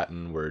from a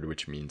Latin word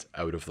which means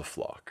out of the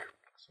flock.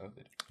 So,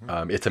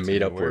 It's a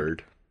made-up word.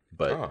 word,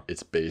 but Oh.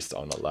 it's based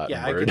on a Latin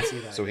Yeah, I word. can see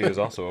that. so he was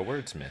also a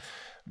wordsmith.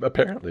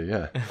 Apparently,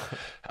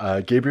 yeah.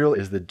 Gabriel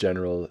is the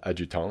general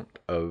adjutant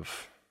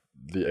of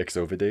the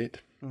Exovidate.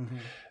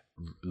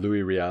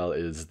 Louis Riel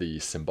is the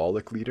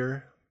symbolic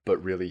leader,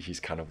 but really he's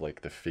kind of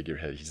like the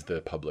figurehead. He's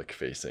the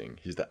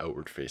he's the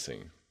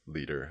outward-facing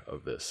leader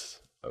of this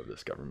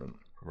government.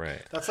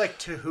 Right. That's like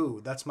to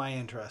who? That's my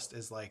interest.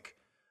 Is like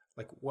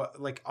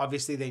what? Like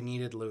obviously they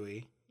needed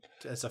Louis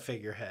as a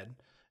figurehead,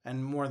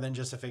 and more than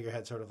just a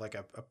figurehead, sort of like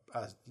a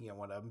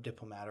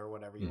diplomat or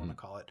whatever you want to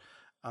call it.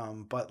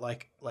 But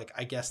like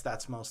I guess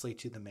that's mostly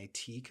to the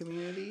Métis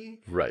community,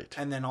 Right.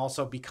 and then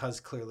also because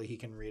clearly he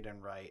can read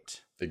and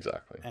write,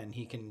 Exactly. and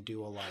he can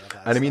do a lot of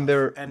that. And I mean, stuff.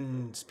 they're-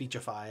 and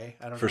speechify.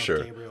 I don't For know sure.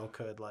 if Gabriel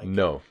could like.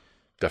 No,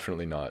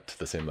 definitely not to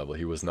the same level.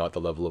 He was not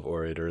the level of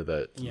orator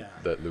that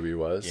Louis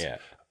was. Yeah.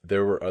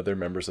 There were other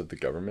members of the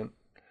government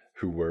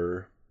who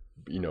were,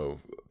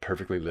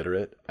 perfectly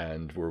literate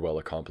and were well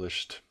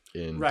accomplished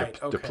in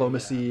Right, okay,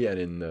 diplomacy and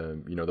in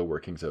the the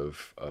workings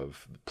of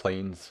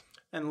planes,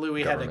 And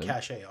Louis had a government.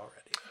 cachet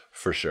already.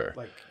 for sure.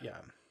 Like yeah.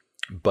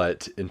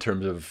 But in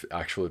terms of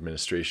actual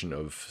administration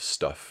of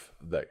stuff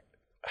that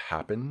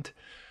happened,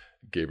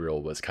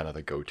 Gabriel was kind of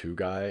the go-to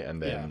guy,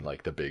 and then Yeah.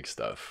 like the big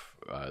stuff,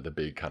 the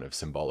big kind of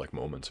symbolic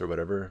moments or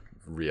whatever,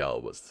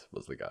 Riel was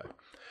the guy.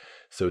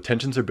 So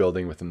tensions are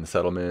building within the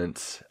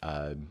settlements,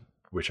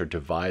 which are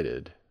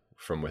divided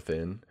from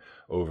within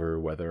over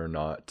whether or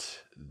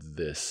not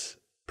this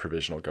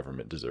provisional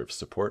government deserves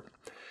support.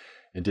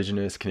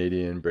 Indigenous,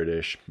 Canadian,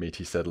 British,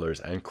 Métis settlers,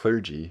 and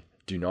clergy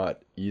do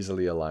not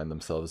easily align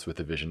themselves with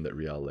the vision that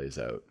Riel lays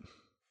out.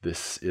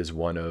 This is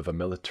one of a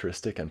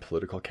militaristic and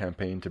political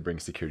campaign to bring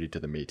security to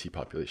the Métis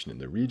population in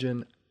the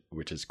region,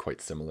 which is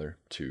quite similar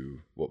to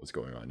what was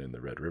going on in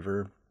the Red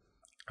River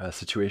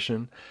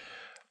situation.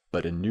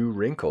 But a new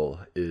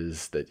wrinkle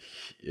is that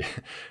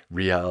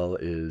Riel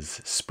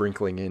is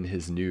sprinkling in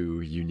his new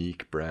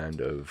unique brand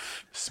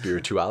of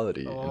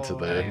spirituality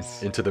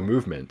into the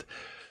movement.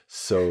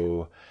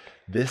 So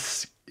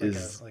this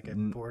is like a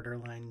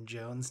borderline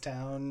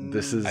Jonestown.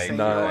 This is thing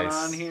not going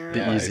on here. the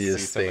Yeah, I easiest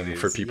see some of thing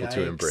for these. people to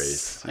Yikes.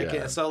 embrace. I Yeah.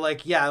 get, so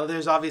like yeah,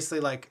 there's obviously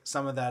like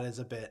some of that is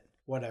a bit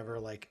whatever,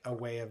 like a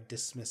way of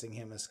dismissing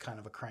him as kind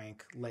of a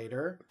crank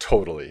later.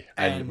 Totally.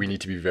 And And- we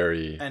need to be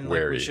very And like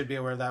wary. we should be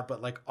aware of that,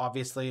 but like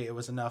obviously it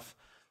was enough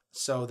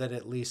so that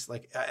at least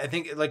like I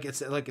think like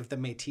it's like if the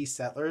Métis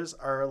settlers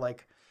are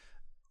like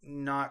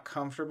not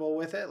comfortable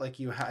with it, like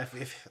you have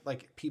if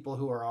like people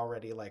who are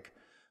already like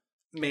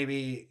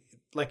maybe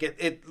like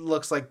it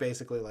looks like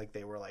basically like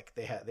they were like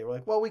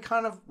well we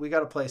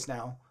got a place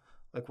now,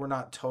 like we're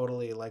not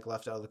totally like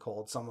left out of the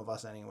cold, some of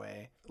us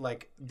anyway.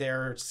 Like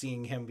they're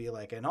seeing him be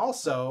like, and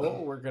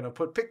also we're gonna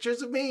put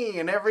pictures of me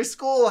in every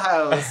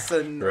schoolhouse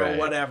and Right. or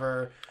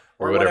whatever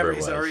Or whatever it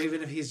he's, or was.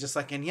 even if he's just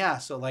like, and yeah,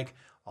 so like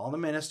all the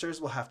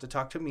ministers will have to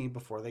talk to me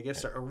before they get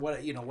started, or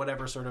what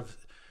whatever sort of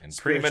And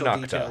prima spiritual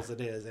nocta. details it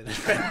is. And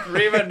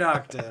prima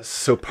nocta.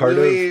 So part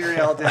Louis of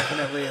Riel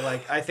definitely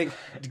like I think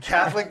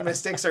Catholic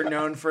mystics are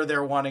known for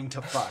their wanting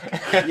to fuck.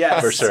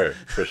 Yes,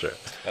 for sure.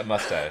 That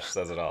mustache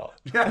says it all.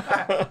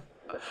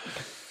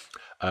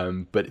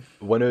 But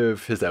one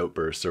of his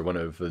outbursts, or one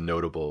of the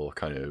notable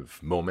kind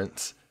of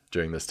moments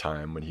during this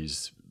time when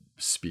he's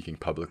speaking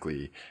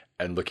publicly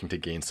and looking to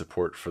gain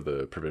support for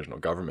the provisional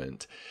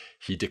government,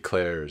 he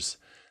declares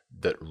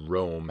that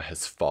Rome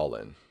has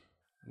fallen.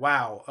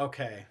 Wow.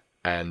 Okay.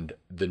 and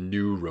the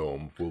new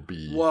Rome will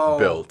be Whoa.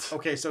 built.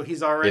 Okay, so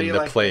he's already in the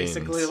like plains.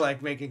 basically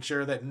like making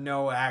sure that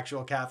no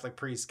actual Catholic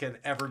priest can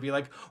ever be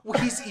like,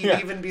 well,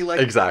 even be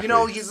like, Exactly. you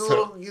know, he's a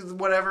little he's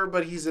whatever,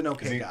 but he's an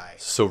okay guy.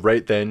 So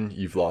right then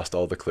you've lost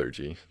all the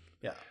clergy.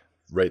 Yeah.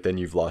 Right then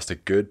you've lost a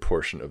good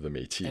portion of the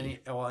Métis.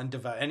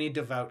 Any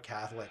devout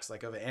Catholics,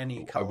 like of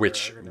any color,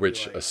 which are gonna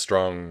which be a like,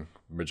 strong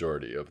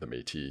majority of the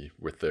Métis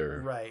with their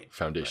Right,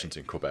 foundations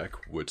in Quebec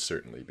would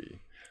certainly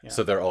be. Yeah.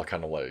 So they're all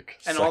kind of like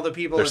and all the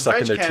people they're in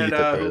sucking French their teeth at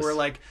Canada who this. were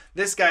like,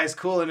 this guy's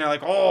cool, and they're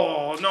like,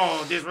 oh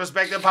no,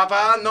 disrespect the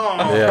Papa, no.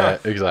 Yeah,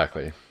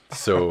 exactly.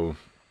 So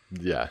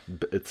yeah,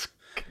 it's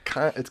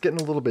getting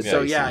a little bit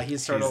So dicey. yeah,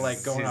 he's sort of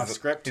like going off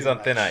script. He's too on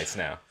much. thin ice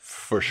now.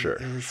 for sure,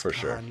 Is for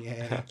sure.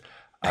 Kanye.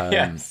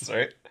 Yes,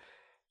 right.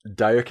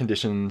 Dire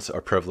conditions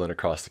are prevalent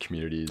across the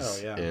communities Oh,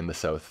 yeah. in the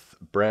South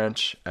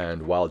Branch,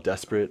 and while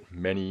desperate,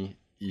 many,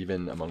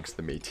 even amongst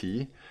the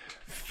Métis,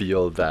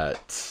 feel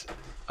that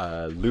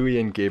Louis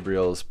and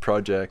Gabriel's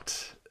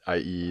project,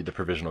 i.e. the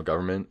provisional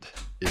government,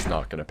 is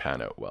not going to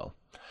pan out well.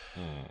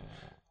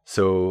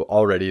 So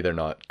already they're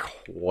not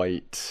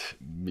quite,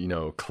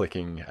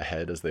 clicking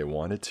ahead as they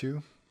wanted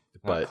to.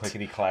 But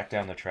Clickety clack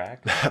down the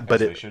track. But as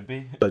they it- should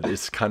be. but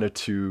it's kind of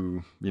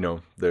too,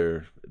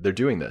 they're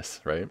doing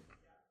this, right?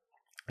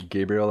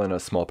 Gabriel and a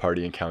small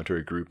party encounter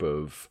a group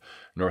of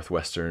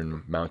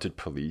Northwestern mounted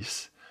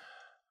police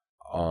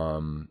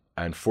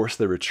and force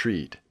their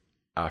retreat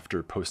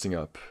after posting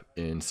up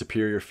in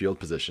superior field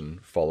position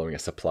following a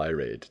supply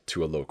raid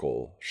to a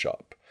local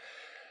shop.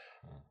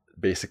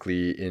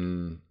 Basically,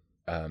 in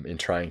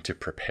trying to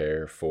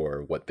prepare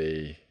for what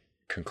they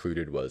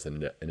concluded was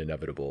an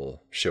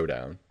inevitable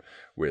showdown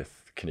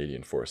with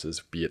Canadian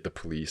forces, be it the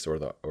police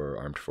or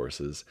armed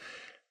forces,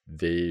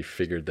 they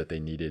figured that they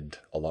needed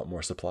a lot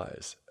more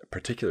supplies,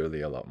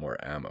 particularly a lot more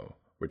ammo,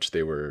 which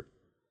they were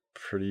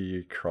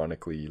pretty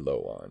chronically low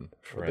on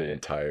for the Right.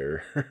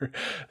 entire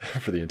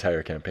for the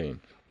entire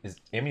campaign. Is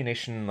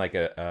ammunition like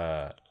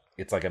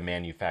it's like a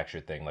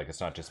manufactured thing? Like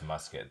it's not just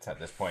muskets at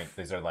this point.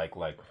 These are like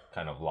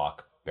kind of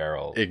lock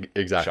barrel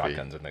Exactly.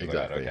 shotguns and things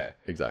exactly. like that. Okay.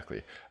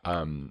 Exactly.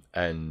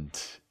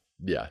 And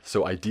yeah,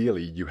 so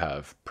ideally you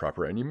have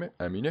proper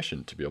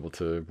ammunition to be able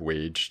to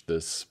wage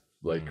this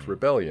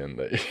rebellion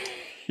that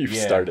you've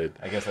started.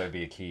 I guess that would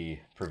be a key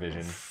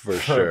provision For a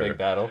sure. big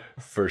battle.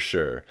 For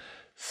sure.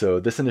 So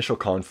this initial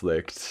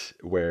conflict,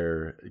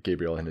 where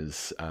Gabriel and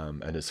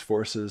his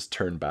forces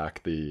turn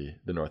back the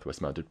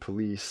Northwest Mounted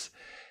Police,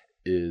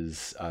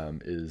 is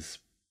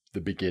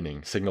the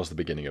beginning, signals the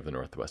beginning of the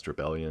Northwest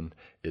Rebellion.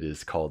 It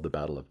is called the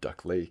Battle of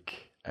Duck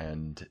Lake,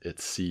 and it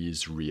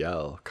sees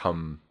Riel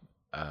come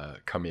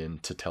in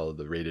to tell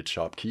the raided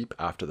shopkeep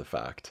after the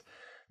fact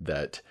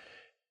that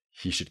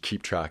he should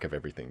keep track of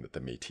everything that the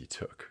Métis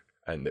took,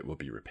 and it will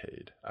be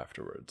repaid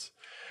afterwards,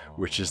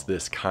 which is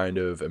this kind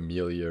of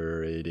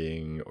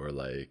ameliorating or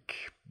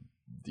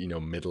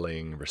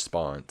middling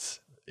response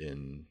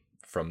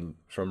from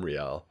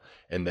Riel,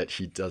 and that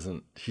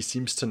he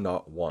seems to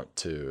not want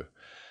to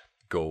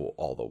go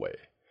all the way.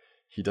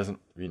 He doesn't,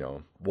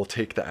 we'll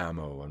take the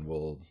ammo and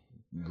we'll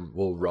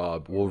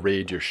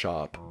raid your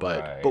shop,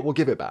 but we'll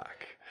give it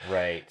back.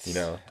 Right.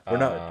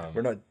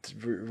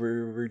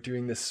 We're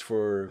doing this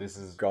for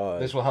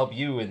God. This will help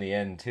you in the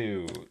end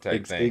too.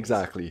 Type thing.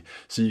 Exactly.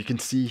 So you can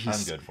see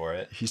I'm good for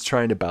it. He's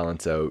trying to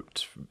balance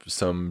out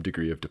some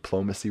degree of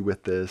diplomacy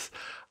with this.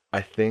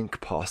 I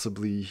think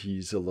possibly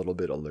he's a little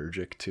bit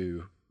allergic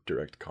to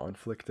direct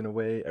conflict in a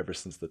way, ever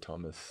since the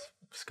Thomas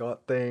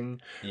Scott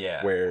thing,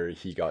 Yeah. where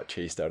he got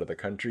chased out of the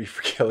country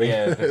for killing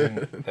that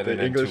didn't the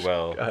end English too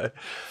well guy.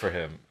 for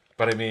him.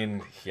 But I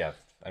mean, that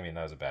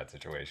was a bad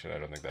situation. I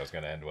don't think that was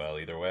going to end well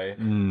either way.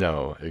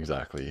 No,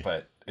 exactly.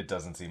 But it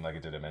doesn't seem like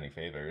it did him any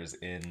favors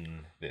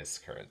in this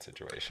current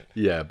situation.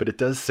 Yeah, but it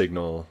does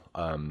signal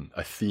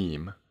a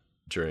theme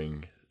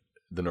during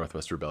the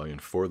Northwest Rebellion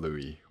for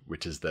Louis,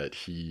 which is that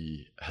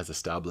he has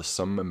established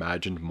some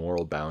imagined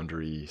moral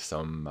boundary,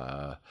 some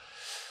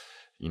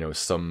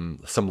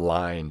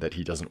line that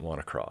he doesn't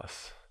want to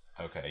cross.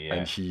 Okay, yeah.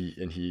 And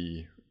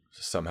he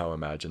somehow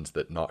imagines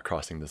that not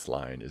crossing this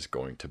line is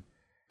going to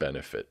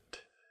benefit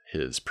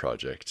his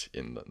project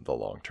in the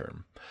long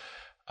term,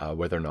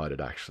 whether or not it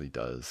actually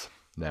does.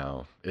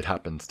 Now, it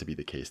happens to be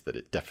the case that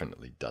it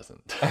definitely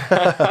doesn't.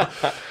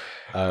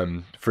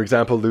 For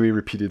example, Louis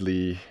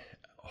repeatedly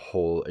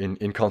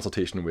in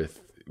consultation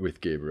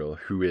with Gabriel,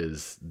 who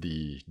is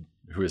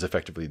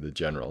effectively the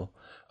general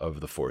of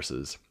the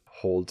forces,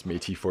 holds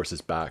Métis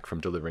forces back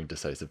from delivering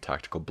decisive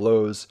tactical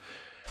blows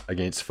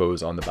against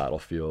foes on the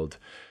battlefield.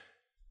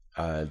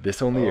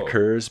 This only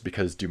occurs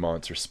because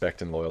Dumont's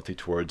respect and loyalty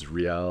towards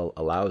Riel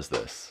allows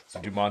this.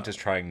 So Dumont is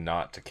trying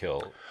not to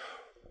kill.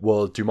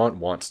 Well, Dumont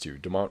wants to.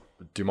 Dumont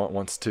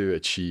wants to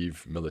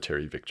achieve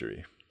military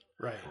victory.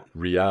 Right.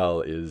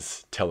 Riel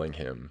is telling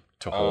him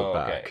to hold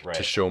back, right.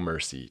 to show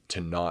mercy, to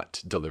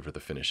not deliver the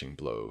finishing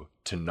blow,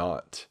 to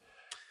not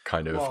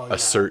kind of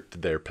assert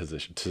their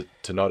position,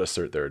 to not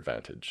assert their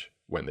advantage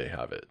when they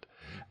have it.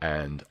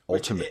 And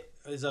ultimately,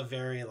 It is a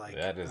very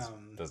That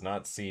does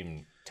not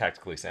seem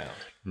tactically sound.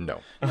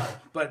 No.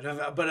 but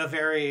a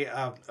very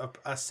a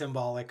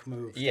symbolic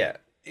move. Yeah.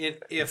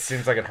 It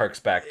seems like it harks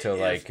back to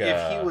if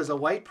he was a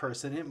white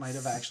person, it might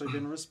have actually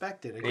been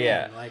respected. Again,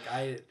 Yeah. like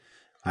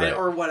Right.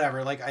 or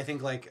whatever. Like I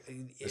think like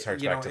This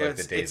harks back to like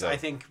the days of I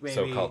think maybe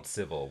so-called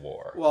civil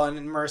war. well,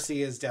 and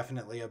mercy is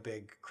definitely a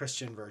big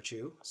Christian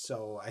virtue.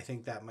 So I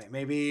think that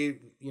maybe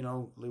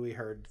Louis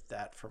heard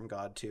that from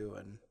God too,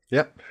 and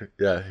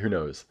Yeah, who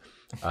knows?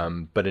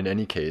 But in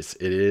any case,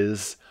 it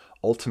is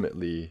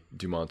ultimately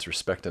Dumont's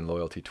respect and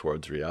loyalty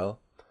towards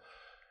Riel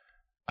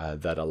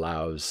that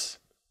allows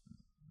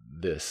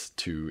this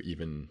to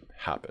even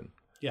happen.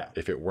 yeah,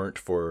 If it weren't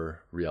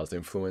for Riel's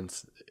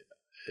influence,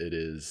 it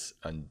is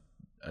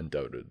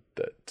undoubted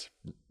that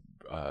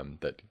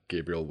that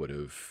Gabriel would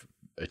have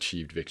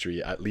achieved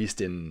victory, at least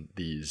in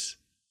these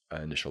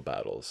initial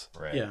battles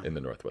Right. Yeah. in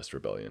the Northwest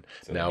Rebellion.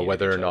 So they Now, needed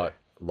whether or each not other.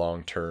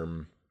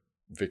 long-term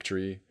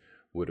victory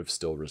would have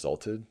still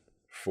resulted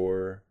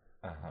for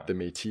the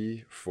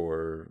Métis,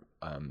 for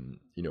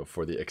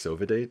for the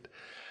Exovidate.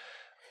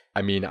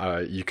 I mean,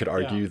 you could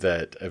argue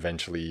that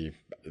eventually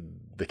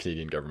the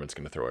Canadian government's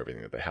going to throw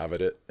everything that they have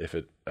at it if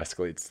it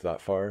escalates that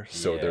far.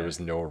 So there Yeah. was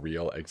no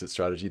real exit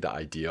strategy. The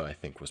idea, I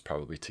think, was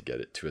probably to get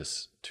it to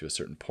a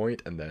certain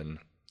point and then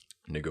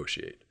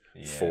negotiate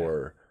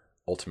for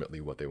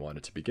ultimately what they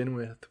wanted to begin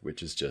with,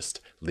 which is just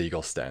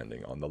legal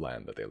standing on the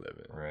land that they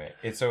live in. Right.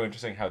 It's so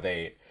interesting how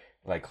they,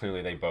 like,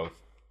 clearly they both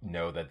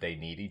know that they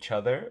need each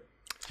other.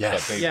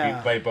 Yes.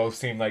 But they both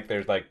seem like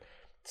they're, like,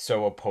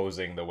 so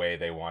opposing the way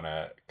they want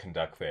to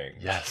conduct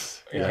things.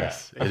 Yes. Yeah.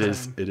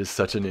 Yes. It is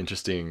such an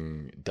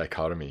interesting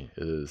dichotomy.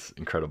 It is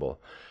incredible.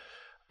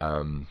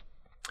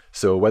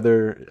 So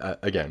whether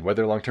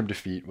long-term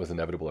defeat was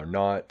inevitable or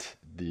not,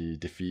 the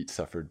defeat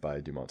suffered by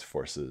Dumont's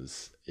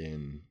forces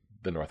in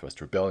the Northwest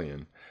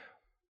Rebellion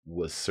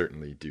was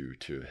certainly due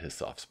to his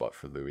soft spot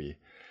for Louis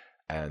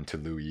and to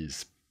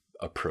Louis's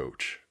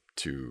approach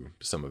to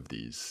some of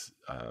these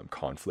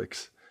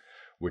conflicts,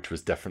 which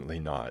was definitely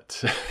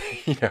not,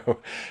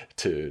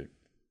 to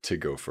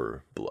go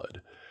for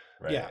blood.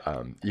 Right.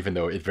 Yeah. Even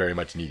though it very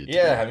much needed to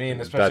Yeah, be. I mean,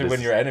 especially That when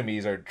is- your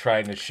enemies are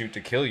trying to shoot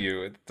to kill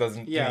you, it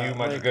doesn't do you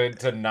much like- good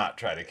to not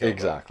try to kill them.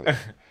 Exactly.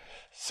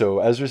 So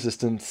as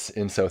resistance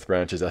in South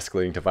Branch is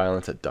escalating to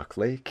violence at Duck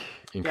Lake,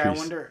 Yeah,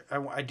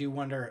 I do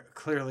wonder.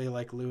 Clearly,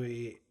 like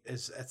Louis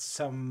is at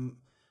some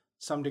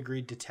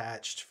degree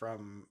detached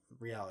from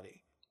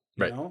reality.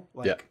 You Right. know,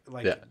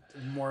 Yeah.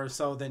 more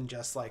so than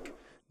just like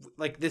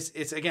this.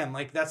 It's again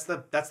like that's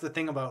the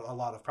thing about a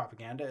lot of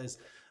propaganda is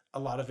a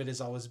lot of it is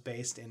always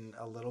based in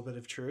a little bit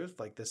of truth.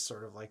 Like this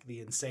sort of like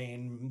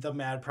the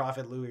mad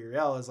prophet Louis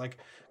Riel is like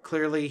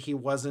clearly he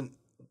was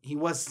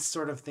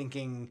sort of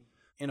thinking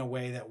in a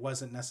way that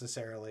wasn't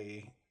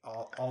necessarily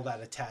all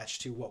that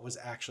attached to what was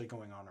actually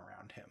going on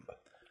around him.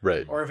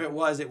 Right. Or if it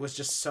was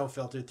just so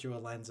filtered through a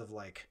lens of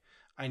like,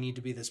 I need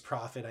to be this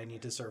prophet, I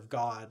need to serve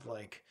God,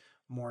 like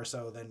more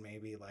so than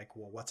maybe like,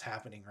 well, what's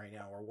happening right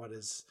now or what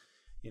is,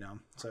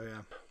 so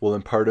yeah. Well,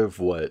 and part of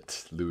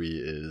what Louis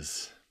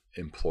is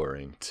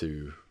imploring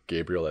to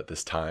Gabriel at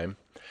this time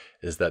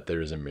is that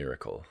there is a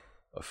miracle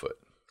afoot.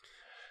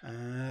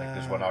 Like,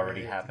 there's one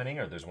already happening,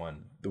 or there's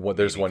one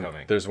There's maybe one.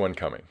 coming? There's one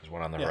coming. There's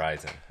one on the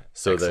horizon.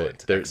 So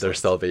Excellent, their excellent.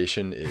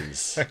 salvation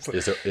is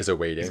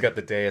awaiting. He's got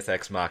the Deus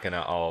Ex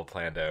Machina all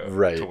planned out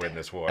Right. to win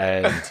this war.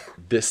 And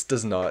this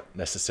does not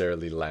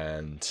necessarily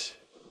land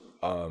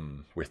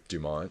with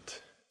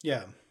Dumont,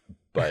 Yeah.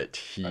 but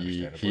he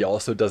Understandably.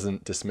 also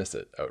doesn't dismiss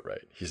it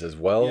outright. He says,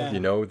 well,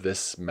 Yeah.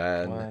 this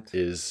man What?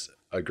 is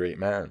a great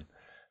man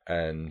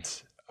and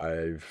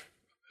I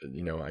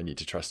need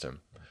to trust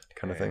him,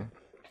 kind of Okay. thing.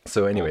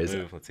 So anyways,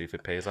 Bold move. Let's see if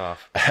it pays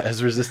off.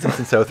 as resistance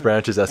in South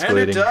Branch is And it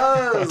escalating,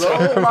 does!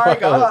 Oh my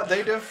god,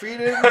 they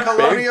defeated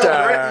colonial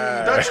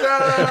time. Britain!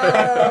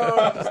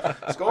 Touchdown!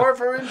 Score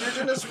for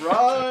Indigenous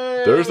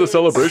rights! there's the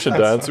celebration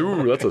dance.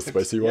 Ooh, that's a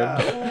spicy one.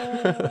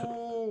 Yeah.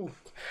 Ooh.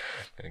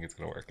 I think it's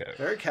gonna work out.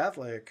 Very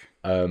Catholic.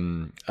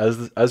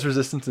 As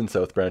resistance in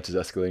South Branch is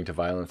escalating to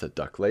violence at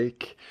Duck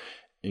Lake,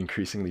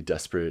 increasingly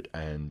desperate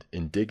and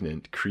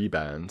indignant Cree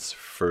bands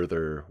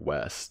further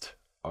west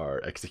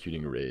are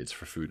executing raids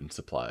for food and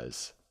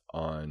supplies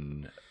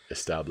on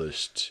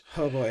established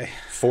Oh boy.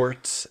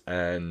 forts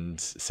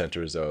and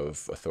centers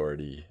of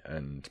authority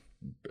and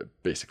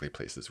basically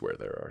places where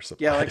there are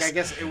supplies. Yeah, like I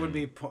guess it would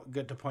be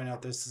good to point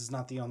out this is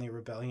not the only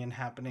rebellion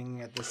happening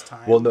at this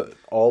time. Well, no,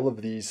 all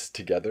of these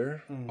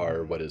together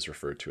are what is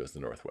referred to as the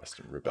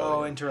Northwestern Rebellion.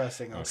 Oh,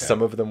 interesting. Okay.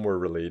 Some of them were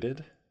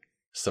related.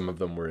 Some of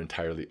them were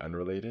entirely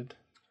unrelated.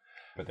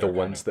 But The they're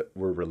ones that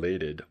were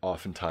related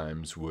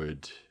oftentimes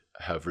would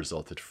have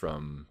resulted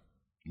from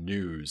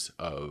news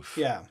of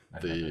Yeah.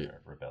 the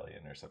another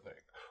rebellion or something.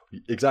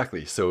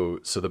 exactly. So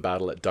the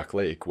battle at Duck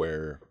Lake,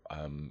 where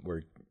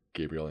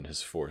Gabriel and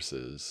his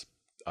forces,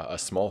 a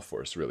small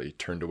force really,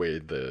 turned away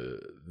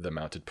the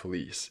mounted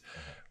police.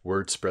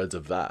 Word spreads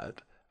of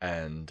that,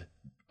 and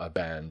a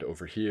band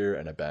over here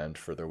and a band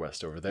further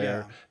west over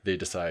there. Yeah. They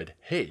decide,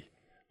 hey,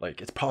 Like,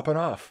 it's popping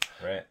off.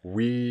 Right.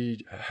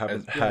 We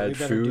haven't we had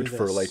better food do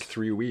for this. like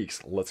 3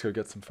 weeks. Let's go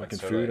get some fucking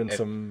That's food totally- and it-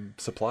 some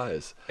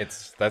supplies.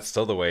 That's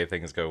still the way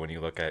things go when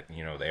you look at,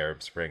 the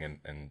Arab Spring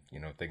and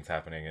things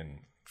happening in,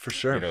 For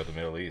sure. the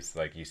Middle East.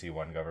 Like, you see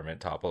one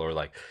government topple, or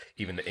like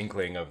even the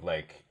inkling of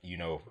like,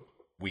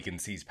 we can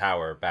seize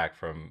power back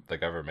from the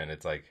government.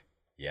 It's like,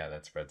 yeah,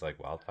 that spreads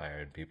like wildfire,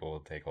 and people will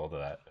take hold of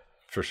that.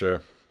 For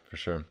sure. For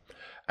sure.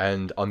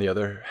 And on the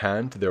other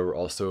hand, there were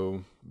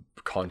also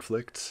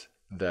conflicts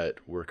that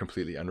were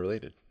completely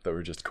unrelated, that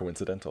were just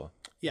coincidental.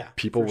 Yeah.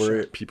 People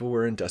for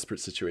were in desperate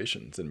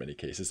situations in many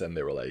cases, and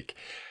they were like,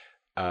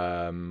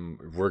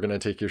 we're gonna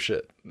take your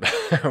shit.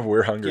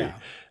 We're hungry. Yeah.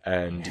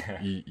 And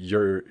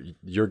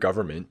your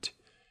government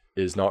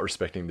is not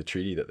respecting the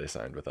treaty that they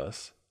signed with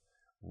us.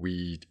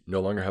 We no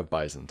longer have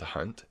bison to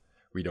hunt.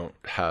 We don't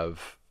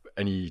have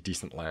any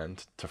decent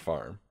land to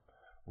farm.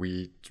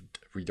 We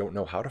don't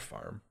know how to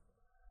farm.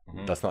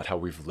 That's not how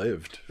we've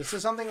lived. This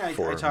is something I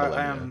for talk.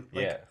 millennia.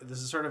 Yeah. This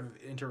is sort of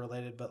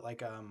interrelated, but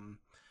like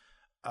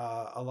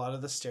a lot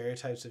of the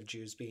stereotypes of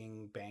Jews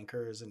being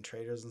bankers and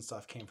traders and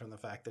stuff came from the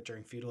fact that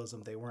during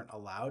feudalism they weren't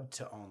allowed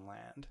to own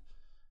land.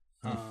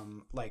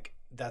 Like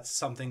that's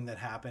something that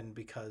happened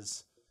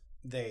because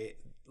they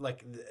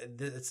like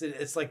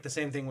it's like the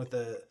same thing with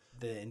the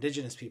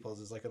indigenous peoples.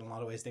 Is like in a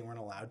lot of ways they weren't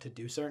allowed to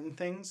do certain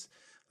things.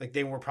 Like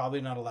they were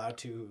probably not allowed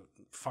to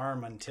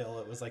farm until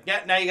it was like,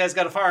 yeah, now you guys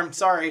got to farm,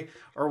 sorry,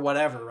 or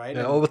whatever, right?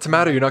 Oh, what's the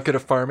matter? You're not good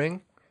at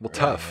farming? Well,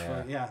 tough.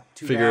 Yeah,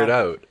 too Figure it bad.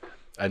 out.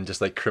 And just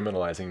like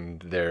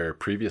criminalizing their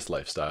previous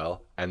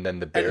lifestyle, and then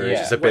the yeah.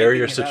 barriers, the Wiping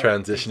barriers it to out.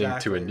 transitioning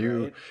to a Exactly,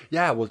 new. right?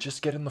 Yeah, well,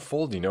 just get in the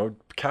fold.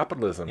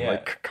 Capitalism. Yeah.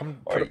 Like,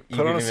 come Or put you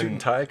on a could suit even-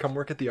 and tie. Come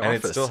work at the And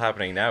office. it's still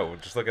happening now.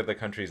 Just look at the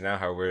countries now,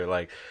 how we're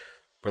like,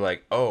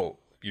 oh,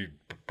 you're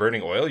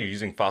burning oil, you're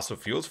using fossil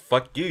fuels,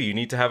 fuck you, you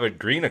need to have a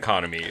green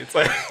economy. It's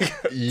like,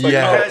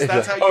 Yeah. Guys,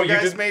 that's how you Oh, you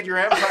guys just- made your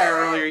empire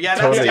earlier. Yeah,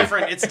 that's Totally.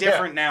 different. It's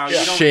different now. You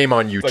don't, Shame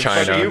on you, like,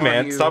 fuck China. you, on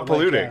man, you, stop like,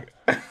 polluting.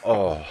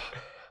 Oh,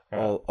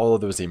 all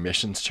of those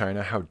emissions,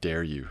 China. How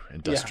dare you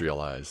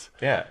industrialize?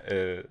 Yeah,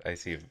 I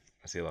see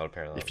a lot of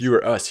parallels. If you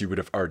were us, you would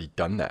have already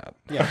done that.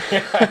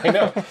 I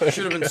know.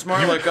 should have been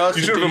smart like us.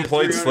 You should have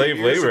employed slave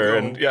labor,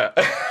 and yeah.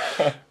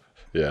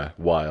 Yeah,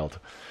 wild.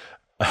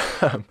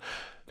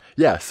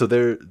 Yeah, so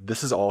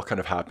this is all kind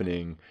of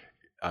happening,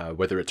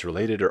 whether it's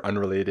related or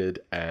unrelated,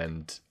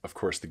 and of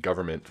course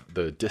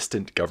the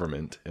distant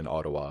government in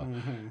Ottawa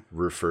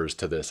refers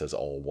to this as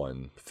all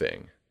one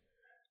thing: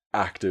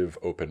 active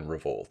open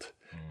revolt.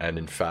 And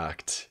in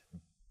fact,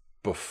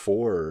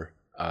 before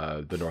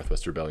the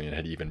Northwest Rebellion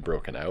had even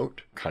broken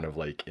out, kind of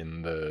like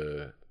in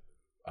the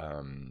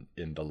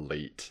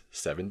late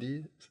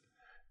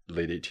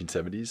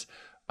 1870s,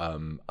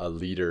 a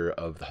leader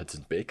of the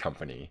Hudson's Bay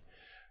Company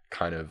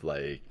kind of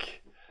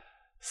like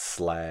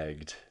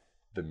slagged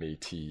the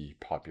Métis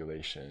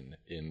population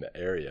in the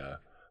area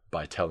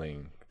by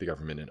telling the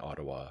government in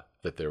Ottawa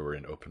that they were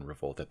in open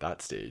revolt at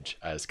that stage,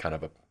 as kind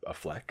of a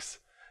flex,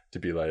 to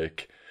be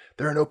like,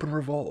 they're in open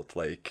revolt,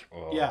 like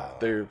Yeah.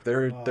 they're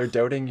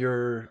doubting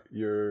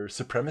your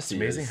supremacy. It's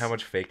amazing as- how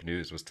much fake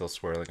news was still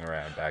swirling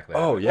around back then.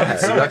 Oh yeah,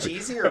 It's so much exactly.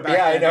 easier back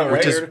Yeah, I then. know,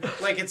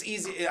 right? Like it's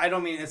easy. I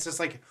don't mean it's just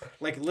like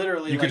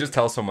literally. You like, could just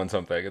tell someone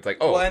something. It's like,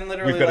 oh, well, and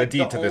literally, we've got a like,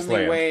 deed to the this only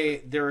land. way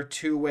there were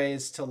two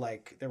ways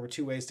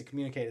to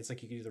communicate. It's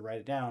like you could either write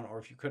it down, or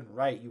if you couldn't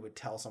write, you would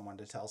tell someone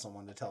to tell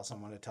someone to tell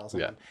someone to tell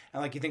someone.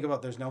 And like you think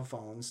about, there's no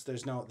phones,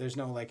 there's no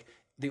like,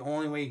 the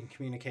only way you can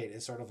communicate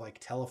is sort of like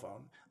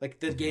telephone, like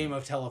the game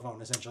of telephone,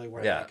 essentially,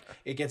 where Yeah. like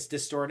it gets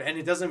distorted, and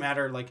it doesn't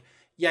matter. Like,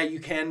 yeah, you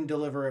can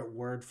deliver it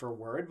word for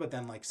word, but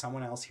then like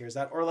someone else hears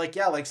that, or like,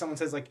 yeah, like someone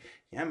says like,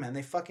 yeah, man,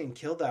 they fucking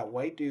killed that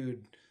white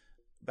dude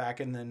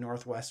back in the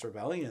Northwest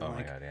Rebellion. Oh my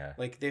like, God, yeah.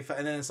 like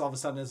and then it's all of a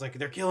sudden it's like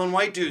they're killing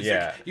white dudes.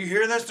 Yeah. Like, you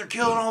hear this? They're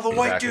killing all the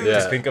white Exactly. dudes.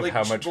 Just think of Like,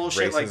 how much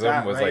bullshit racism like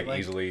that, was right? like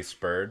easily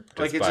spurred.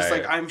 Like it's by just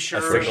like, I'm sure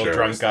a single there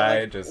drunk was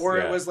guy. like, Just or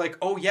yeah. it was like,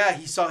 oh yeah,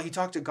 he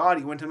talked to God.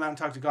 He went to the mountain and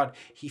talked to God.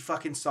 He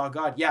fucking saw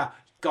God. Yeah,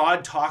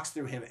 God talks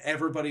through him.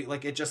 Everybody,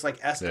 like, it just like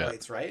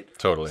escalates, right?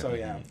 Totally. So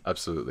yeah,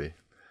 Absolutely.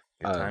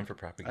 Good time for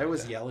propaganda. I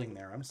was yelling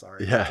there. I'm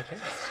sorry. Yeah.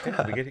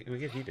 we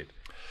get heated.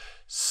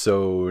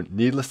 So,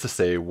 needless to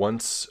say,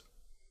 once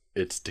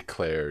it's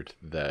declared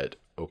that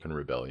open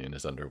rebellion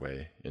is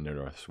underway in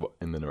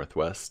the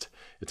Northwest,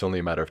 it's only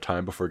a matter of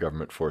time before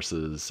government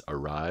forces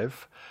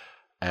arrive.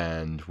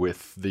 And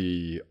with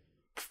the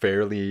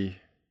fairly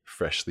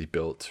freshly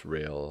built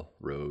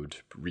railroad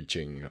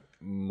reaching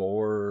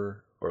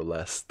more or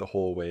less the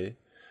whole way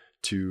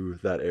to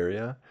that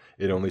area,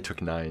 it only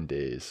took 9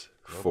 days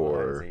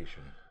for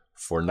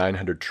Globalization.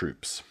 900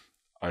 troops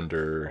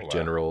under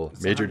wow.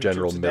 Major 100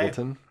 General troops a day.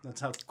 Middleton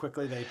That's how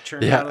quickly they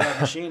churned Yeah. out of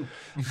that machine.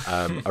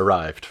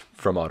 arrived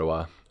from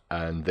Ottawa,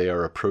 and they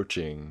are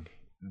approaching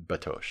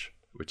Batoche,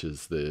 which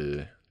is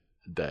the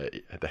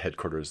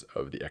headquarters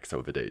of the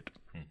Ex-Ovidate.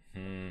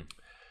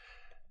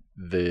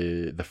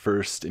 The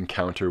first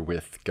encounter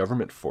with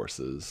government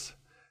forces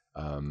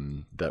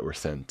that were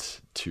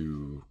sent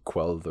to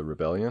quell the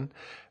rebellion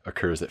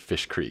occurs at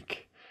Fish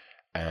Creek,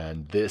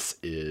 and this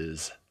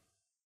is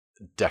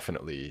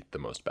definitely the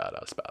most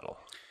badass battle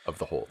of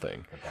the whole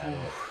thing. The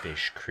Battle of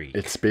Fish Creek.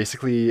 It's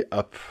basically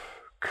up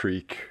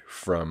creek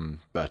from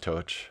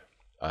Batoche.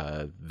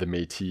 The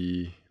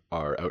Métis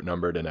are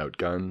outnumbered and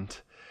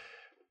outgunned,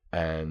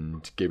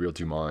 and Gabriel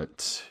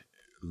Dumont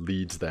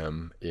leads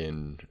them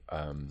in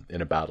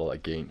a battle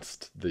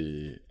against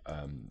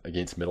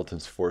against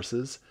Middleton's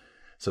forces.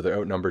 So they're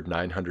outnumbered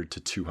 900 to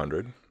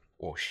 200.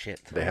 Oh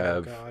shit. They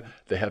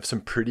have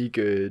some pretty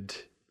good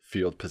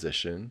field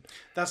position.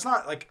 That's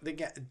not like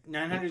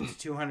 900 to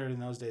 200 in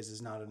those days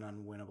is not an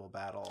unwinnable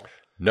battle.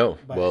 No,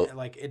 But well,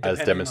 like it as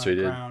depending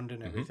demonstrated on ground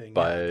and everything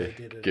by they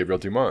did it. Gabriel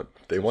Dumont,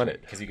 they won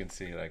it. Because you can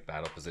see like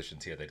battle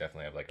positions here. They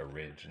definitely have like a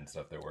ridge and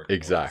stuff they're working with,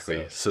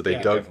 Exactly. So they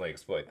Yeah. dug definitely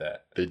exploit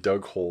that. they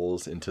dug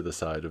holes into the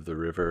side of the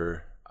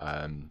river.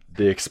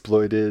 They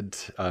exploited,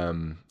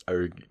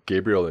 or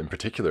Gabriel in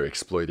particular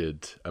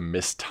exploited a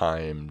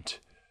mistimed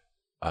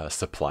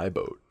supply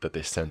boat that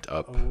they sent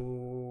up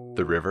Oh,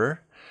 the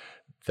river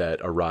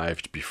that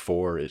arrived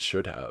before it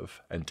should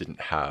have and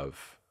didn't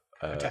have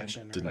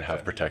Protection or Didn't like have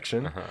that.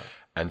 protection. Uh-huh.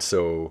 And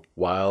so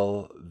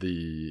while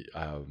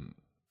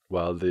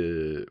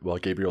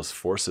Gabriel's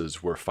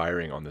forces were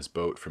firing on this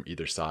boat from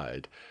either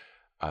side,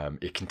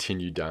 it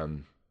continued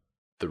down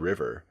the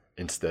river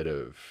instead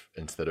of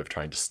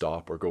trying to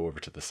stop or go over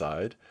to the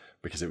side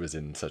because it was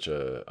in such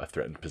a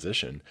threatened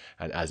position.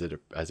 And as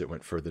it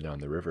went further down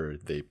the river,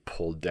 they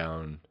pulled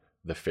down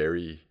the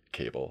ferry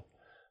cable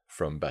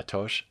from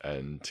Batoche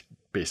and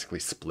basically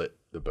split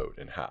the boat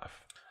in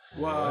half,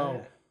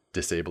 Wow.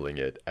 disabling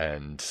it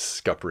and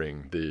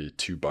scuppering the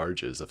two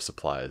barges of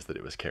supplies that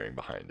it was carrying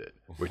behind it,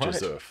 which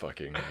is What? a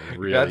fucking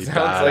really That sounds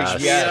badass.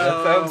 like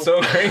that sounds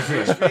so crazy.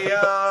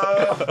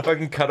 HBO.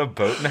 Fucking cut a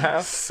boat in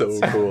half. So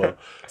cool.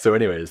 So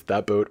anyways,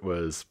 that boat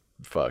was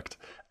fucked,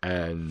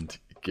 and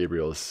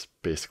Gabriel's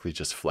basically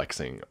just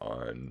flexing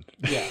on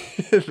Yeah.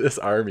 this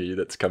army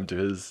that's come to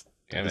his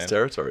Yeah, man.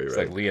 territory, It's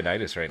right? like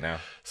Leonidas right now.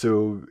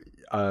 So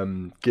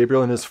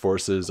Gabriel and his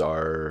forces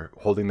are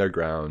holding their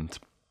ground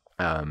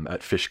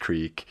at Fish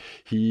Creek.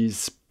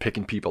 He's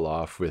picking people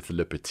off with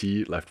Le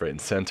Petit left, right,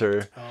 and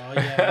center. Oh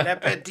yeah, Le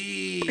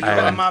Petit, you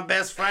are my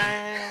best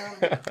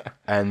friend.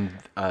 And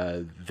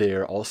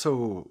they're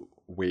also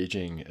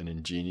waging an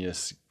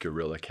ingenious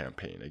guerrilla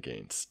campaign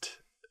against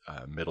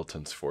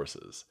Middleton's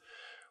forces,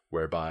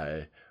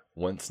 whereby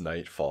once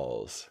night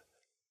falls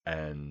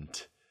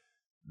and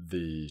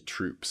the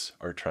troops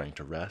are trying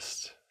to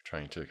rest,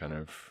 trying to kind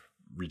of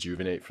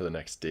rejuvenate for the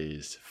next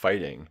day's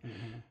fighting,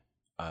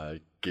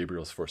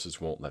 Gabriel's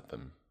forces won't let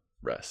them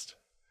rest.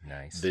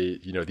 Nice.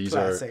 These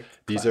Classic,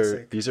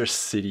 are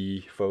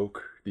city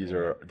folk. These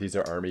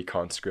are army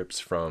conscripts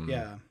from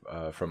Yeah.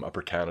 From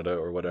Upper Canada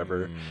or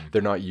whatever.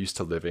 They're not used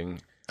to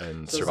living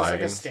and So is this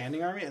surviving. like a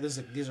standing army?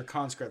 These are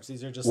conscripts.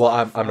 These are just. Well,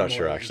 like I'm not farm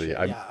sure boys and actually. shit.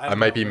 I don't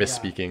might be know, but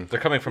misspeaking. They're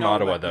coming from No,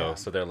 Ottawa but, though, yeah.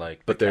 so they're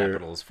like But the they're-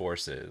 capital's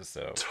forces.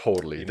 So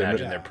Totally,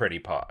 imagine Yeah. they're pretty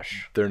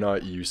posh. they're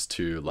not used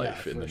to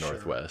life in for the sure.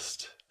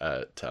 Northwest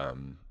at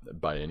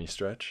by any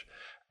stretch,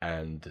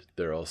 and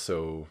they're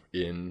also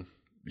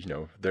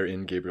they're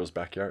in Gabriel's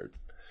backyard.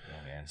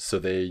 Oh man, So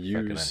they fucking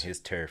on use his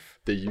turf.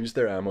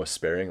 their ammo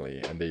sparingly,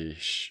 and they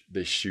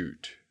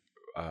shoot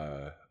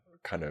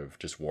kind of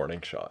just warning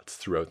shots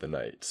throughout the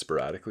night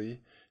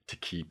sporadically to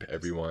keep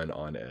everyone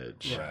on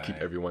edge, Right. keep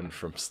everyone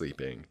from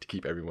sleeping, to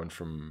keep everyone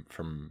from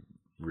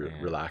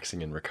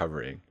relaxing and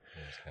recovering.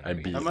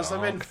 And be- That must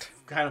have been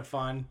kind of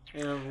fun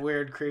in a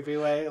weird, creepy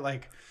way.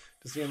 Like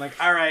just being like,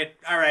 all right,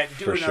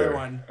 do For another sure.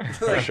 one.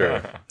 For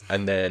sure.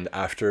 And then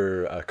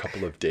after a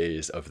couple of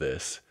days of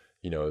this,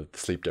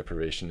 sleep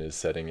deprivation is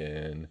setting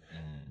in.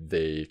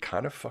 They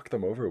kind of fuck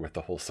them over with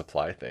the whole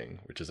supply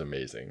thing, which is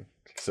amazing.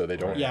 So they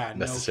don't Yeah, no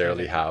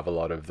necessarily kidding. have a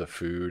lot of the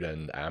food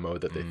and ammo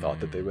that they thought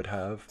that they would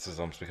have. This is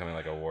almost becoming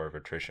like a war of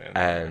attrition.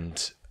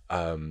 And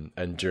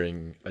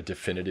during a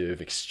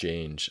definitive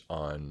exchange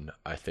on,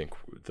 I think,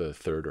 the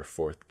third or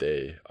fourth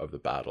day of the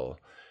battle,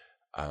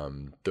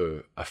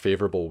 a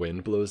favorable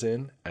wind blows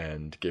in,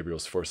 and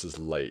Gabriel's forces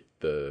light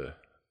the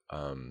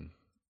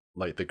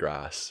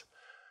grass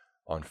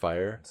on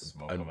fire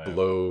Smoke and 'em out.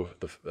 blow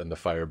the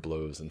fire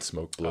blows and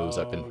smoke blows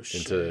up Oh,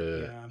 shit,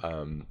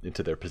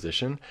 into their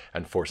position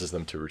and forces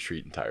them to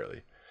retreat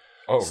entirely.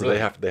 Oh, So really?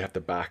 they have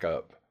to back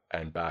up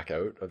and back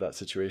out of that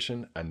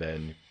situation and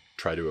then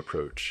try to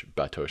approach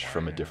Batoche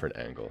from a different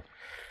angle.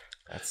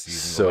 That's using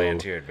So- the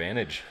land to your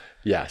advantage.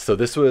 Yeah, so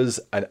this was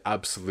an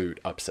absolute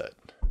upset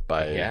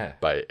Yeah.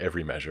 by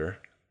every measure,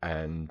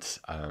 and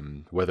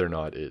whether or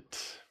not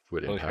it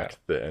would Holy impact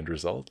the end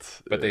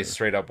result. But they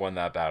straight up won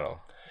that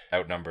battle,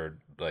 outnumbered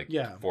like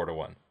Yeah.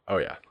 4-1. Oh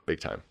yeah, big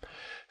time.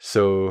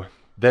 So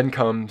then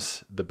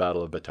comes the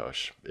Battle of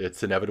Batoche.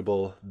 It's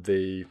inevitable.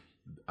 They,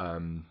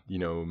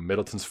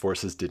 Middleton's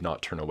forces did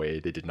not turn away.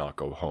 They did not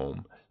go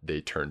home.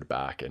 They turned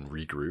back and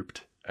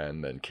regrouped,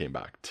 and then came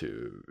back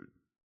to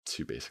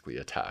basically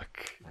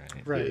attack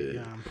Right. Right. The-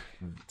 Yeah.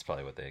 That's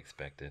probably what they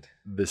expected.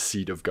 the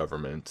seat of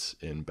government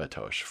in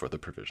Batoche for the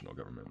provisional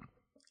government.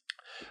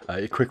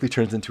 It quickly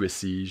turns into a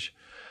siege,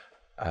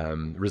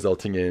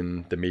 resulting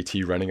in the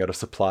Métis running out of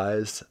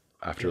supplies,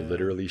 after Yeah.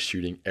 literally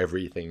shooting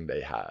everything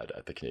they had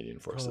at the Canadian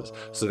forces.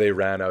 So they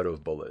ran out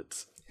of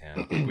bullets.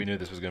 Yeah, we knew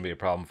this was going to be a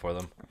problem for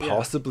them.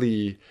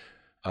 Possibly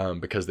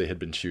because they had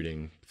been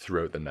shooting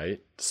throughout the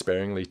night,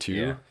 sparingly too,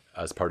 Yeah.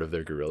 as part of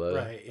their guerrilla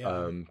Right,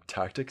 yeah.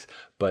 tactics.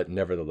 But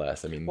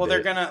nevertheless, I mean, Well,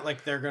 they're gonna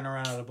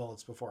run out of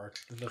bullets before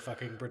the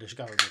fucking British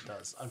government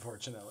does,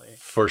 unfortunately.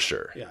 for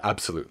sure, Yeah.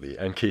 absolutely.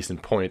 And case in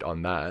point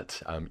on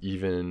that,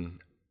 even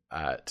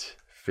at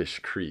Fish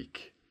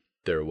Creek,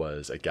 there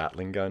was a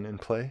Gatling gun in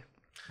play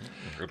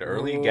The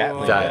early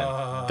Gatling that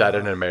gun. that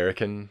an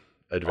American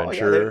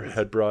adventurer is.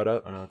 had brought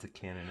up. Oh no, it's a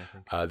cannon. I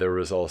think There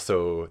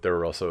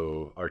were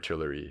also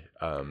artillery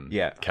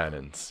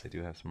cannons. they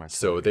do have some.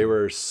 So they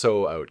were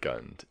so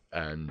outgunned,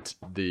 and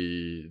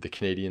the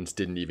Canadians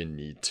didn't even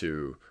need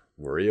to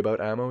worry about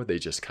ammo. They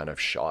just kind of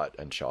shot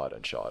and shot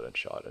and shot and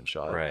shot and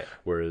shot. Right.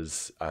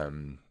 Whereas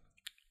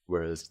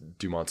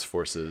Dumont's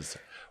forces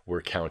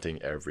were counting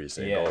every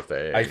single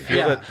thing. I feel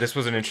Yeah. that this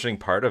was an interesting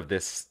part of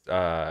this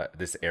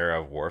this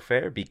era of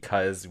warfare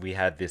because we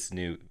had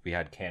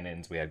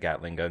cannons, we had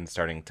Gatling guns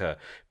starting to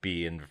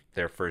be in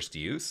their first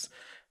use.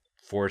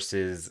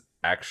 Forces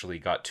actually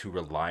got too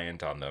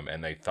reliant on them,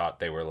 and they thought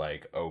they were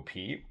like OP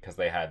because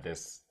they had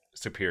this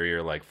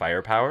superior like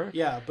firepower.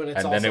 Yeah, but it's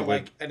And then also it would-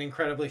 like an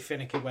incredibly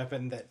finicky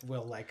weapon that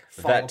will like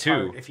fall That too.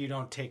 apart if you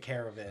don't take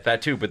care of it.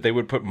 That too, but they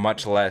would put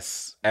much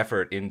less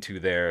effort into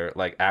their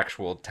like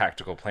actual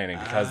tactical planning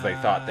because they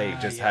thought they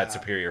just yeah. had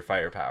superior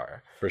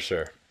firepower. For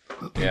sure.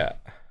 Yeah.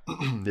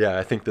 Yeah,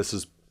 I think this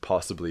is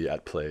possibly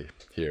at play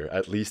here,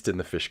 at least in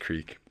the Fish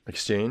Creek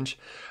exchange.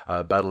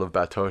 Battle of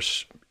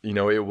Batoche,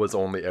 it was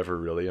only ever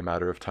really a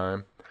matter of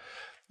time.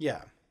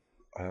 Yeah.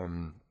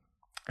 And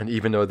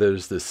even though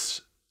there's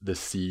this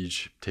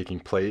siege taking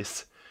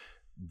place,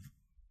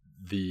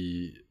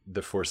 the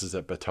forces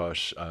at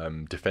Batoche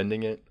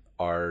defending it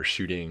are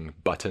shooting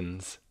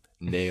buttons,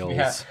 nails,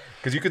 Yeah,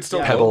 because you could still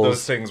Yeah. build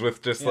those Pebbles. things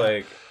with just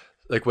like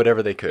like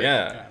whatever they could.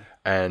 yeah.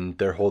 And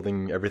they're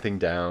holding everything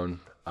down.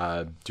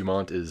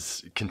 Dumont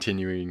is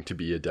continuing to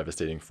be a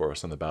devastating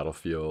force on the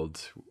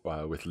battlefield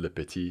with Le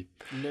Petit.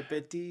 Le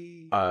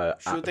Petit.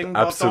 Shooting Shooting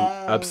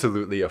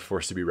absolutely a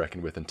force to be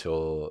reckoned with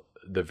until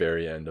the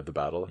very end of the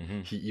battle.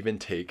 Mm-hmm. He even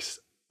takes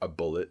a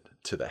bullet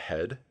to the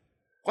head,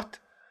 What?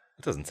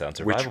 That doesn't sound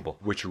which survivable.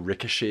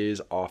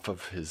 ricochets off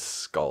of his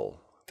skull,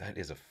 That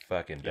is a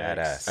fucking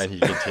badass.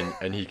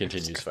 and he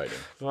continues fighting.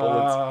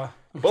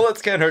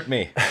 Bullets can't hurt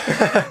me.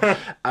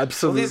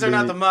 Absolutely, These are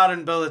not the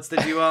modern bullets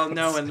that you all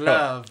know and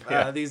love.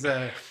 These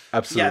are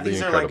absolutely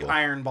these are incredible. like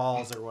iron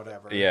balls or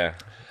whatever. Yeah.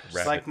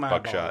 Just like my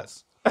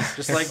buckshot. balls.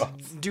 Just like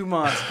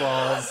Dumont's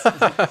balls.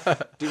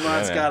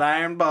 Dumont's got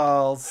iron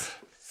balls.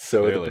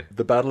 So Clearly.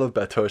 the Battle of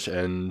Batoche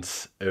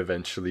ends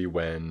eventually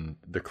when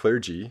the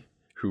clergy,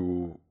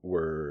 who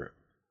were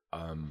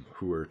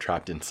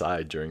trapped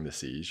inside during the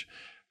siege,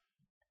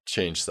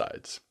 change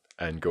sides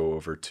and go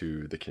over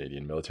to the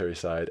Canadian military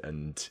side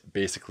and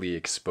basically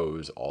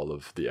expose all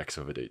of the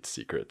Exovidate's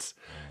secrets.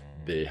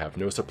 They have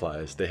no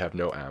supplies. They have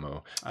no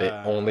ammo. They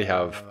only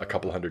have a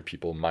couple hundred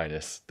people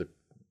minus the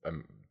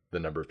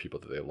number of people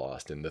that they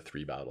lost in the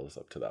 3 battles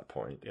up to that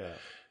point. Yeah.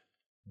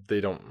 They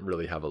don't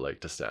really have a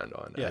leg to stand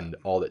on. Yeah. And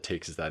all it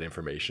takes is that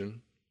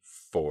information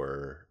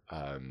for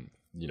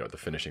the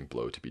finishing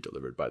blow to be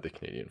delivered by the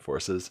Canadian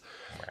forces.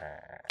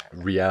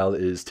 Rial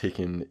is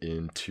taken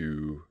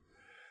into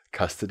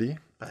custody.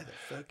 By the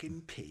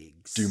fucking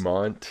pigs.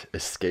 Dumont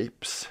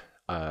escapes,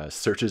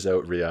 searches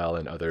out Rial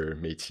and other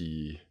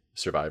Métis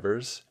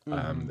survivors,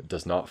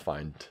 does not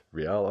find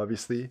Rial,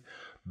 obviously,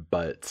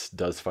 but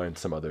does find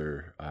some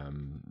other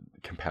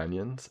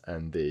companions,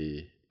 and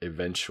they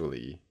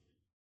eventually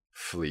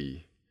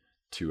flee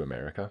to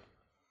America.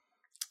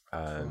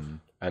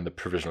 And the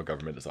provisional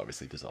government is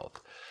obviously dissolved.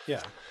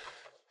 Yeah.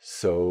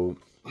 So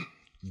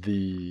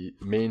the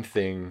main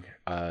thing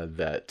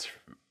that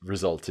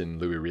results in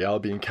Louis Riel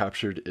being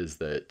captured is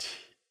that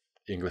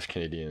English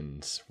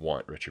Canadians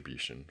want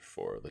retribution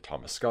for the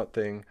Thomas Scott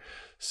thing.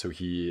 So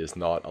he is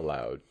not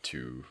allowed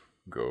to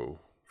go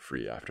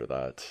free after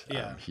that.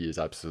 Yeah. He is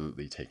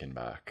absolutely taken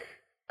back.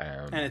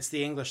 And it's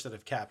the English that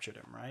have captured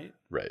him, right?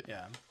 Right.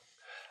 Yeah.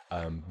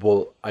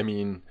 Well, I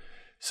mean,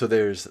 so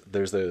there's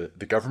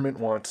the government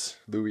wants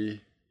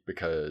Louis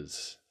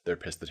because they're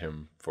pissed at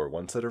him for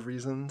one set of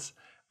reasons,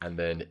 and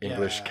then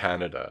English Yeah.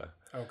 Canada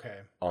Okay.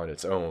 on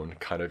its own,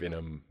 kind of in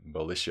a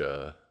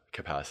militia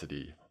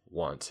capacity,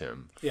 wants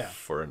him Yeah.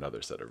 for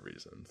another set of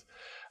reasons.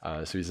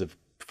 So he's a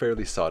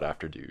fairly sought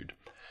after dude.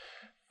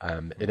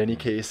 In any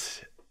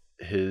case,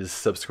 his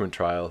subsequent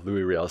trial,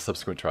 Louis Riel's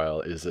subsequent trial,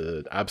 is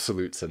an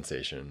absolute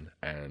sensation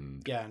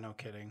and Yeah, no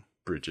kidding.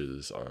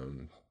 bridges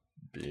on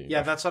being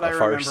Yeah, that's what I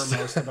farce. remember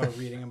most about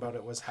reading about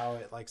it was how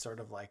it like sort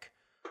of like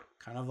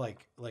kind of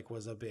like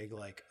was a big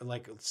like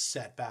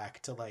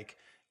setback to like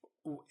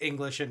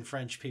English and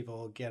French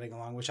people getting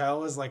along, which I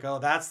always like, oh,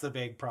 that's the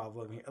big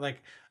problem here.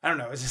 Like, I don't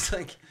know, it's just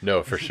like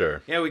No, for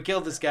sure. yeah, we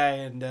killed this guy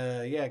and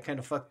yeah, kind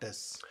of fucked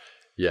us.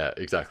 Yeah,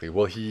 exactly.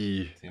 Well,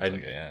 Seems like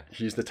it, yeah.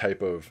 he's the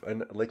type of,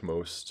 and like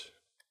most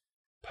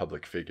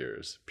public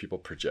figures, people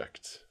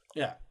project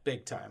Yeah,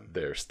 big time.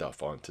 their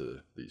stuff onto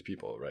these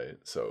people, right?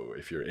 So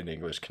if you're an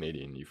English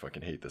Canadian, you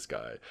fucking hate this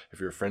guy. If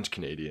you're a French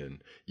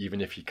Canadian,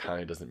 even if he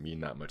kind of doesn't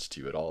mean that much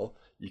to you at all,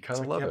 you kind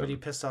of love Yeah, him. but he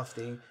pissed off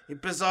the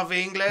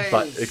English.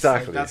 But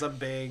exactly. Like, that's a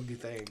big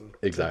thing.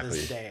 Exactly. To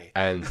this day.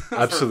 And For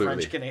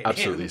absolutely, French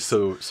absolutely. Canadians.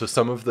 So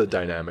some of the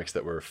dynamics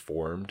that were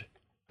formed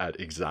at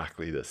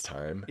exactly this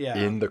time Yeah.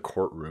 in the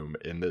courtroom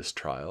in this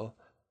trial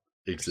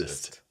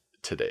exist Persist.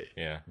 today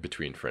Yeah.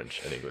 between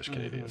French and English Mm-hmm.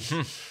 Canadians,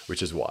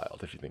 which is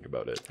wild if you think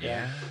about it.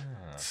 Yeah.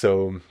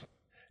 So,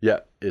 yeah,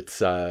 it's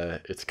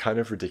kind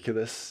of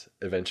ridiculous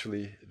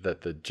eventually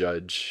that the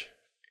judge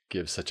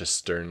gives such a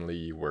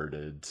sternly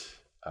worded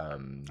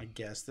I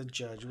guess the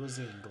judge was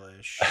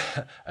English.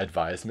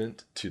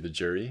 advisement to the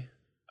jury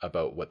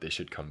about what they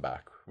should come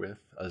back with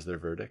as their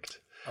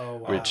verdict, Oh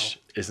wow. which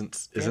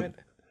isn't Damn it.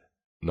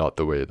 not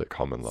the way that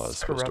common law is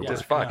supposed to Corrupt work.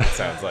 as fuck, No, it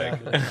sounds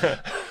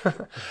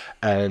like.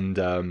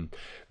 And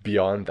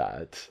beyond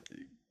that,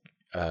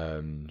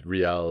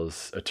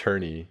 Riel's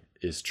attorney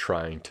is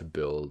trying to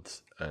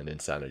build an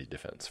insanity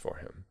defense for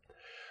him.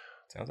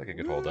 Sounds like it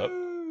could hold up.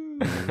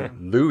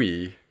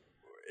 Louis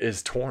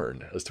is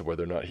torn as to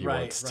whether or not he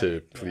Right, wants to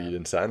right, plead yeah.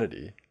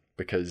 insanity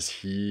because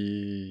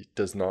he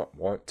does not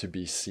want to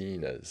be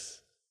seen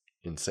as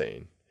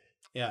insane.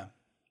 Yeah.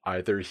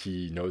 Either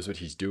he knows what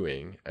he's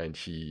doing and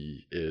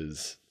he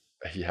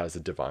has a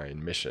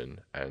divine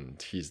mission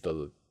and he's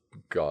the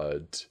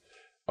God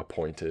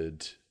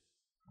appointed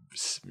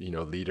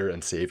leader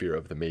and savior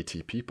of the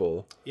Métis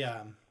people,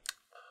 Yeah.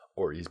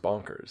 or he's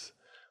bonkers.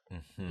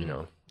 You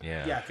know,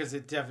 Yeah. Yeah, because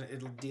it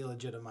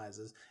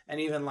delegitimizes, and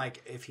even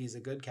like if he's a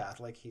good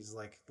Catholic, he's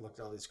like looked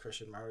at all these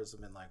Christian martyrs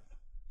and been like,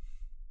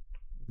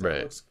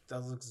 right? that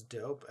looks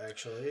dope,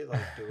 actually.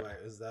 Like,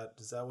 is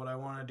that what I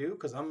want to do?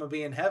 Because I'm gonna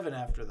be in heaven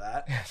after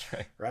that, That's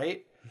right.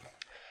 right?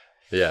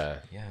 Yeah,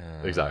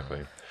 Yeah.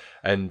 exactly.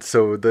 And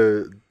so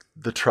the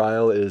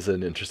trial is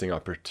an interesting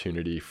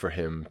opportunity for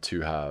him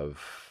to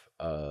have,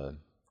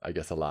 I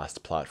guess, a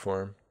last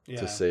platform Yeah.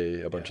 to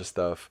say a bunch of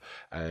stuff,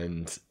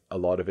 and a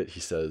lot of it he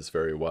says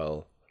very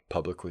well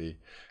publicly,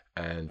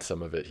 and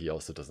some of it he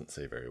also doesn't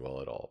say very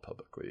well at all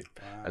publicly.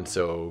 And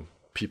so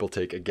people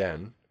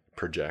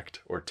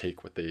project or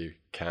take what they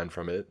can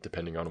from it,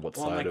 depending on what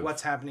Well, side like of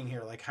what's happening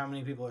here? Like, how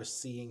many people are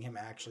seeing him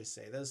actually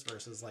say this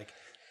versus like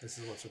this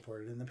is what's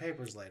reported in the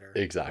papers later?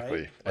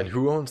 exactly, right? and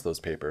who owns those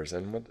papers,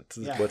 and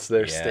Yeah. what's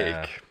their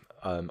Yeah. stake.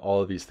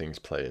 All of these things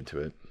play into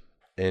it.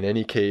 In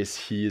any case,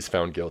 he is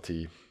found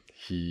guilty.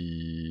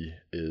 He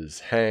is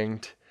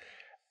hanged,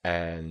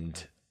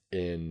 and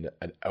in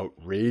an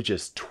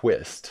outrageous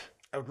twist,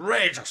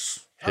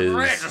 Outrageous, His-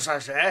 outrageous, I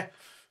say.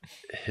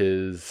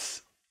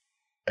 his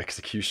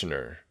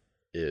executioner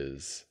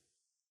is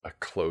a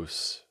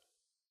close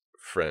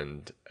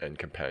friend and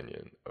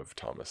companion of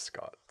Thomas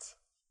Scott's,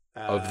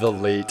 of the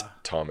late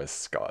Thomas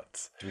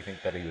Scott's. Do we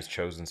think that he was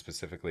chosen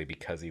specifically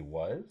because he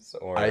was,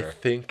 or I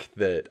think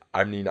that,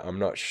 I mean, I'm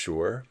not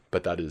sure,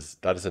 but that is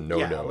a no-no.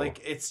 Yeah, like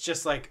it's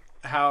just like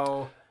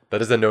how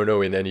That is a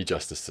no-no in any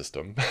justice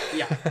system.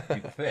 yeah,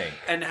 you think?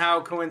 and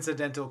how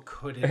coincidental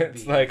could it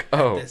It's be like, at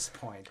oh. this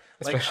point?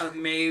 Like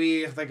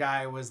maybe if the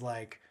guy was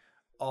like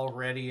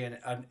already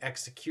an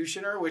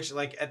executioner, which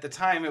like at the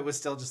time it was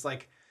still just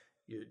like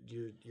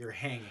you're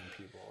hanging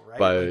people, right?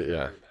 But, Like,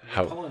 yeah, you're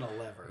how- pulling a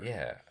lever.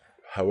 Yeah.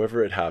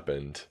 However it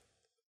happened,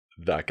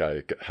 that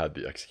guy had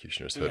the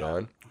executioner's hood Yeah.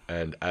 on,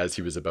 and as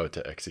he was about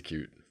to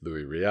execute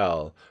Louis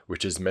Riel,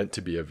 which is meant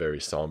to be a very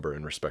somber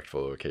and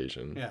respectful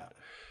occasion, Yeah.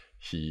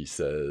 he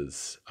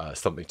says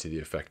something to the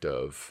effect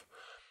of,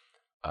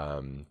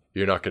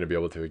 "You're not going to be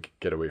able to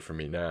get away from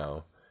me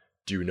now.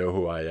 Do you know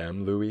who I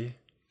am, Louis?"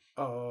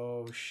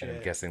 Oh And shit.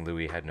 I'm guessing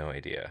Louis had no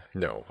idea.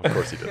 No, of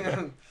course he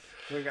didn't.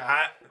 Like,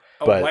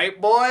 a But- white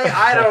boy?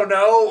 I don't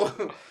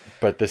know.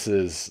 But this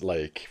is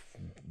like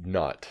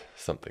not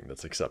something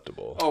that's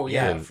acceptable. Oh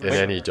yeah, in for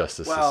any sure.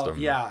 justice well,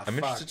 system. yeah. I'm fuck.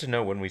 interested to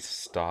know when we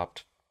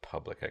stopped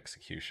public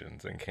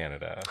executions in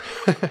Canada.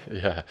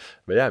 Yeah,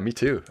 but yeah, me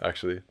too.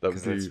 Actually, that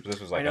would Because be this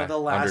was I like know the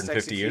last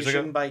 150 years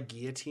execution ago. by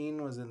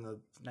guillotine was in the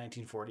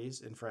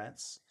 1940s in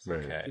France.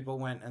 right. Okay. People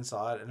went and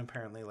saw it, and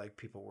apparently, like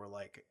people were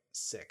like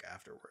sick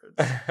afterwards.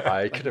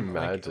 I Like, could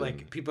imagine.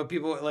 like people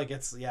like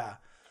it's yeah.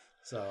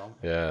 So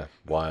Yeah,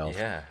 wild.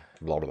 Yeah.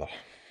 Blah, blah, blah.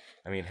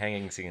 I mean,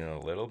 hanging seemed a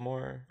little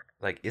more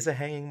like, is a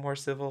hanging more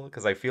civil?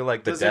 Because I feel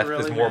like the Does it death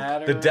really is more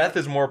matter? the death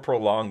is more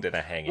prolonged in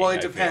a hanging. well, it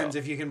I depends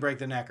feel. if you can break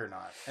the neck or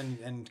not,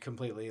 and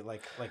completely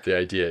like The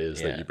idea is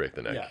Yeah. that you break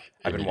the neck. Yeah.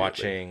 I've been immediately.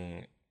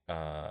 watching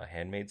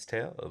Handmaid's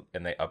Tale,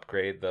 and they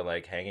upgrade the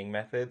like hanging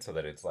method so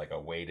that it's like a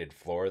weighted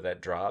floor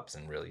that drops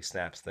and really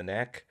snaps the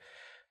neck.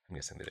 I'm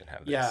guessing they didn't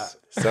have this. yeah.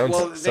 Sounds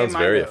Well, they sounds might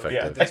very have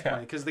effective. at this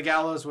point because the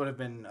gallows would have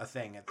been a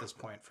thing at this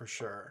point for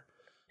sure.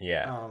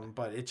 Yeah.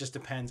 But it just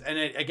depends, and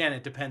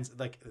it depends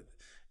like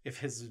if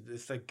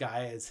the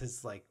guy is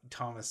his like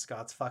Thomas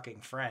Scott's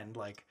fucking friend,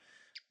 like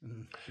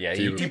Yeah,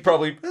 Do you- you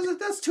probably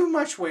That's too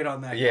much weight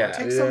on that. Yeah.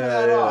 Take some of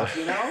that Yeah. off,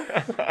 you know?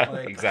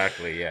 Like,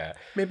 exactly, yeah.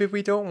 Maybe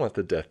we don't want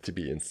the death to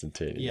be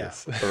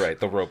instantaneous. All right,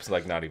 the rope's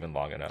like not even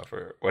long enough,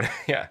 or what?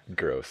 Yeah,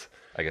 Gross.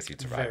 I guess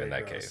you'd survive very in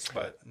that gross, case,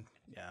 but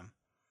yeah.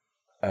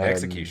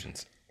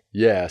 executions.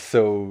 Yeah,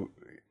 so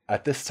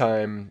at this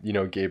time,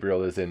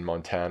 Gabriel is in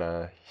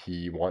Montana.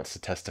 He wants to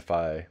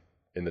testify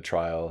in the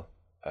trial.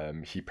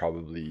 He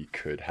probably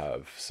could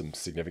have some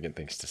significant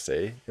things to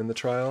say in the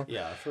trial.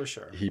 Yeah, for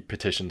sure. He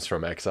petitions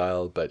from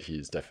exile, but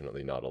he's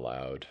definitely not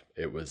allowed.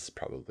 It was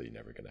probably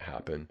never going to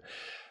happen.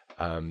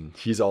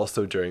 He's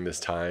also during this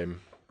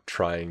time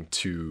trying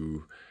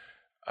to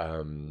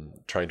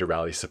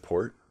rally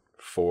support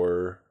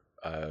for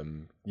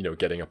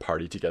getting a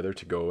party together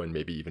to go and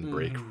maybe even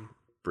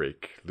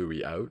break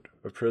Louis out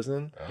of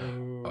prison.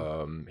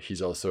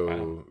 He's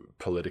also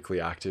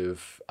politically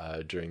active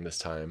during this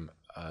time.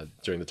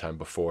 During the time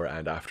before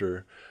and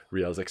after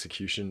Riel's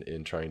execution,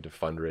 in trying to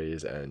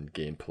fundraise and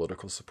gain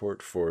political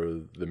support for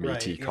the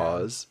Métis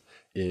cause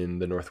in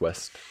the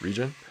Northwest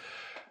region.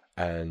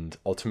 And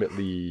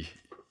ultimately,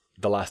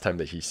 the last time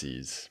that he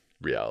sees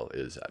Riel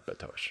is at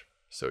Batoche.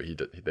 So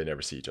they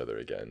never see each other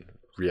again.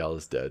 Riel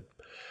is dead.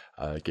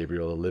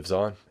 Gabriel lives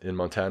on in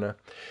Montana.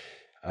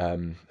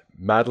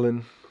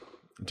 Madeleine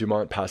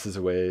Dumont passes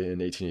away in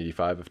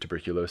 1885 of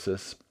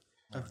tuberculosis.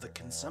 Of the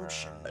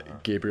consumption.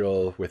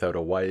 Gabriel, without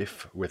a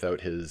wife,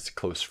 without his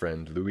close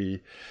friend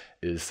Louis,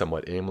 is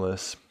somewhat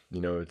aimless.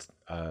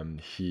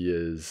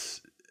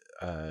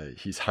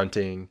 He's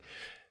hunting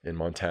in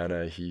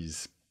Montana.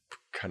 He's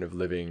kind of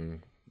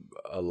living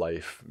a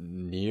life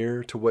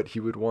near to what he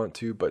would want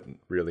to, but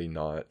really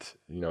not.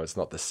 It's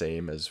not the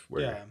same as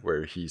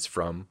where he's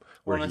from,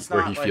 where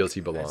he feels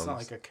he belongs. It's not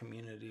like a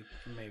community,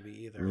 maybe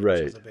either.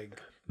 Right. Which is a big.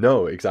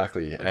 No,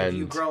 exactly. Like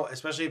and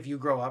especially if you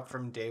grow up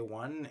from day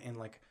one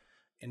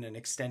in an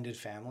extended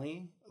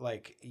family,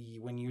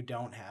 when you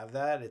don't have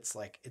that,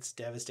 it's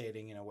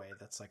devastating in a way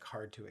that's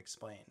hard to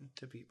explain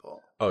to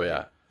people. Oh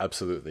yeah,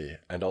 absolutely.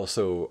 And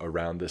also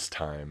around this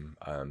time,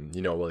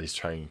 while he's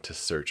trying to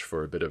search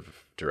for a bit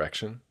of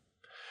direction,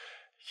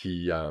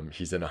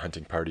 he's in a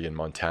hunting party in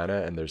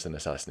Montana, and there's an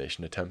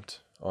assassination attempt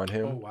on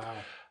him. Oh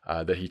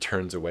wow. That he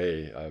turns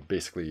away.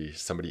 Basically,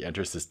 somebody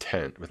enters his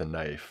tent with a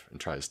knife and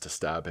tries to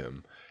stab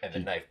him. And the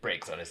knife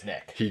breaks on his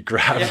neck. He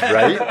grabs,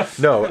 right?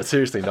 No,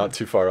 seriously, not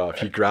too far off.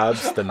 He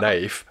grabs the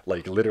knife,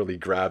 literally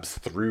grabs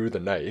through the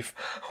knife,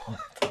 What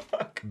the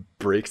fuck?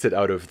 breaks it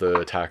out of the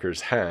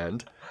attacker's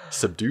hand,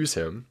 subdues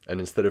him, and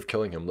instead of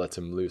killing him, lets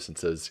him loose and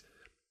says,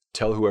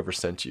 "Tell whoever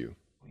sent you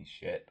Holy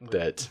shit.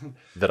 that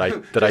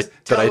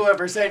Tell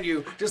whoever sent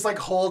you, just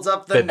holds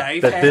up the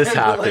knife that this hand,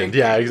 happened."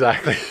 Yeah,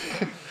 exactly.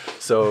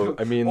 So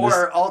I mean,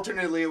 or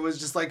alternately, it was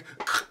just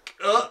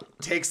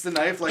takes the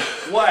knife,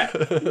 what?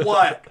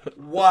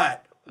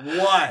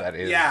 That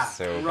is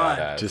so run.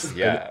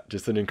 badass.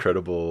 just an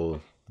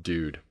incredible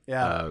dude.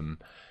 Yeah.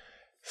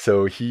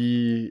 So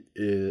he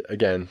is,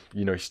 again,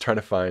 he's trying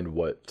to find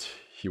what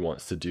he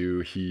wants to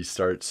do. He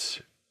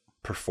starts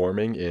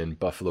performing in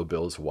Buffalo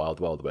Bill's Wild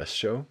Wild West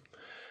show,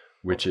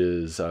 which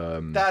is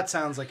that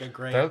sounds like a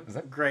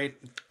great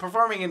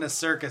performing in a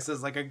circus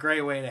is a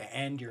great way to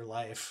end your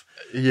life.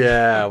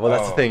 yeah. Well,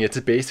 that's the thing. It's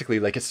basically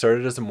it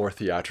started as a more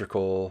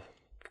theatrical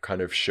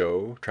kind of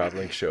show,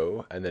 traveling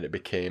show, and then it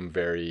became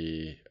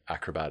very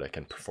acrobatic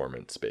and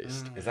performance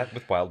based. Is that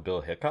with Wild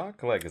Bill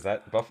Hickok? Is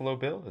that Buffalo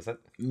Bill? Is that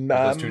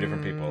are those two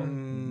different people?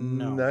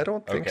 No, I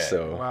don't think Okay.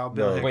 so. Wild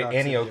Bill No. Wait, Hickok's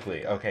Annie a Oakley.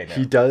 different Okay, no.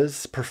 He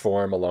does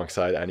perform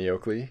alongside Annie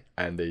Oakley,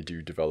 and they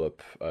do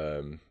develop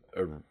a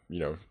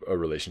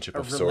relationship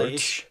of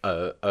sorts,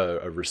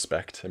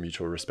 a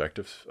mutual respect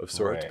of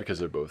sorts, Right. because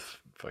they're both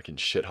fucking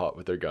shit hot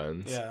with their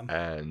guns, Yeah.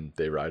 and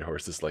they ride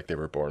horses like they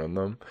were born on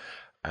them.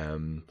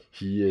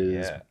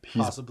 He's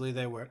Possibly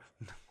they were.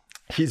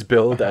 he's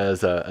billed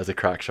as a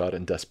crack shot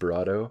and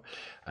desperado,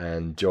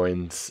 and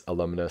joins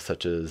alumna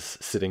such as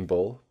Sitting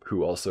Bull,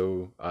 who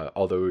also,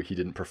 although he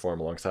didn't perform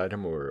alongside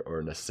him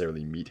or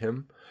necessarily meet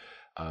him,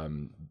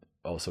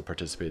 also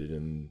participated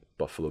in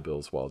Buffalo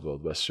Bill's Wild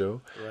Wild West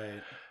show.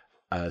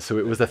 Right. So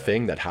it was a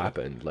thing that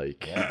happened,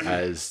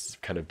 as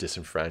kind of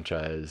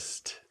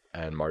disenfranchised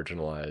and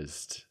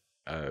marginalized,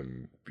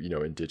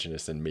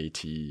 Indigenous and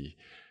Métis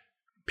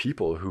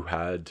people who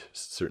had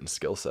certain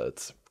skill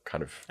sets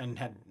And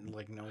had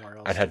nowhere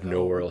else. and had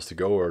nowhere else to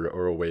go,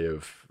 or a way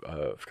of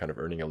kind of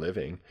earning a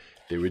living.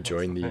 They would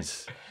join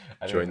these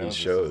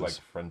shows. Was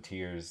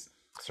frontiers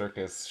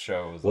circus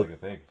shows, Well, a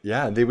thing.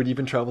 Yeah, and they would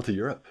even travel to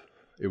Europe.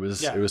 It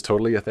was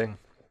totally a thing.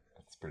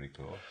 That's pretty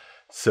cool.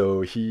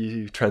 So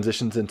he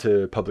transitions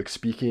into public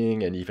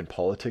speaking and even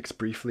politics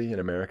briefly in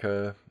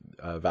America,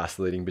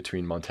 vacillating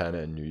between Montana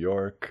and New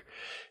York.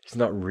 He's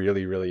not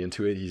really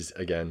into it. He's,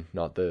 again,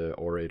 not the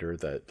orator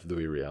that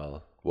Louis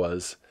Riel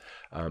was,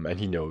 and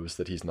he knows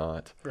that he's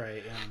not.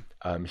 Right.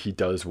 Yeah. He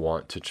does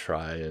want to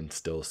try and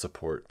still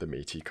support the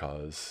Métis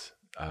cause,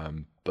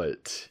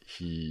 but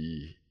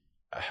he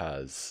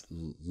has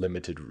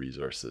limited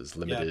resources,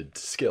 limited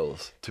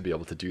skills to be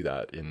able to do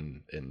that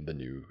in the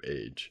new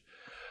age.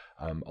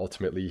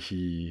 Ultimately,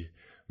 he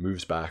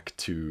moves back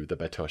to the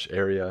Batoche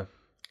area,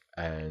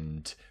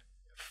 and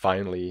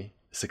finally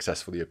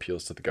successfully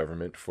appeals to the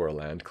government for a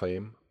land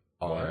claim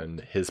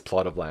on his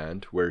plot of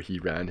land where he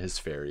ran his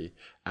ferry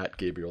at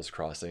Gabriel's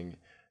Crossing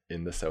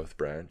in the South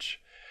Branch,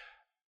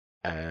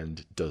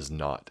 and does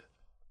not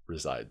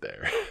reside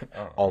there.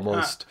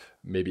 Almost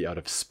maybe out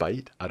of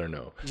spite, I don't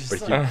know.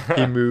 But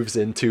he moves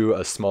into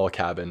a small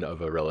cabin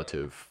of a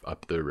relative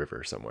up the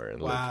river somewhere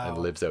and,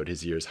 lives out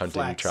his years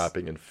hunting, Flex.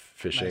 trapping, and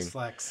fishing. Nice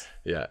flex.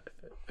 Yeah,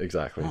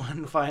 exactly.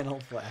 One final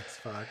flex,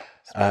 fuck.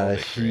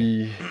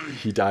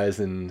 He dies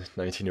in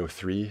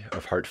 1903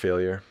 of heart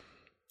failure.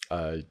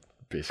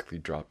 Basically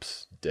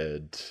drops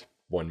dead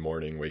one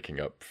morning, waking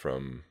up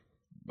from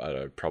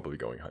probably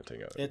going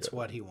hunting out. It's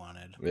what he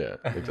wanted. Yeah,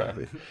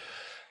 exactly.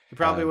 He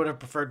probably would have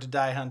preferred to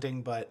die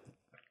hunting, but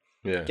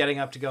Yeah. getting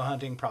up to go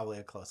hunting, probably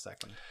a close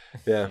second.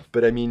 Yeah,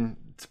 but I mean,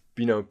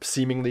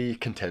 seemingly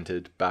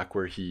contented back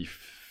where he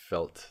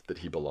felt that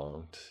he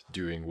belonged,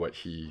 doing what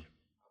he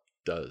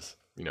does.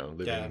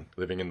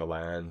 Living in the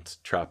land,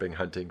 trapping,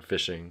 hunting,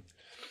 fishing,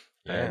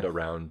 and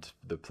around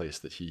the place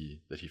that he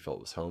felt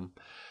was home.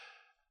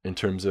 In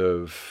terms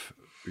of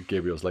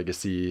Gabriel's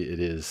legacy, it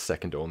is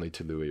second only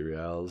to Louis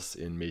Riel's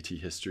in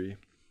Métis history.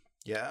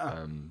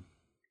 Yeah.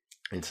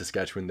 In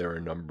Saskatchewan, there are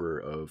a number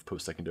of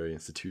post-secondary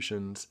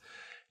institutions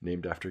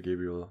named after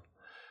Gabriel.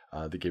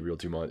 The Gabriel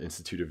Dumont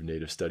Institute of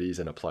Native Studies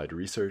and Applied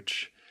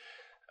Research,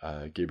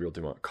 Gabriel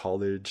Dumont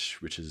College,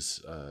 which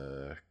is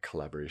a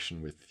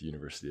collaboration with the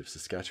University of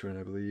Saskatchewan,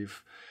 I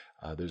believe.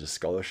 There's a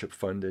scholarship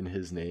fund in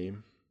his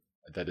name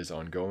that is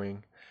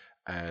ongoing,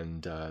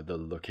 and the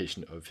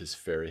location of his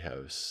ferry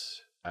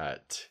house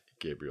at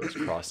Gabriel's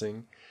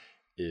Crossing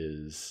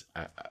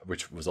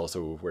which was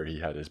also where he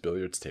had his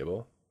billiards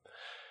table.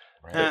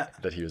 Right.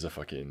 That he was a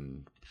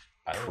fucking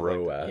I don't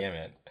pro like- at.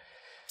 Yeah,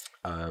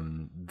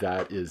 man.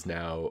 That is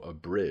now a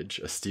bridge,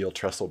 a steel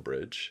trestle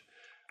bridge,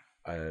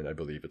 and I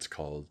believe it's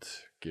called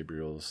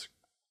Gabriel's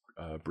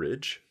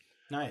Bridge.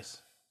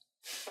 Nice.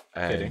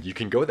 And Fitting. you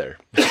can go there.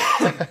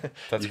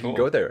 That's You cool. can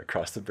go there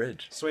across the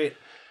bridge. Sweet.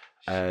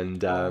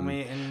 And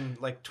In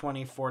like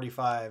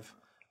 2045,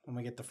 when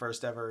we get the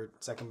first ever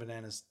Second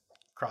Bananas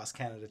Cross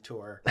Canada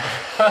tour.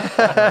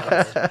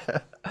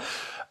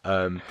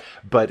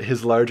 but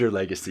his larger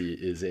legacy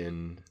is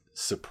in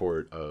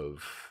support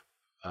of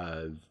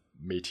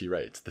Métis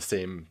rights, the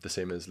same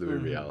as Louis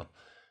Riel,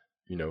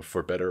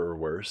 for better or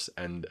worse.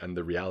 And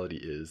the reality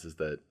is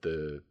that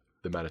the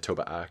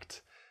Manitoba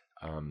Act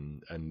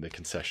and the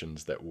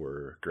concessions that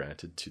were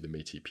granted to the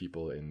Métis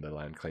people in the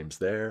land claims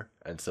there,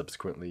 and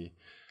subsequently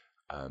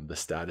the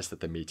status that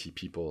the Métis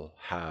people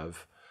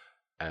have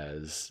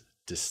as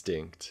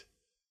distinct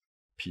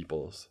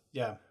peoples,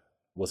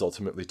 was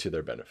ultimately to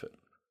their benefit.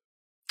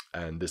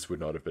 And this would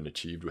not have been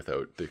achieved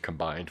without the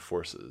combined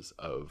forces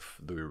of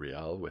Louis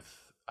Riel with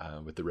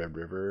the Red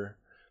River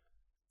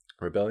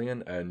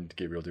Rebellion and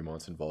Gabriel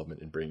Dumont's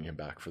involvement in bringing him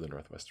back for the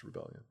Northwest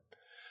Rebellion.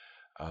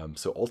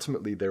 So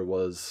ultimately, there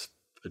was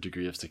a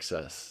degree of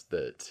success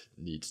that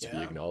needs to be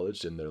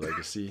acknowledged in their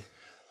legacy,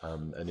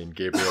 and in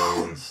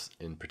Gabriel's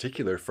in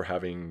particular for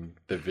having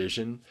the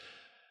vision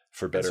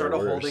for better Sort or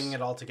of worse. holding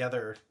it all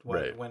together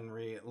Right. when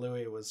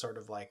Louis was sort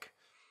of like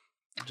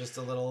just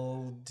a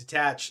little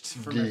detached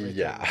from everything.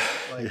 Yeah,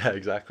 Like, yeah,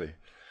 exactly.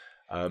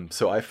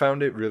 So I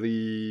found it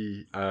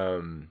really,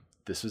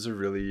 this was a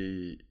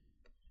really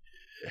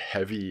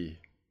heavy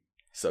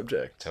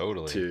subject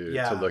Totally.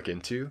 to look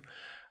into.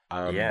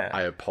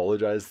 I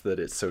apologize that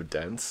it's so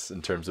dense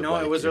in terms of No,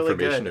 it was really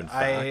information good. and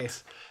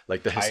facts.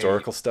 Like the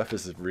historical stuff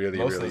is really,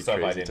 most of really the stuff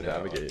I crazy to didn't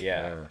know. navigate.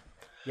 Yeah.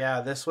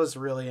 Yeah, this was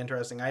really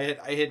interesting.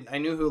 I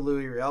knew who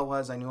Louis Riel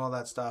was. I knew all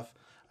that stuff.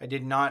 I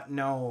did not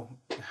know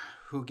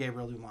who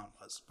Gabriel Dumont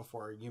was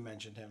before you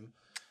mentioned him,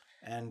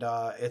 and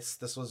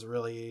this was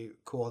really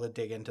cool to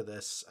dig into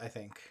this, I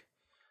think.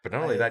 But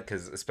not only that,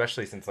 because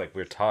especially since like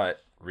we're taught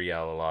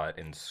Riel a lot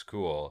in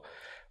school,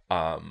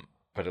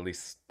 but at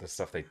least the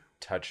stuff they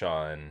touch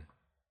on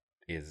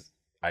is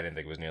I didn't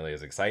think was nearly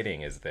as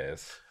exciting as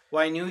this.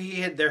 Well, I knew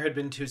there had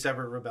been two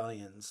separate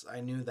rebellions. I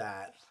knew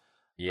that.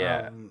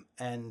 Yeah.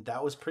 And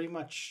that was pretty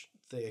much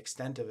the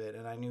extent of it,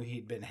 and I knew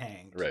he'd been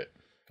hanged. Right.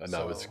 And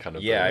that was kind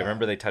of I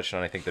remember they touched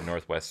on I think the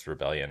Northwest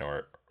Rebellion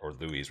or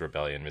Louis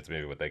Rebellion, it's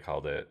maybe what they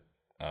called it,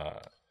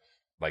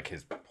 like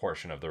his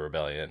portion of the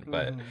rebellion.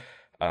 But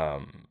I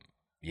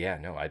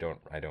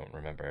don't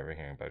remember ever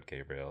hearing about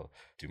Gabriel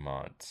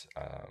Dumont,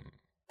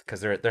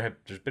 because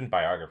there's been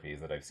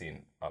biographies that I've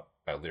seen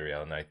about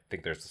Riel, and I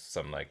think there's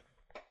some like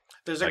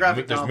there's a like,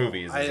 graphic there's novel.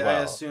 movies I as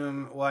well.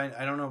 assume. Well,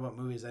 I don't know about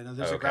movies. I know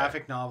there's a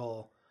graphic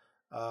novel.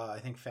 I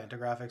think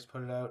Fantagraphics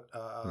put it out.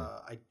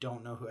 I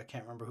don't know who. I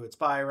can't remember who it's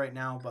by right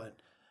now, but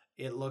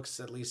it looks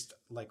at least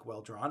like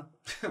well drawn.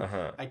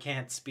 I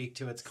can't speak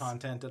to its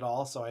content at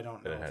all, so I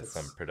don't know. It has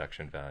some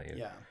production value.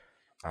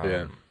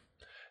 Yeah.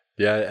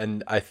 Yeah,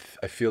 and I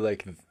feel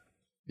like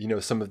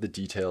some of the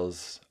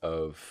details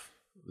of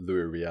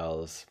Louis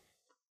Riel's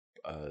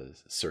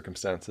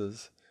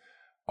circumstances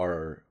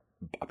are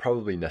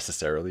probably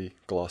necessarily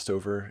glossed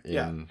over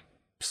in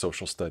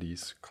social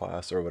studies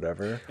class or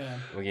whatever. Yeah.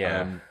 Well,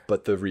 yeah.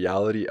 But the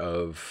reality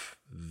of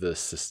the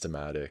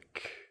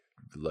systematic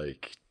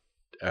like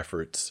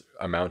efforts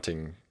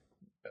amounting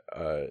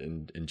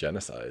in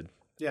genocide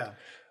Yeah.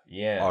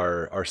 Yeah.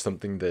 are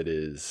something that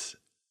is,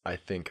 I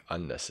think,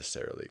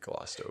 unnecessarily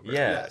glossed over.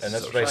 Yeah, Yes. and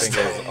that's So what I think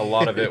is a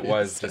lot of it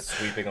was it's- just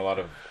sweeping a lot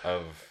of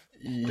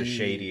the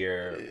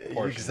shadier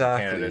portions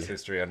Exactly. of Canada's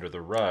history under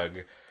the rug.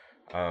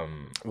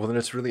 Well, then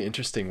it's really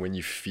interesting when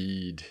you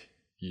feed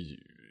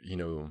you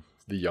know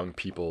the young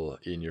people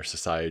in your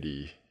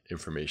society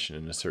information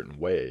in a certain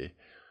way,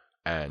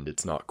 and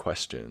it's not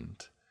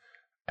questioned,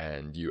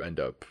 and you end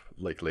up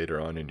like later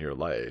on in your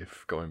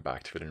life going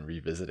back to it and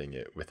revisiting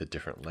it with a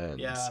different lens.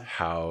 Yeah.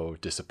 How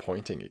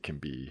disappointing it can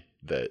be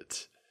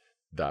that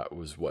that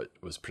was what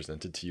was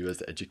presented to you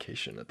as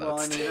education at that Well,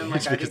 and stage, even,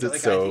 like, I because think-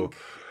 it's like, I so think-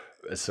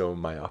 it's so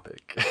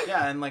myopic.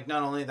 Yeah, and like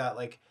not only that,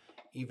 like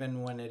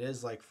even when it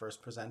is like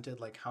first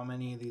presented, like how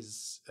many of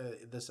these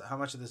how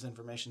much of this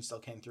information still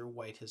came through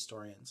white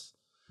historians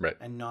Right.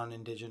 and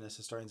non-indigenous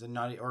historians, and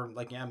not, or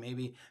like, yeah,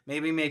 maybe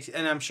makes,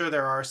 and I'm sure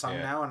there are some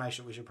Yeah. now,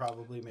 and we should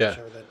probably make Yeah.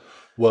 sure that,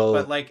 Well,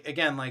 but like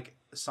again, like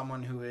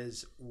someone who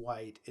is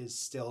white is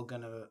still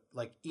gonna,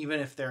 like, even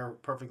if they're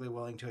perfectly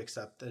willing to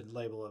accept the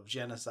label of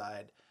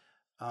genocide,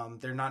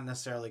 they're not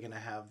necessarily going to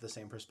have the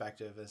same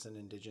perspective as an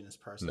indigenous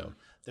person. No.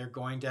 They're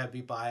going to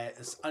be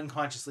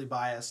unconsciously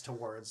biased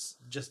towards,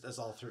 just as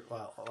all through,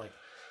 well, like,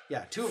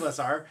 yeah, two of us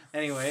are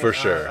anyway. For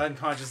sure.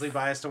 Unconsciously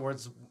biased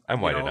towards.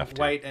 I'm white enough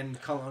to. white and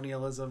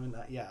colonialism, and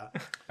yeah.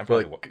 I'm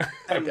probably Well,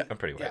 I'm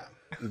pretty white.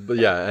 Yeah. but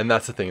yeah, and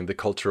that's the thing, the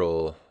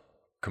cultural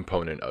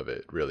component of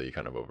it really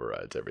kind of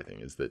overrides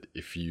everything, is that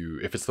if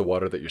it's the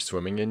water that you're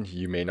swimming in,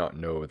 you may not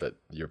know that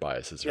your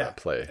biases are Yeah, at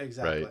play.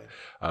 exactly.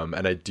 Right.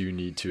 And I do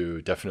need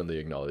to definitely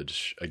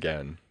acknowledge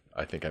again,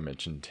 I think I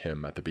mentioned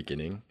him at the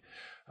beginning,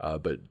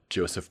 but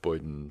Joseph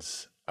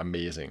Boyden's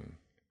amazing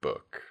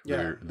book,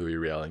 Yeah. Louis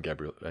Riel and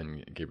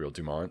Gabriel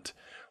Dumont,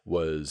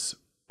 was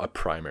a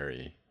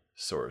primary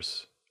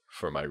source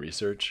for my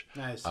research.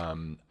 Nice.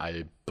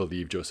 I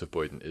believe Joseph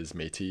Boyden is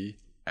Métis,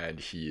 and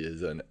he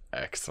is an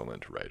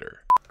excellent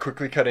writer.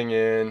 Quickly cutting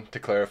in to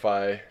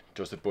clarify,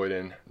 Joseph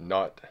Boyden,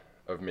 not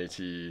of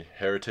Métis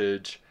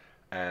heritage,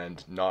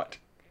 and not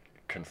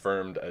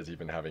confirmed as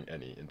even having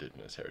any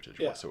indigenous heritage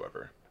Yeah.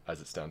 whatsoever.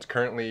 As it stands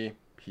currently,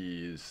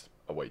 he's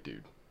a white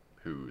dude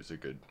who's a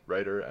good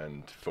writer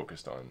and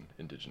focused on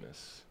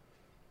indigenous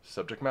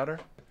subject matter.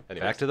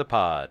 Anyways, Back to the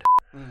pod.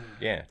 Mm.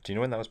 Yeah. Do you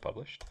know when that was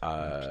published?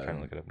 I'm just trying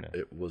to look it up now.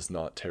 it was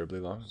not terribly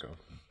long ago.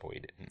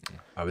 Boyden.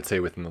 I would say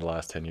within the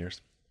last 10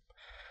 years.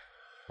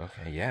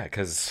 Okay. Yeah.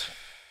 Because.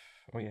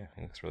 Oh yeah,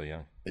 he looks really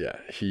young. Yeah,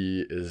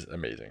 he is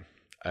amazing.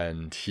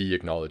 And he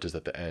acknowledges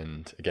at the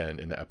end, again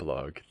in the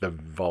epilogue, the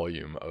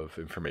volume of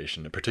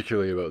information,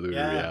 particularly about Louis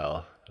Yeah.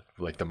 Riel,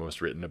 like the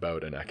most written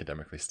about and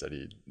academically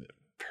studied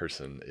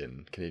person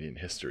in Canadian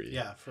history.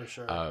 Yeah, for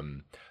sure.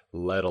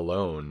 Let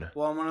alone,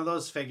 Well, one of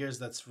those figures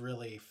that's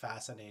really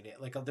fascinating.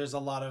 Like, there's a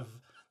lot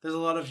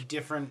of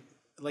different,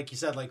 like you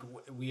said, like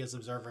we as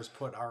observers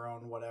put our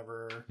own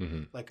whatever,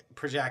 like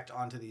project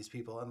onto these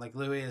people, and like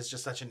Louis is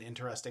just such an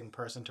interesting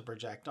person to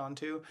project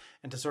onto,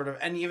 and to sort of,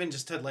 and even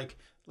just to like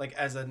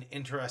as an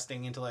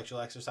interesting intellectual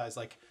exercise,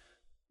 like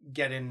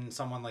get in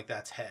someone like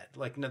that's head,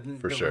 like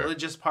the sure.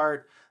 religious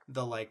part,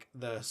 the like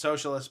the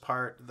socialist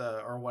part,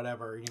 or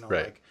whatever,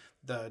 Right. like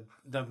the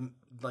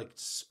like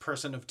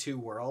person of two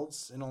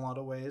worlds in a lot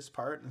of ways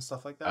part and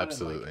stuff like that.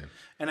 absolutely.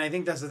 And I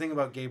think that's the thing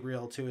about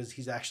Gabriel too, is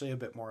he's actually a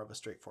bit more of a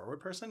straightforward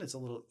person. It's a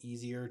little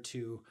easier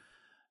to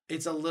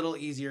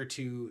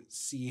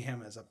see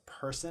him as a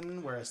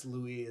person, whereas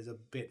Louis is a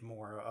bit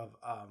more of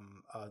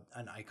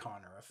an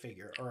icon or a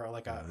figure, or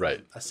like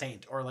Right. a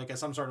saint, or like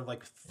some sort of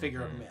like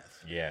figure of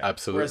myth. Yeah.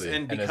 Absolutely. Whereas,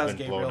 and And has because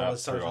been blown Gabriel up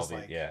was sort of through all just the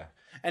like, yeah.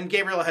 and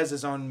Gabriel has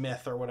his own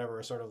myth or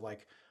whatever, sort of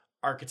like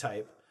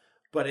archetype,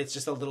 but it's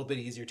just a little bit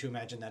easier to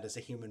imagine that as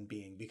a human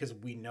being, because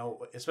we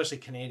know, especially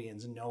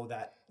Canadians,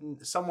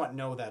 somewhat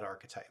know that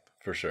archetype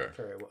For sure.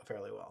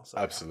 fairly well. So,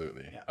 yeah.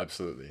 Absolutely. Yeah.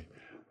 Absolutely.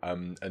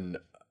 And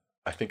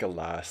I think a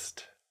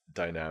last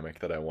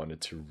dynamic that I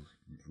wanted to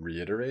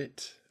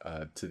reiterate,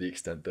 to the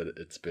extent that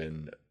it's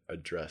been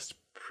addressed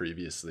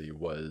previously,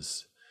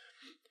 was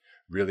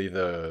really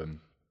the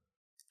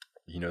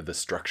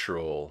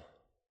structural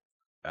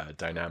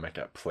dynamic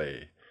at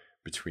play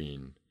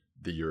between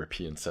the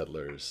European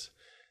settlers,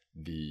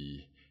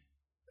 the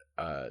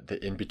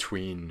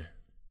in-between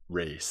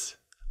race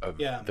of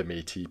Yeah. the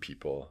Métis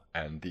people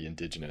and the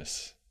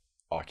indigenous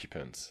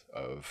occupants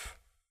of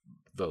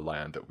the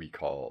land that we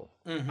call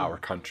our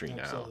country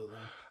now, Absolutely.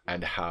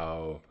 and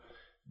how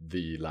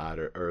the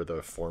latter or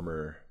the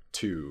former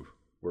two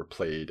were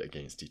played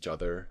against each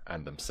other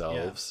and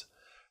themselves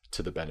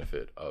to the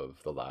benefit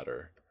of the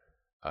latter,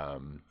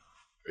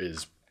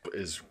 is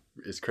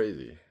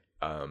crazy.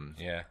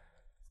 Yeah.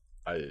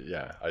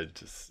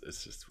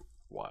 It's just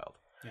wild.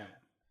 Yeah.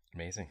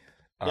 Amazing.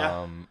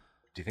 Yeah.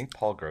 Do you think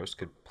Paul Gross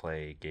could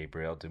play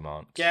Gabriel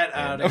Dumont? Get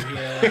out of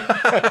here.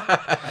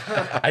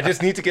 I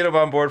just need to get him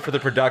on board for the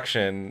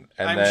production,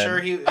 and I'm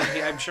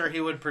then sure he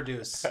would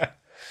produce.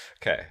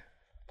 Okay,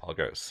 Paul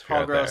Gross. if you're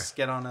Paul out there, Gross,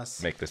 get on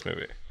us. make this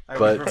movie.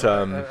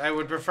 I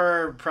would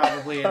prefer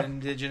probably an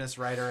indigenous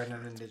writer and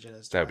an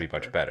indigenous That would be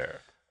director. much better.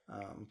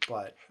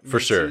 But For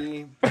sure.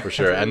 Métis- For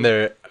sure. And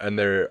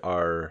there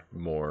are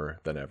more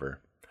than ever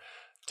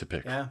to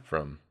pick Yeah.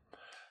 from.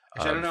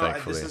 Which I don't know.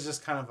 Thankfully. This is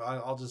just kind of.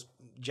 I'll just.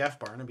 Jeff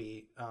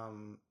Barnaby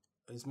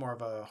is more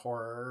of a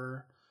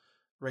horror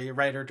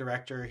writer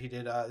director. He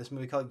did this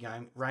movie called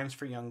Rhymes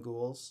for Young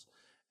Ghouls,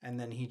 and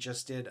then he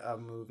just did a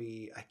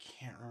movie. I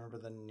can't remember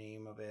the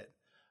name of it,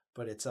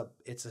 but it's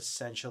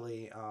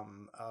essentially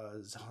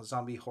a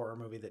zombie horror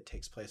movie that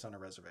takes place on a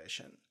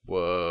reservation.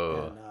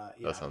 Whoa.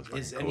 And, that sounds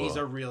fucking And he's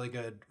cool. a really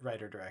good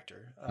writer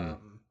director.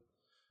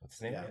 What's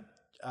his name? Yeah.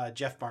 again?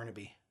 Jeff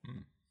Barnaby.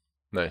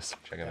 Nice.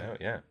 Check it out.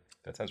 Yeah,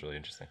 that sounds really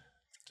interesting.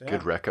 So,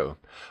 Good reco.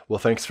 Well,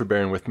 thanks for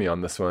bearing with me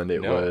on this one.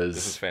 It This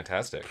is was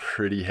fantastic.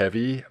 pretty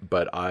heavy,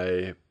 but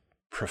I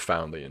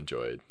profoundly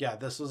enjoyed. Yeah,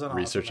 this was an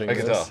Researching I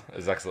awesome can this. tell.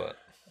 It's excellent.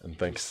 And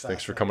thanks for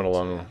fascinating, coming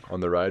along yeah. on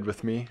the ride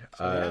with me.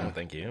 Well,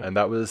 thank you. And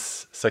that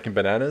was Second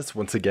Bananas.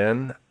 Once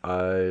again,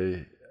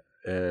 I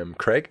am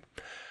Craig,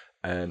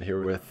 and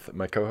here with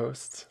my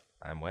co-hosts.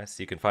 I'm Wes.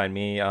 You can find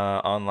me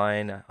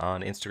online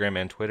on Instagram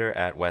and Twitter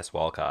at Wes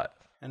Walcott.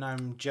 And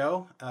I'm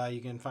Joe.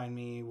 You can find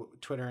me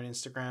Twitter and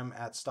Instagram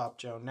at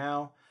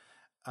StopJoeNow.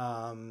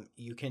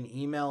 You can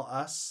email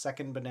us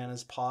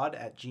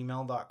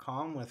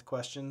secondbananaspod@gmail.com with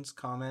questions,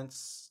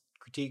 comments,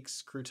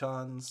 critiques,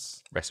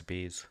 croutons,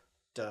 Recipes,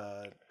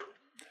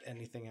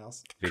 anything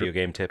else. video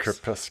game tips.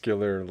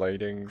 Crepuscular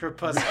lighting.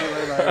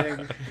 Crepuscular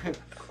lighting,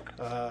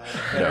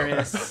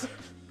 various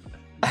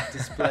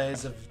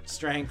displays of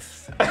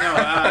strength.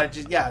 No,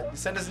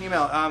 send us an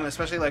email.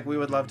 Especially we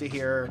would love to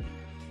hear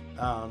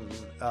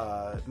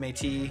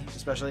Métis,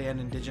 especially and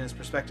Indigenous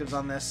perspectives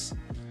on this.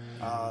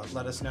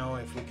 Let us know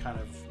if we kind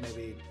of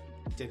maybe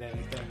did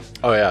anything.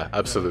 Oh yeah, really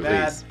absolutely.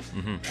 bad.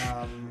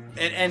 Mm-hmm.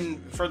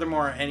 And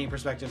furthermore, any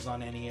perspectives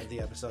on any of the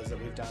episodes that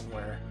we've done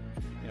where,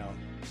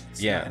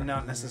 it's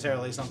not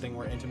necessarily something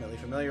we're intimately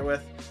familiar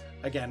with.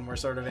 Again, we're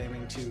sort of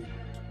aiming to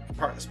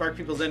spark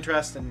people's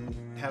interest and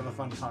have a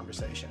fun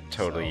conversation.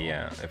 Totally, So,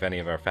 yeah. If any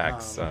of our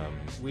facts,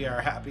 we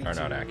are happy are to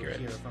not accurate.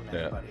 hear from Yeah,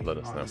 anybody. let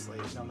us know. honestly,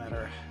 no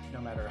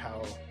matter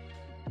how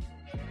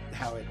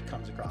it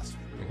comes across.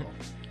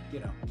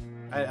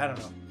 I don't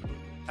know.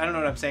 I don't know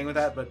what I'm saying with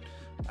that, but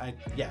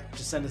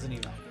just send us an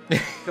email.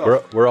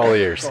 Cool. We're all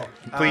ears. Cool.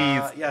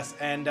 Please. Yes,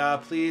 and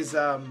please.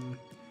 I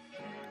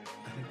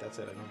think that's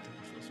it. I don't think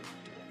we're supposed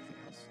to do anything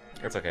else.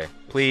 it's okay.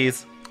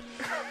 Please.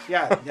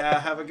 Yeah.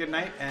 Have a good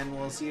night, and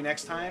we'll see you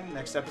next time.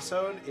 Next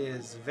episode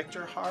is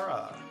Victor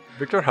Hara.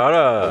 Victor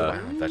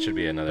Hara. That should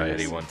be another Nice.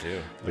 heady one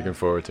too. Looking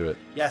forward to it.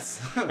 Yes.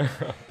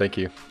 Thank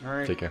you. All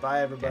right. Take care.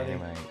 Bye, everybody.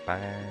 Okay,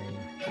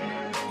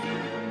 bye.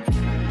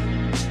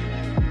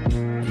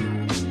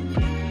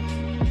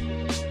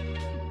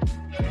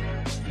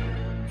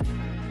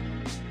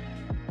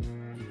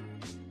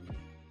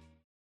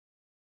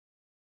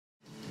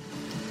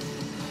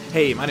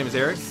 Hey, my name is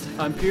Eric,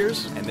 I'm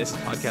Piers. and this is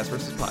Podcast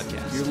versus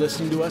Podcast. You're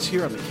listening to us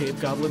here on the Cave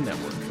Goblin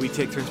Network. We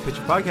take turns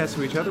pitching podcasts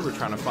to each other. We're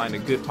trying to find a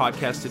good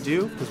podcast to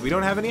do because we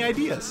don't have any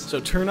ideas. So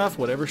turn off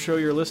whatever show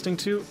you're listening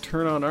to,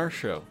 turn on our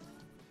show.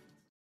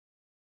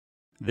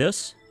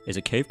 This is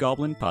a Cave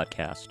Goblin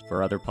podcast.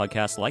 For other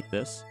podcasts like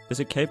this,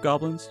 visit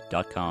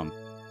cavegoblins.com.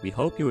 We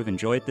hope you have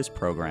enjoyed this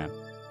program.